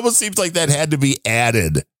 like, it almost seems like that had to be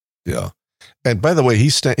added. Yeah. And by the way,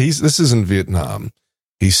 this is in Vietnam.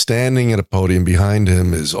 He's standing at a podium. Behind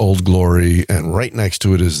him is Old Glory, and right next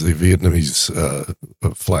to it is the Vietnamese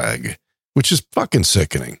flag, which is fucking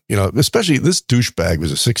sickening. Especially this douchebag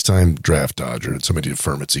was a 6-time draft dodger, and so many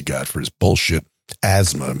deferments he got for his bullshit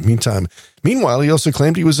asthma. Meanwhile, he also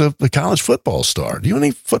claimed he was a college football star. Do you know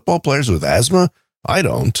any football players with asthma? I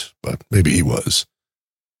don't, but maybe he was.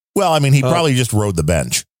 Well, I mean, he probably just rode the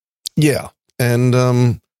bench. Yeah.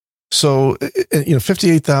 And so,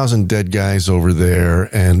 58,000 dead guys over there.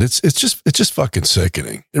 And it's just fucking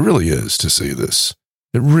sickening. It really is to see this.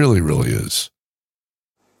 It really, really is.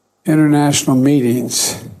 International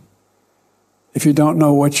meetings, if you don't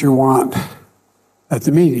know what you want at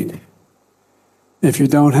the meeting, if you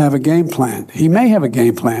don't have a game plan, he may have a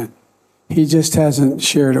game plan. He just hasn't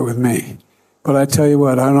shared it with me. But I tell you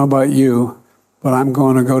what, I don't know about you, but I'm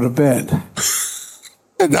going to go to bed.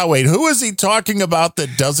 Now, wait, who is he talking about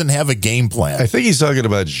that doesn't have a game plan? I think he's talking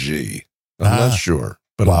about G. I'm not sure,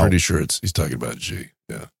 but I'm pretty sure he's talking about G.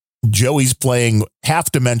 Yeah. Joey's playing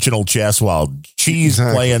half-dimensional chess while G's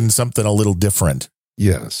playing something a little different.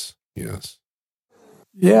 Yes.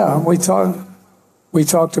 Yeah, we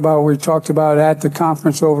talked about at the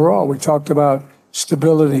conference overall. We talked about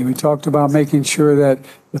stability. We talked about making sure that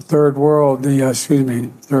the third world, the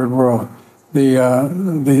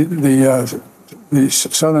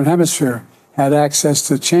Southern Hemisphere had access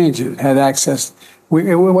to change it, had access.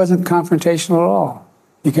 It wasn't confrontational at all.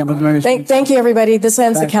 You came up with Thank you, everybody. This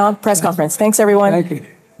ends the press conference. Thanks, everyone. Thank you.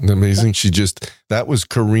 Amazing. That was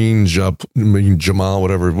Kareem Jamal,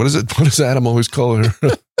 whatever. What does Adam always call her?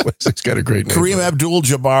 It's got a great name. Kareem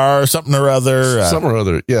Abdul-Jabbar, something or other. Something or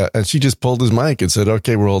other, yeah. And she just pulled his mic and said,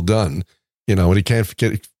 okay, we're all done. And he can't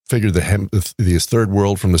figure his third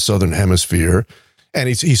world from the Southern Hemisphere. And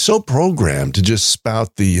he's so programmed to just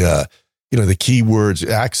spout the key words,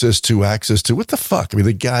 access to. What the fuck? I mean,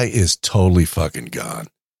 the guy is totally fucking gone.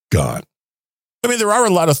 I mean, there are a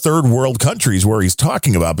lot of third world countries where he's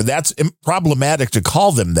talking about, but that's problematic to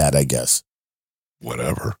call them that, I guess.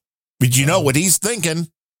 Whatever. But you know what he's thinking.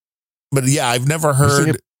 But yeah, I've never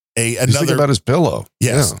heard He's thinking about his pillow.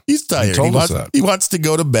 Yes, yeah. He's tired. He wants to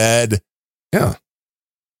go to bed. Yeah.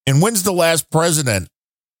 And when's the last president,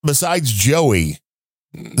 besides Joey,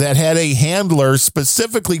 that had a handler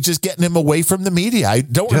specifically just getting him away from the media? I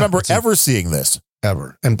don't remember ever seeing this.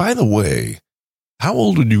 Ever. And by the way, how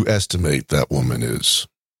old would you estimate that woman is?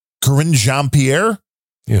 Corinne Jean-Pierre?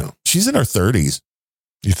 Yeah. She's in her 30s.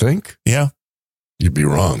 You think? Yeah. You'd be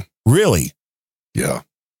wrong. Really? Yeah.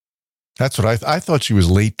 That's what I thought she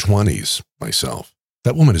was late 20s myself.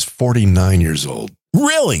 That woman is 49 years old.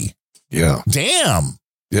 Really? Yeah. Damn.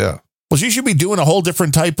 Yeah. Well, she should be doing a whole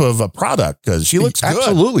different type of a product because she looks good.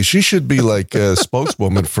 Absolutely. She should be like a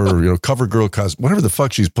spokeswoman for, CoverGirl whatever the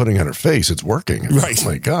fuck she's putting on her face. It's working. Right. Oh,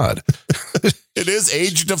 my God. It is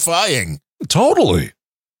age defying. Totally.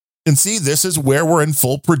 And see, this is where we're in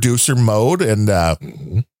full producer mode and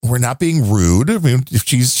we're not being rude. I mean,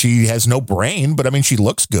 she has no brain, but I mean, she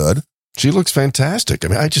looks good. She looks fantastic. I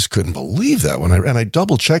mean, I just couldn't believe that when I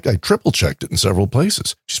triple checked it in several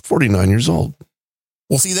places. She's 49 years old.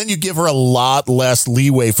 Well, see, then you give her a lot less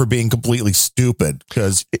leeway for being completely stupid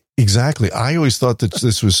because exactly. I always thought that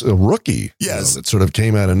this was a rookie. Yes. That sort of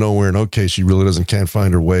came out of nowhere. And okay, she really can't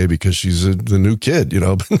find her way because she's the new kid,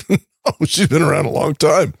 She's been around a long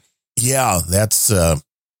time. Yeah, that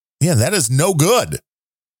is no good.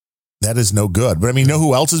 That is no good. But I mean, you know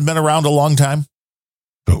who else has been around a long time?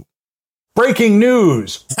 Who? Breaking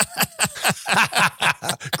news.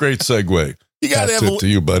 Great segue. You got to have to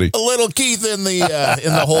you, buddy. A little Keith in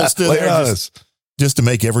the holster there, just to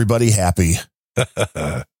make everybody happy.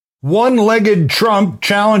 One-legged Trump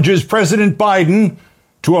challenges President Biden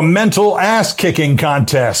to a mental ass-kicking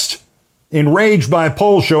contest. Enraged by a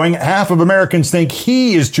poll showing half of Americans think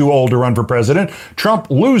he is too old to run for president,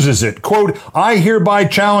 Trump loses it. Quote, I hereby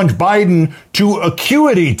challenge Biden to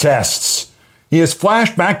acuity tests. He has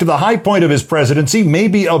flashed back to the high point of his presidency,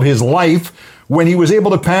 maybe of his life, when he was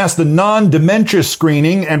able to pass the non-dementia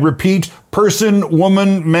screening and repeat person,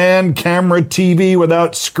 woman, man, camera, TV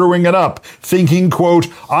without screwing it up, thinking, quote,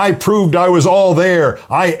 I proved I was all there.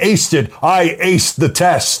 I aced it. I aced the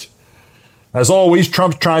test. As always,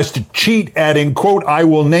 Trump tries to cheat, adding, quote, I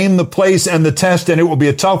will name the place and the test, and it will be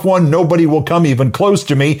a tough one. Nobody will come even close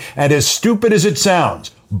to me. And as stupid as it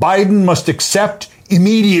sounds, Biden must accept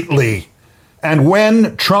immediately. And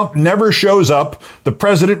when Trump never shows up, the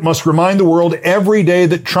president must remind the world every day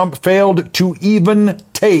that Trump failed to even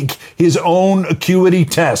take his own acuity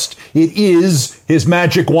test. It is his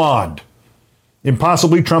magic wand.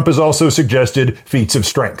 Impossibly, Trump has also suggested feats of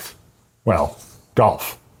strength. Well,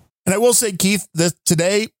 golf. And I will say, Keith, that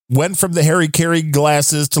today went from the Harry Carey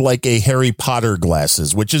glasses to like a Harry Potter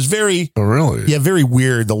glasses, which is very, oh, really? Yeah, very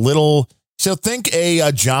weird. The little, so think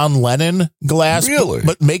a John Lennon glass, really?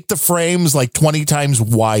 But make the frames like 20 times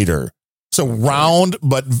wider. So round,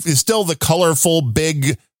 but it's still the colorful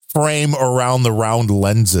big frame around the round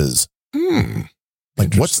lenses.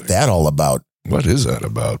 Like, what's that all about? What is that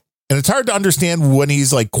about? And it's hard to understand when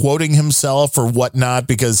he's like quoting himself or whatnot,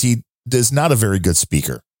 because he is not a very good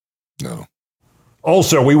speaker. No.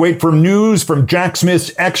 Also, we wait for news from Jack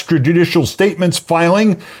Smith's extrajudicial statements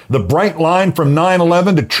filing, the bright line from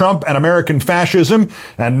 9/11 to Trump and American fascism,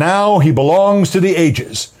 and now he belongs to the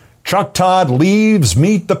ages. Chuck Todd leaves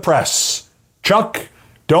Meet the Press. Chuck,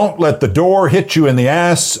 don't let the door hit you in the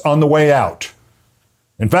ass on the way out.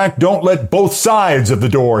 In fact, don't let both sides of the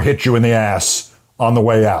door hit you in the ass on the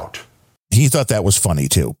way out. He thought that was funny,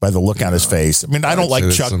 too, by the look on his face. I mean, I don't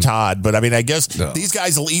like Chuck Todd, but I mean, I guess these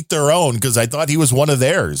guys will eat their own, because I thought he was one of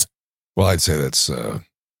theirs. Well, I'd say that's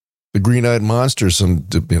the green-eyed monster, some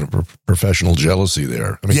professional jealousy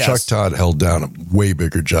there. I mean, Yes. Chuck Todd held down a way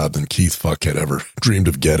bigger job than Keith Fuck had ever dreamed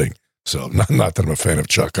of getting. So not that I'm a fan of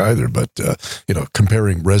Chuck either, but,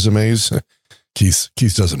 comparing resumes, Keith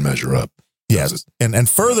doesn't measure up. Yes. And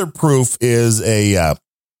further proof is a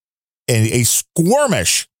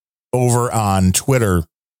skirmish over on Twitter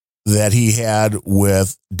that he had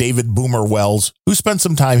with David Boomer Wells, who spent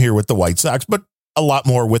some time here with the White Sox, but a lot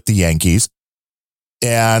more with the Yankees.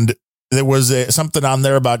 And there was something on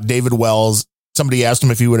there about David Wells. Somebody asked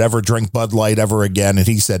him if he would ever drink Bud Light ever again, and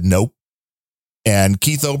he said nope. And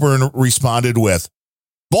Keith Olbermann responded with,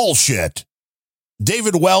 bullshit.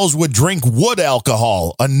 David Wells would drink wood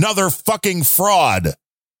alcohol, another fucking fraud.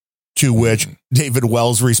 To which David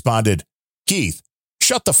Wells responded, Keith,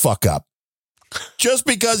 shut the fuck up. Just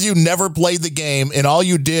because you never played the game and all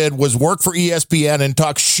you did was work for ESPN and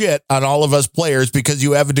talk shit on all of us players because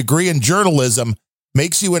you have a degree in journalism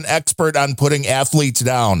makes you an expert on putting athletes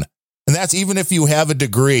down. And that's even if you have a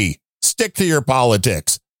degree. Stick to your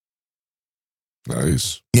politics.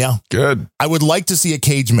 Nice. Yeah. Good. I would like to see a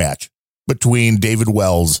cage match between David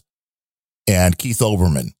Wells and Keith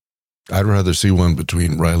Olbermann. I'd rather see one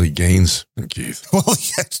between Riley Gaines and Keith. Well,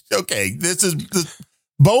 yes. Okay.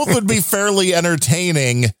 Both would be fairly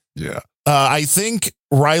entertaining. Yeah. I think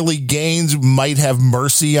Riley Gaines might have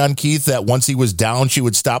mercy on Keith, that once he was down, she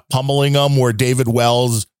would stop pummeling him, where David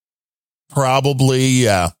Wells probably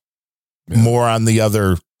more on the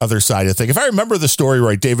other side of things. If I remember the story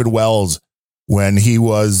right, David Wells, when he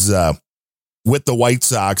was with the White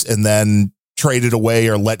Sox and then traded away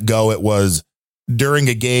or let go, it was during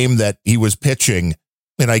a game that he was pitching.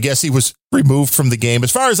 And I guess he was removed from the game.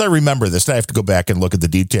 As far as I remember this, I have to go back and look at the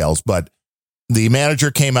details, but the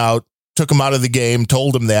manager came out, took him out of the game,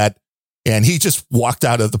 told him that, and he just walked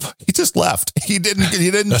out of he just left. He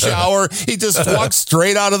didn't shower. He just walked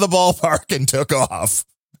straight out of the ballpark and took off.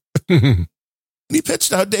 He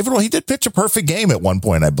pitched out David. Well, he did pitch a perfect game at one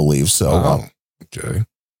point, I believe. So, okay.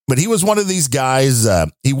 But he was one of these guys.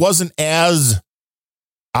 He wasn't as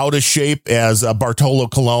out of shape as Bartolo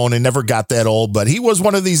Colon, and never got that old, but he was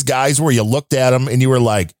one of these guys where you looked at him and you were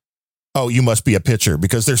like, oh, you must be a pitcher,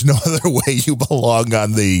 because there's no other way you belong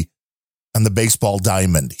on the baseball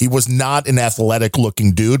diamond. He was not an athletic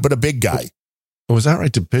looking dude, but a big guy. Was that right?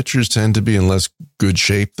 Do pitchers tend to be in less good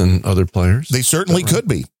shape than other players? They certainly could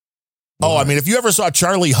be. Oh, I mean, if you ever saw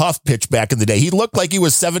Charlie Huff pitch back in the day, he looked like he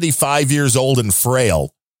was 75 years old and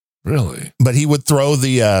frail. Really? But he would throw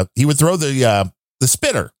the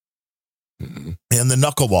spitter and the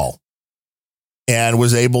knuckleball, and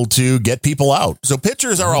was able to get people out. So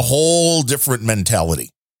pitchers are a whole different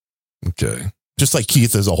mentality. Okay. Just like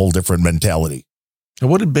Keith is a whole different mentality.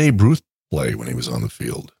 And what did Babe Ruth play when he was on the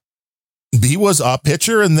field? He was a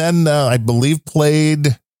pitcher, and then I believe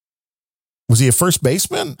played. Was he a first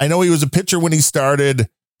baseman? I know he was a pitcher when he started,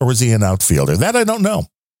 or was he an outfielder? That I don't know.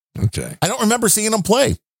 Okay. I don't remember seeing him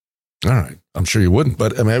play. All right. I'm sure you wouldn't,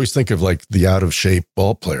 but I mean, I always think of like the out of shape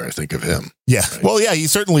ball player. I think of him. Yeah. Right? Well, yeah, he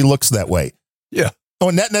certainly looks that way. Yeah. Oh,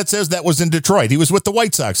 and NetNet says that was in Detroit. He was with the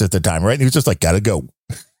White Sox at the time, right? And he was just like, gotta go.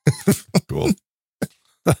 Cool.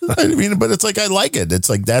 I mean, but it's like, I like it. It's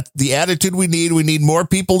like that's the attitude we need. We need more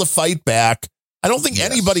people to fight back. I don't think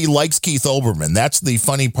anybody likes Keith Olbermann. That's the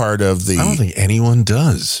funny part of the. I don't think anyone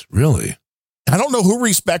does, really. I don't know who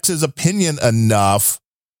respects his opinion enough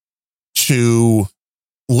to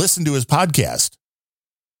listen to his podcast.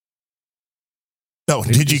 No,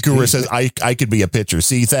 Digikura says I could be a pitcher.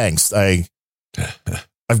 See, thanks. I've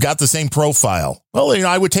got the same profile. Well,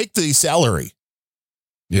 I would take the salary.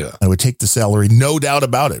 Yeah, I would take the salary, no doubt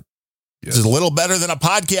about it. Yes. It's a little better than a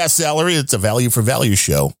podcast salary. It's a value for value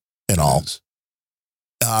show and all.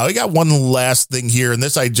 We got one last thing here, and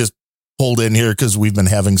this I just pulled in here because we've been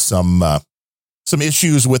having some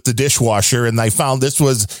issues with the dishwasher, and I found this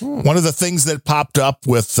was one of the things that popped up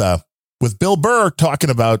with Bill Burr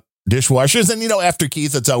talking about dishwashers. And, after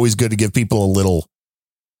Keith, it's always good to give people a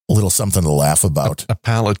little something to laugh about. A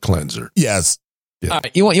palate cleanser. Yes. Yeah.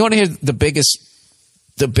 You want to hear the biggest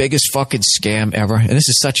fucking scam ever? And this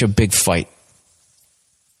is such a big fight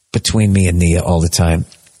between me and Nia all the time,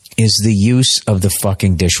 is the use of the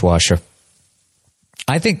fucking dishwasher.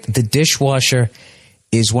 I think the dishwasher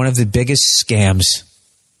is one of the biggest scams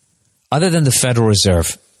other than the Federal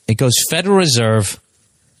Reserve. It goes Federal Reserve,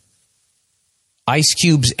 Ice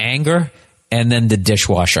Cube's anger, and then the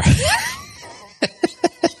dishwasher.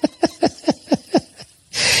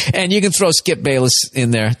 And you can throw Skip Bayless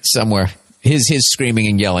in there somewhere. His screaming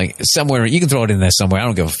and yelling somewhere. You can throw it in there somewhere. I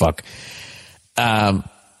don't give a fuck.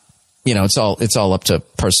 It's all up to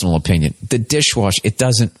personal opinion. The dishwasher, it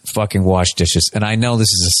doesn't fucking wash dishes. And I know this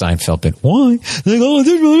is a Seinfeld bit. Why? They go, it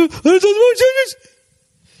doesn't wash dishes.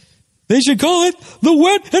 They should call it the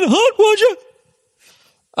wet and hot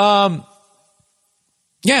washer.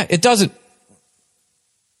 Yeah, it doesn't.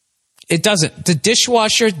 It doesn't. The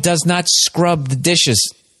dishwasher does not scrub the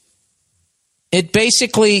dishes. It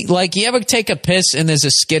basically, like, you ever take a piss and there's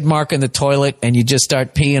a skid mark in the toilet and you just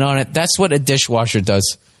start peeing on it? That's what a dishwasher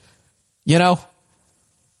does.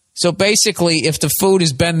 So basically, if the food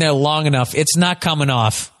has been there long enough, it's not coming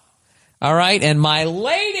off. All right? And my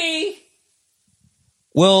lady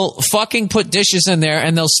will fucking put dishes in there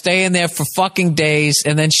and they'll stay in there for fucking days,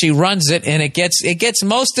 and then she runs it and it gets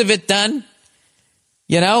most of it done.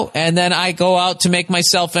 And then I go out to make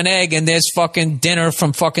myself an egg and there's fucking dinner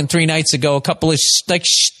from fucking 3 nights ago. A couple of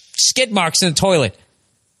skid marks in the toilet.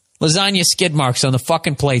 Lasagna skid marks on the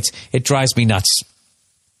fucking plates. It drives me nuts.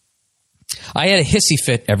 I had a hissy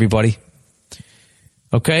fit, everybody.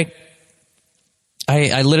 Okay? I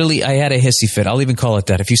had a hissy fit. I'll even call it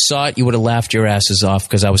that. If you saw it, you would have laughed your asses off,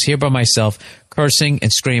 because I was here by myself cursing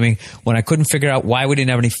and screaming when I couldn't figure out why we didn't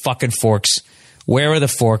have any fucking forks. Where are the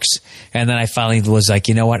forks? And then I finally was like,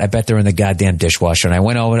 you know what? I bet they're in the goddamn dishwasher. And I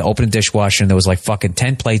went over and opened the dishwasher, and there was like fucking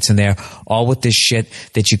 10 plates in there, all with this shit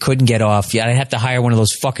that you couldn't get off. Yeah, I'd have to hire one of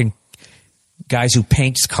those fucking guys who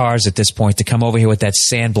paints cars at this point to come over here with that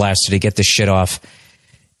sandblaster to get this shit off.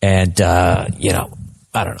 And, I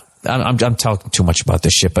don't know. I'm talking too much about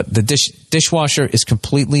this shit, but the dishwasher is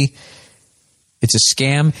it's a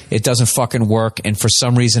scam. It doesn't fucking work. And for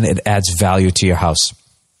some reason, it adds value to your house.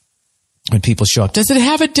 When people show up, does it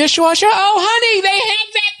have a dishwasher? Oh, honey, they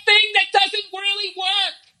have that thing that doesn't really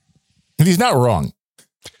work. And he's not wrong.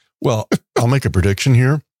 Well, I'll make a prediction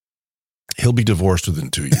here. He'll be divorced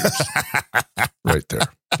within 2 years. Right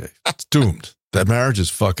there. Okay. It's doomed. That marriage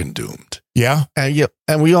is fucking doomed. Yeah.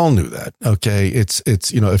 And we all knew that. Okay. It's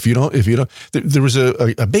if you don't, there was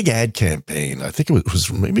a big ad campaign. I think it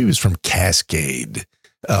was from Cascade,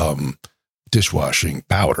 dishwashing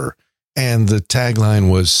powder. And the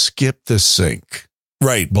tagline was skip the sink.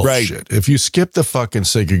 Right. Bullshit. If you skip the fucking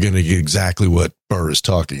sink, you're going to get exactly what Burr is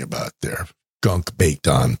talking about there. Gunk baked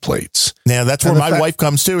on plates. Now, that's where my wife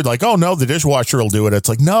comes to. Like, oh, no, the dishwasher will do it. It's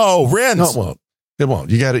like, no, rinse. No, it won't. It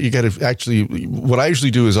won't. You got to actually, what I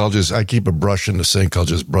usually do is I keep a brush in the sink. I'll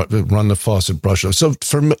just run the faucet, brush it. So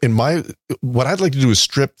what I'd like to do is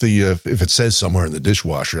strip if it says somewhere in the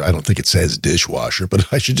dishwasher, I don't think it says dishwasher,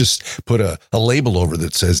 but I should just put a label over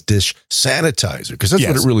that says dish sanitizer, because that's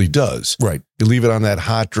what it really does. Right. You leave it on that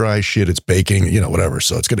hot, dry shit, it's baking, whatever.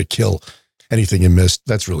 So it's going to kill anything you missed.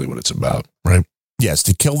 That's really what it's about, right? Yes,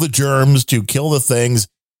 to kill the germs, to kill the things.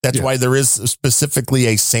 That's why there is specifically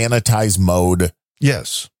a sanitize mode.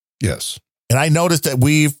 Yes. And I noticed that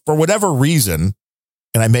for whatever reason,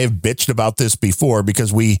 and I may have bitched about this before,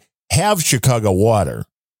 because we have Chicago water,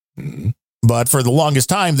 but for the longest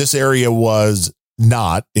time, this area was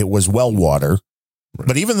not. It was well water. Right.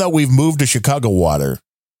 But even though we've moved to Chicago water,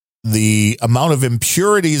 the amount of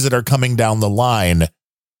impurities that are coming down the line,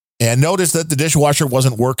 and noticed that the dishwasher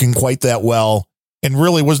wasn't working quite that well, and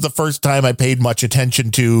really was the first time I paid much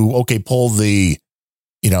attention to, pull the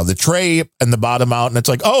tray and the bottom out. And it's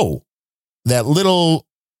like, oh, that little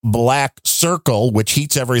black circle, which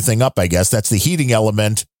heats everything up, I guess. That's the heating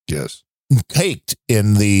element. Yes. Caked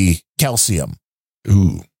in the calcium.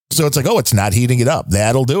 Ooh. So it's like, oh, it's not heating it up.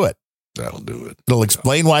 That'll do it. It'll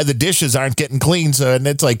explain why the dishes aren't getting clean. So, and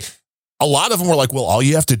it's like, a lot of them were like, well, all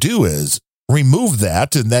you have to do is remove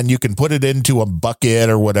that, and then you can put it into a bucket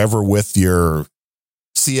or whatever with your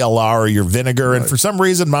CLR or your vinegar. Right. And for some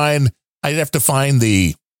reason, mine, I'd have to find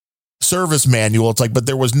the service manual. It's like, but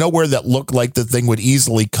there was nowhere that looked like the thing would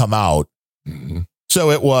easily come out. Mm-hmm.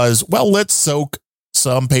 So it was, well, let's soak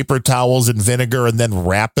some paper towels in vinegar and then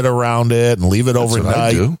wrap it around it and leave it overnight. What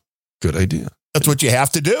I do. Good idea. That's what you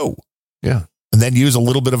have to do. Yeah. And then use a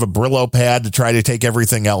little bit of a Brillo pad to try to take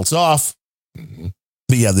everything else off. Mm-hmm.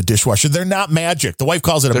 But yeah, the dishwasher, they're not magic. The wife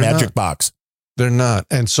calls it a magic box. They're not.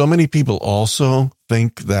 And so many people also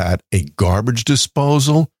think that a garbage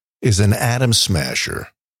disposal is an atom smasher.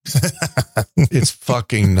 It's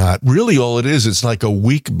fucking not. Really, all it is, it's like a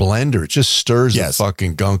weak blender. It just stirs the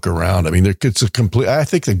fucking gunk around. I mean, it's a complete. I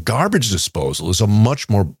think the garbage disposal is a much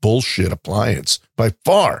more bullshit appliance by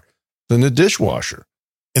far than the dishwasher.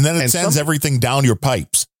 And then it sends everything down your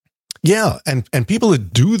pipes. Yeah, and people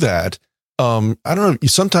that do that, I don't know.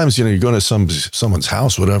 Sometimes you go to someone's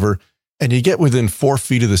house, whatever, and you get within 4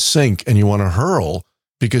 feet of the sink, and you want to hurl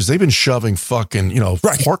because they've been shoving fucking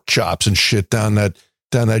pork chops and shit down that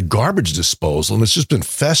garbage disposal, and it's just been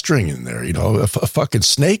festering in there. A fucking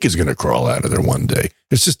snake is going to crawl out of there one day.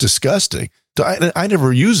 It's just disgusting. I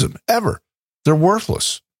never use them ever. They're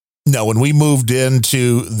worthless. No, when we moved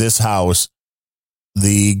into this house,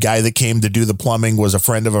 the guy that came to do the plumbing was a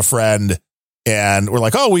friend of a friend, and we're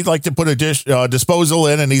like, "Oh, we'd like to put a disposal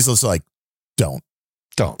in," and he's just like, "Don't."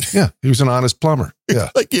 Yeah, he was an honest plumber.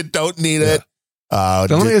 Yeah, like you don't need it. Let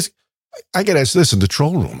me ask. I get asked this in the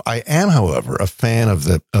troll room. I am, however, a fan of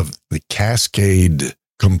the Cascade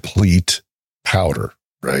Complete powder,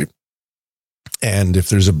 right? And if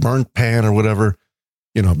there's a burnt pan or whatever,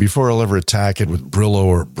 before I'll ever attack it with Brillo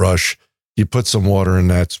or brush, you put some water in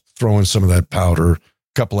that, throw in some of that powder. A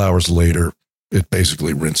couple hours later, it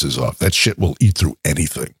basically rinses off. That shit will eat through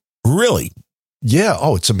anything. Really? Yeah.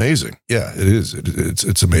 Oh, it's amazing. Yeah, it is.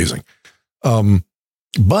 It's amazing.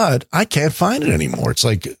 But I can't find it anymore. It's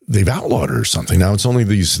like they've outlawed it or something. Now it's only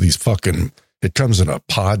these fucking, it comes in a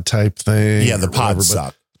pod type thing. Yeah, the pods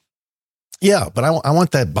suck. Yeah, but I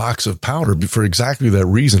want that box of powder for exactly that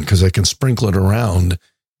reason, because I can sprinkle it around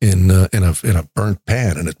in a burnt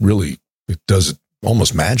pan, and it does it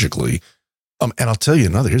almost magically. And I'll tell you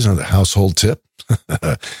here's another household tip.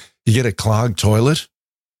 You get a clogged toilet,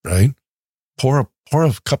 right? Pour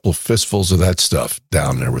a couple of fistfuls of that stuff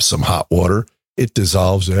down there with some hot water. It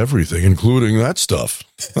dissolves everything, including that stuff.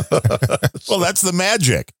 Well, that's the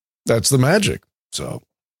magic. That's the magic. So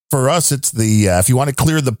for us, it's the if you want to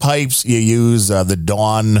clear the pipes, you use the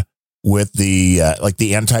Dawn with the like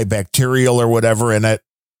the antibacterial or whatever in it.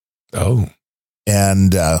 Oh,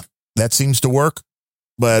 and that seems to work.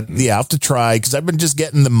 But yeah, I have to try, because I've been just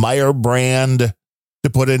getting the Meyer brand to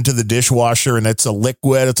put into the dishwasher, and it's a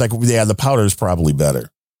liquid. It's like, yeah, the powder is probably better.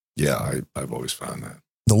 Yeah, I've always found that.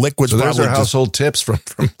 The liquid's so those probably are household tips from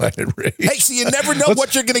Planet Rage. Hey, so you never know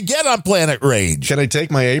what you're going to get on Planet Rage. Can I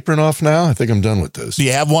take my apron off now? I think I'm done with this. Do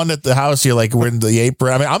you have one at the house? You're like, we're in the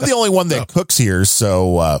apron. I mean, I'm the only one that cooks here,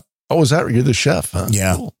 so. Oh, is that you're the chef? Huh?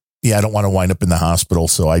 Yeah, cool. Yeah. I don't want to wind up in the hospital,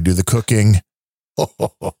 so I do the cooking.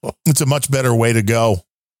 It's a much better way to go.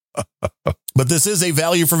 But this is a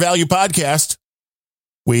value for value podcast.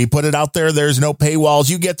 We put it out there. There's no paywalls.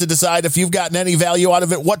 You get to decide if you've gotten any value out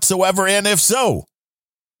of it whatsoever. And if so,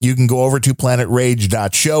 you can go over to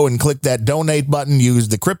planetrage.show and click that donate button. Use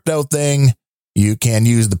the crypto thing. You can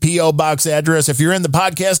use the P.O. box address. If you're in the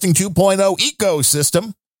podcasting 2.0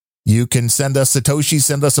 ecosystem, you can send us Satoshi,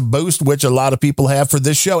 send us a boost, which a lot of people have for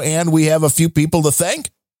this show. And we have a few people to thank,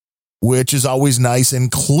 which is always nice,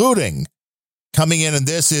 including coming in. And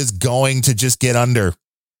this is going to just get under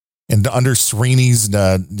Srini's,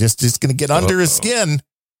 just going to get under his skin.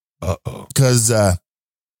 Because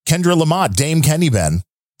Kendra Lamont, Dame Kenny Ben,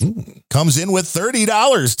 comes in with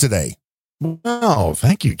 $30 today. Oh,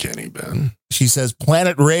 thank you, Kenny Ben. She says,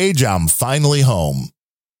 Planet Rage, I'm finally home.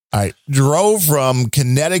 I drove from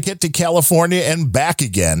Connecticut to California and back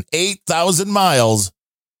again, 8,000 miles.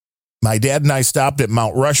 My dad and I stopped at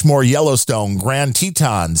Mount Rushmore, Yellowstone, Grand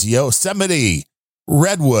Tetons, Yosemite,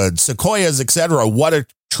 Redwood, Sequoias, etc. What a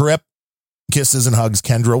trip. Kisses and hugs,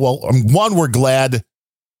 Kendra. Well, one, we're glad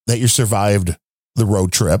that you survived the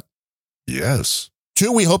road trip. Yes.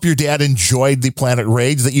 Two, we hope your dad enjoyed the Planet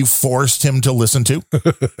Rage that you forced him to listen to.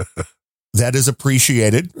 That is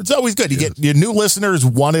appreciated. It's always good. You get your new listeners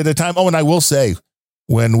one at a time. Oh, and I will say,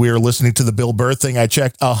 when we were listening to the Bill Burr thing, I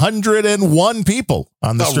checked 101 people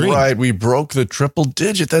on the stream. Right. We broke the triple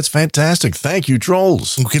digit. That's fantastic. Thank you,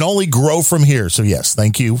 trolls. We can only grow from here. So yes,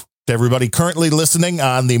 thank you to everybody currently listening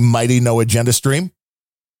on the Mighty No Agenda stream.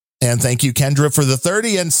 And thank you, Kendra, for the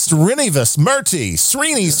 30, and Srinivas Murti,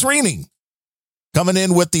 Srini, coming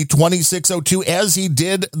in with the 2602 as he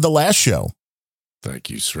did the last show. Thank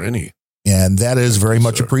you, Srini. And that is very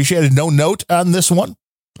much appreciated. No note on this one.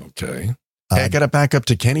 Okay. Hey, I got to back up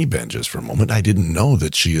to Kenny Ben just for a moment. I didn't know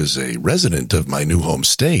that she is a resident of my new home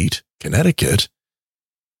state, Connecticut.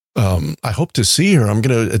 I hope to see her. I'm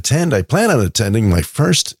going to attend. I plan on attending my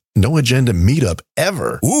first No Agenda meetup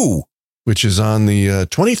ever. Ooh. Which is on the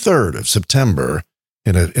 23rd of September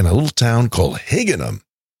in a little town called Higginham.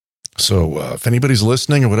 So if anybody's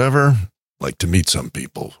listening or whatever, like to meet some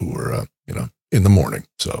people who are, in the morning.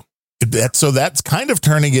 So that's kind of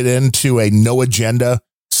turning it into a no agenda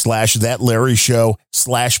 / That Larry Show /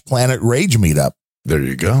 Planet Rage meetup. There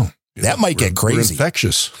you go. That might get crazy. We're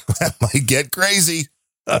infectious. That might get crazy.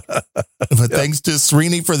 But thanks to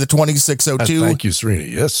Srini for the 2602. Thank you, Srini.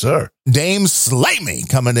 Yes, sir. Dame Slamey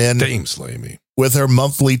coming in. Dame Slamey. With her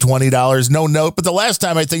monthly $20. No note. But the last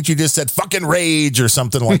time I think she just said fucking rage or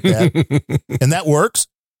something like that. And that works.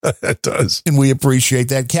 It does. And we appreciate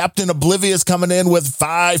that. Captain Oblivious coming in with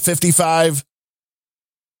 $5.55.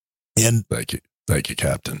 And thank you. Thank you,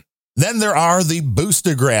 Captain. Then there are the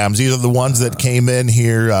Boostograms. These are the ones that came in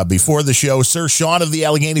here before the show. Sir Sean of the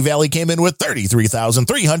Allegheny Valley came in with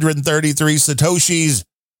 33,333 Satoshis,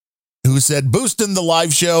 who said, boosting the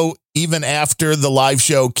live show even after the live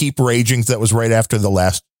show. Keep raging. That was right after the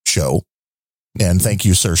last show. And thank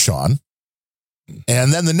you, Sir Sean.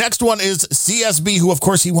 And then the next one is CSB, who, of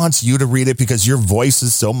course, he wants you to read it because your voice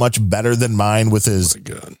is so much better than mine with his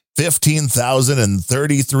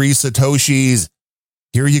 15,033 Satoshis.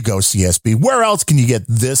 Here you go, CSB. Where else can you get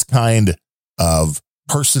this kind of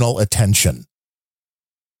personal attention?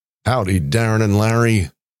 Howdy, Darren and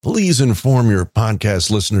Larry. Please inform your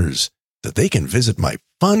podcast listeners that they can visit my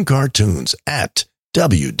fun cartoons at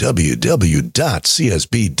www.csb.lol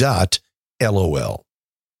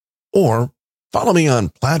or follow me on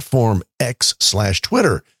platform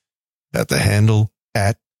X/Twitter at the handle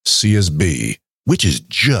 @CSB, which is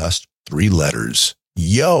just 3 letters.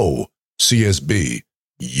 Yo, CSB.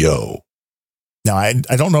 Yo. Now, I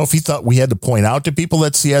don't know if he thought we had to point out to people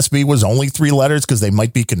that CSB was only 3 letters because they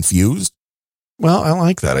might be confused. Well, I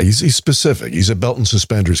like that. He's specific. He's a belt and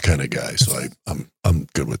suspenders kind of guy, so I'm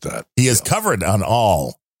good with that. He is covered on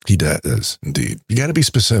all. He does, indeed. You got to be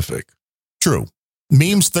specific. True.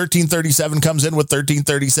 Memes 1337 comes in with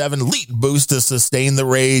 1337. Leet boost to sustain the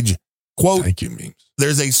rage. Quote, thank you, Memes.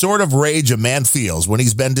 There's a sort of rage a man feels when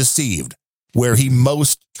he's been deceived, where he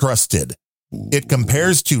most trusted. It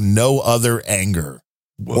compares to no other anger.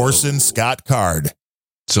 Whoa. Orson Scott Card.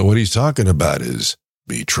 So what he's talking about is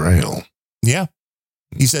betrayal. Yeah.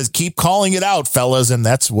 He says, keep calling it out, fellas, and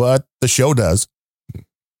that's what the show does.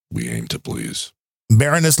 We aim to please.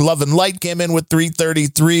 Baroness Love and Light came in with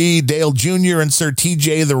 333. Dale Jr. and Sir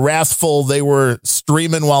TJ the Wrathful, they were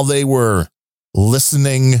streaming while they were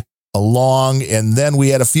listening along. And then we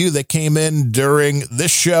had a few that came in during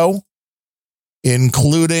this show,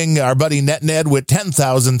 including our buddy NetNed with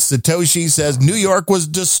 10,000 Satoshi, says New York was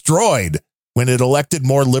destroyed when it elected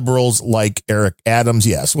more liberals like Eric Adams.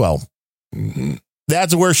 Yes, well,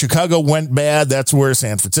 that's where Chicago went bad. That's where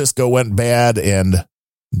San Francisco went bad, and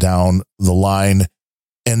down the line.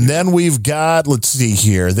 And then we've got, let's see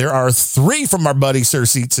here. There are 3 from our buddy Sir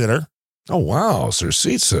Seat Sitter. Oh, wow. Sir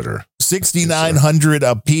Seat Sitter. 6,900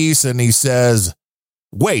 apiece. And he says,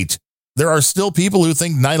 wait, there are still people who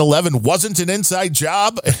think 9/11 wasn't an inside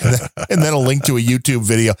job. And then a link to a YouTube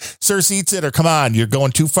video. Sir Seat Sitter, come on. You're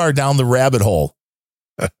going too far down the rabbit hole.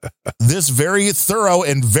 This very thorough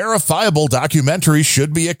and verifiable documentary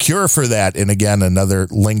should be a cure for that. And again, another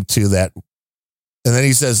link to that. And then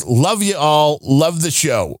he says, love you all. Love the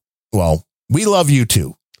show. Well, we love you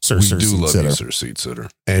too, Sir We Seat do love Sitter. you, Sir Seat Sitter,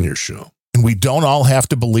 and your show. And we don't all have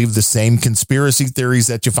to believe the same conspiracy theories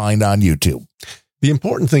that you find on YouTube. The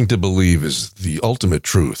important thing to believe is the ultimate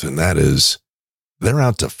truth, and that is they're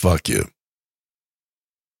out to fuck you.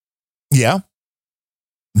 Yeah.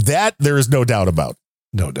 That there is no doubt about.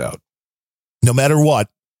 No doubt. No matter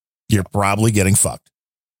what, you're probably getting fucked.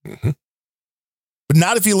 Mm-hmm. But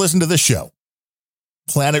not if you listen to this show.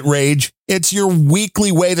 Planet Rage. It's your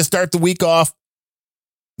weekly way to start the week off.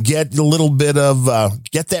 Get a little bit of,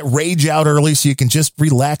 get that rage out early so you can just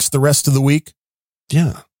relax the rest of the week.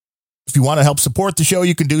 Yeah. If you want to help support the show,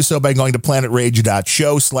 you can do so by going to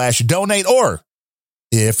planetrage.show/donate. Or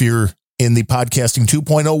if you're in the podcasting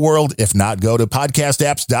 2.0 world, if not, go to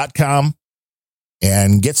podcastapps.com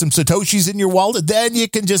and get some Satoshis in your wallet. Then you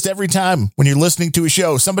can just every time when you're listening to a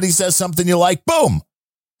show, somebody says something you like, boom.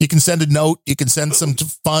 You can send a note. You can send some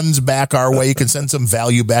funds back our way. You can send some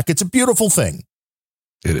value back. It's a beautiful thing.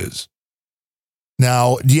 It is.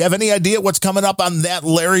 Now, do you have any idea what's coming up on that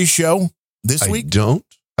Larry show this week?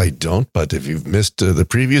 I don't, but if you've missed the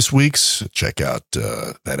previous weeks, check out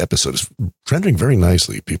that episode. It's trending very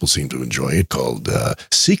nicely. People seem to enjoy it, called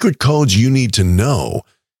Secret Codes You Need to Know.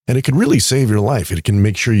 And it can really save your life. It can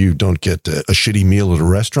make sure you don't get a shitty meal at a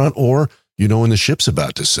restaurant, or when the ship's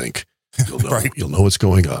about to sink. You'll know, right. You'll know what's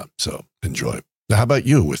going on. So enjoy. Now, how about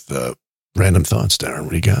you with Random thoughts, Darren.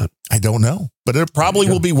 What do you got? I don't know, but it probably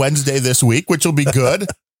will be Wednesday this week, which will be good.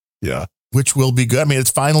 Yeah. Which will be good. I mean,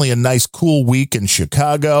 it's finally a nice, cool week in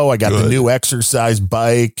Chicago. I got the new exercise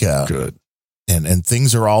bike. Good. And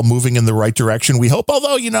things are all moving in the right direction. We hope,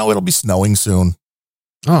 although, it'll be snowing soon.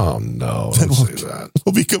 Oh, no. Don't say that.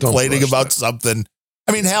 We'll be complaining about something.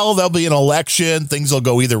 I mean, hell, there'll be an election. Things will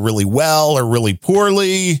go either really well or really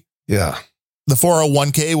poorly. Yeah. The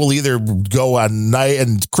 401k will either go on night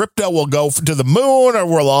and crypto will go to the moon or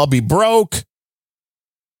we'll all be broke.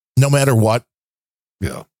 No matter what.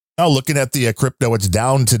 Yeah. Oh, looking at the crypto, it's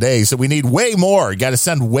down today. So we need way more. You got to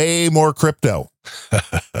send way more crypto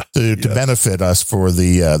to benefit us for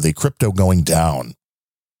the crypto going down.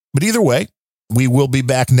 But either way, we will be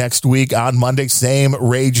back next week on Monday. Same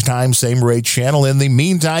rage time, same rage channel. In the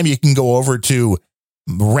meantime, you can go over to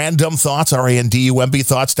Random Thoughts, RANDUMB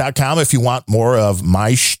Thoughts.com if you want more of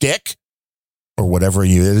my shtick or whatever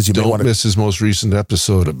it is. You don't miss his most recent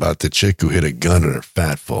episode about the chick who hit a gun in her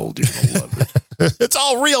fat fold. You're going to love it. It's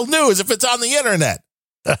all real news if it's on the internet.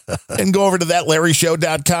 And go over to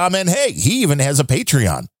thatlarryshow.com. And hey, he even has a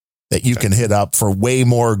Patreon that you can hit up for way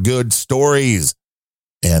more good stories.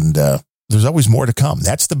 And there's always more to come.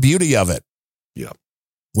 That's the beauty of it. Yeah.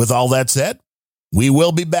 With all that said, we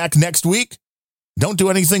will be back next week. Don't do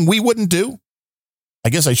anything we wouldn't do. I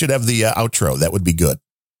guess I should have the outro. That would be good.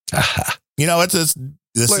 It's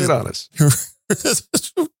this. Lay it on us.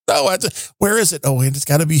 Where is it? Oh, wait, it's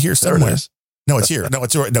got to be here somewhere. No, it's here. No,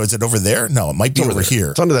 is it over there? No, it might be over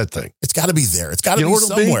here. It's under that thing. It's got to be there. It's got to be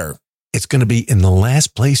somewhere. It's going to be in the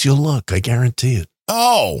last place you'll look. I guarantee it.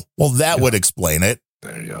 Oh, well, that would explain it.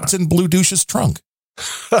 There you are. It's in Blue Douche's trunk.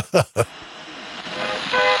 The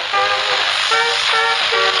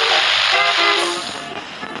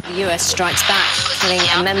U.S. strikes back, killing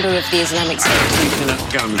a member of the Islamic State.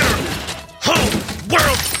 Whole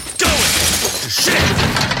world going to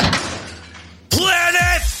shit!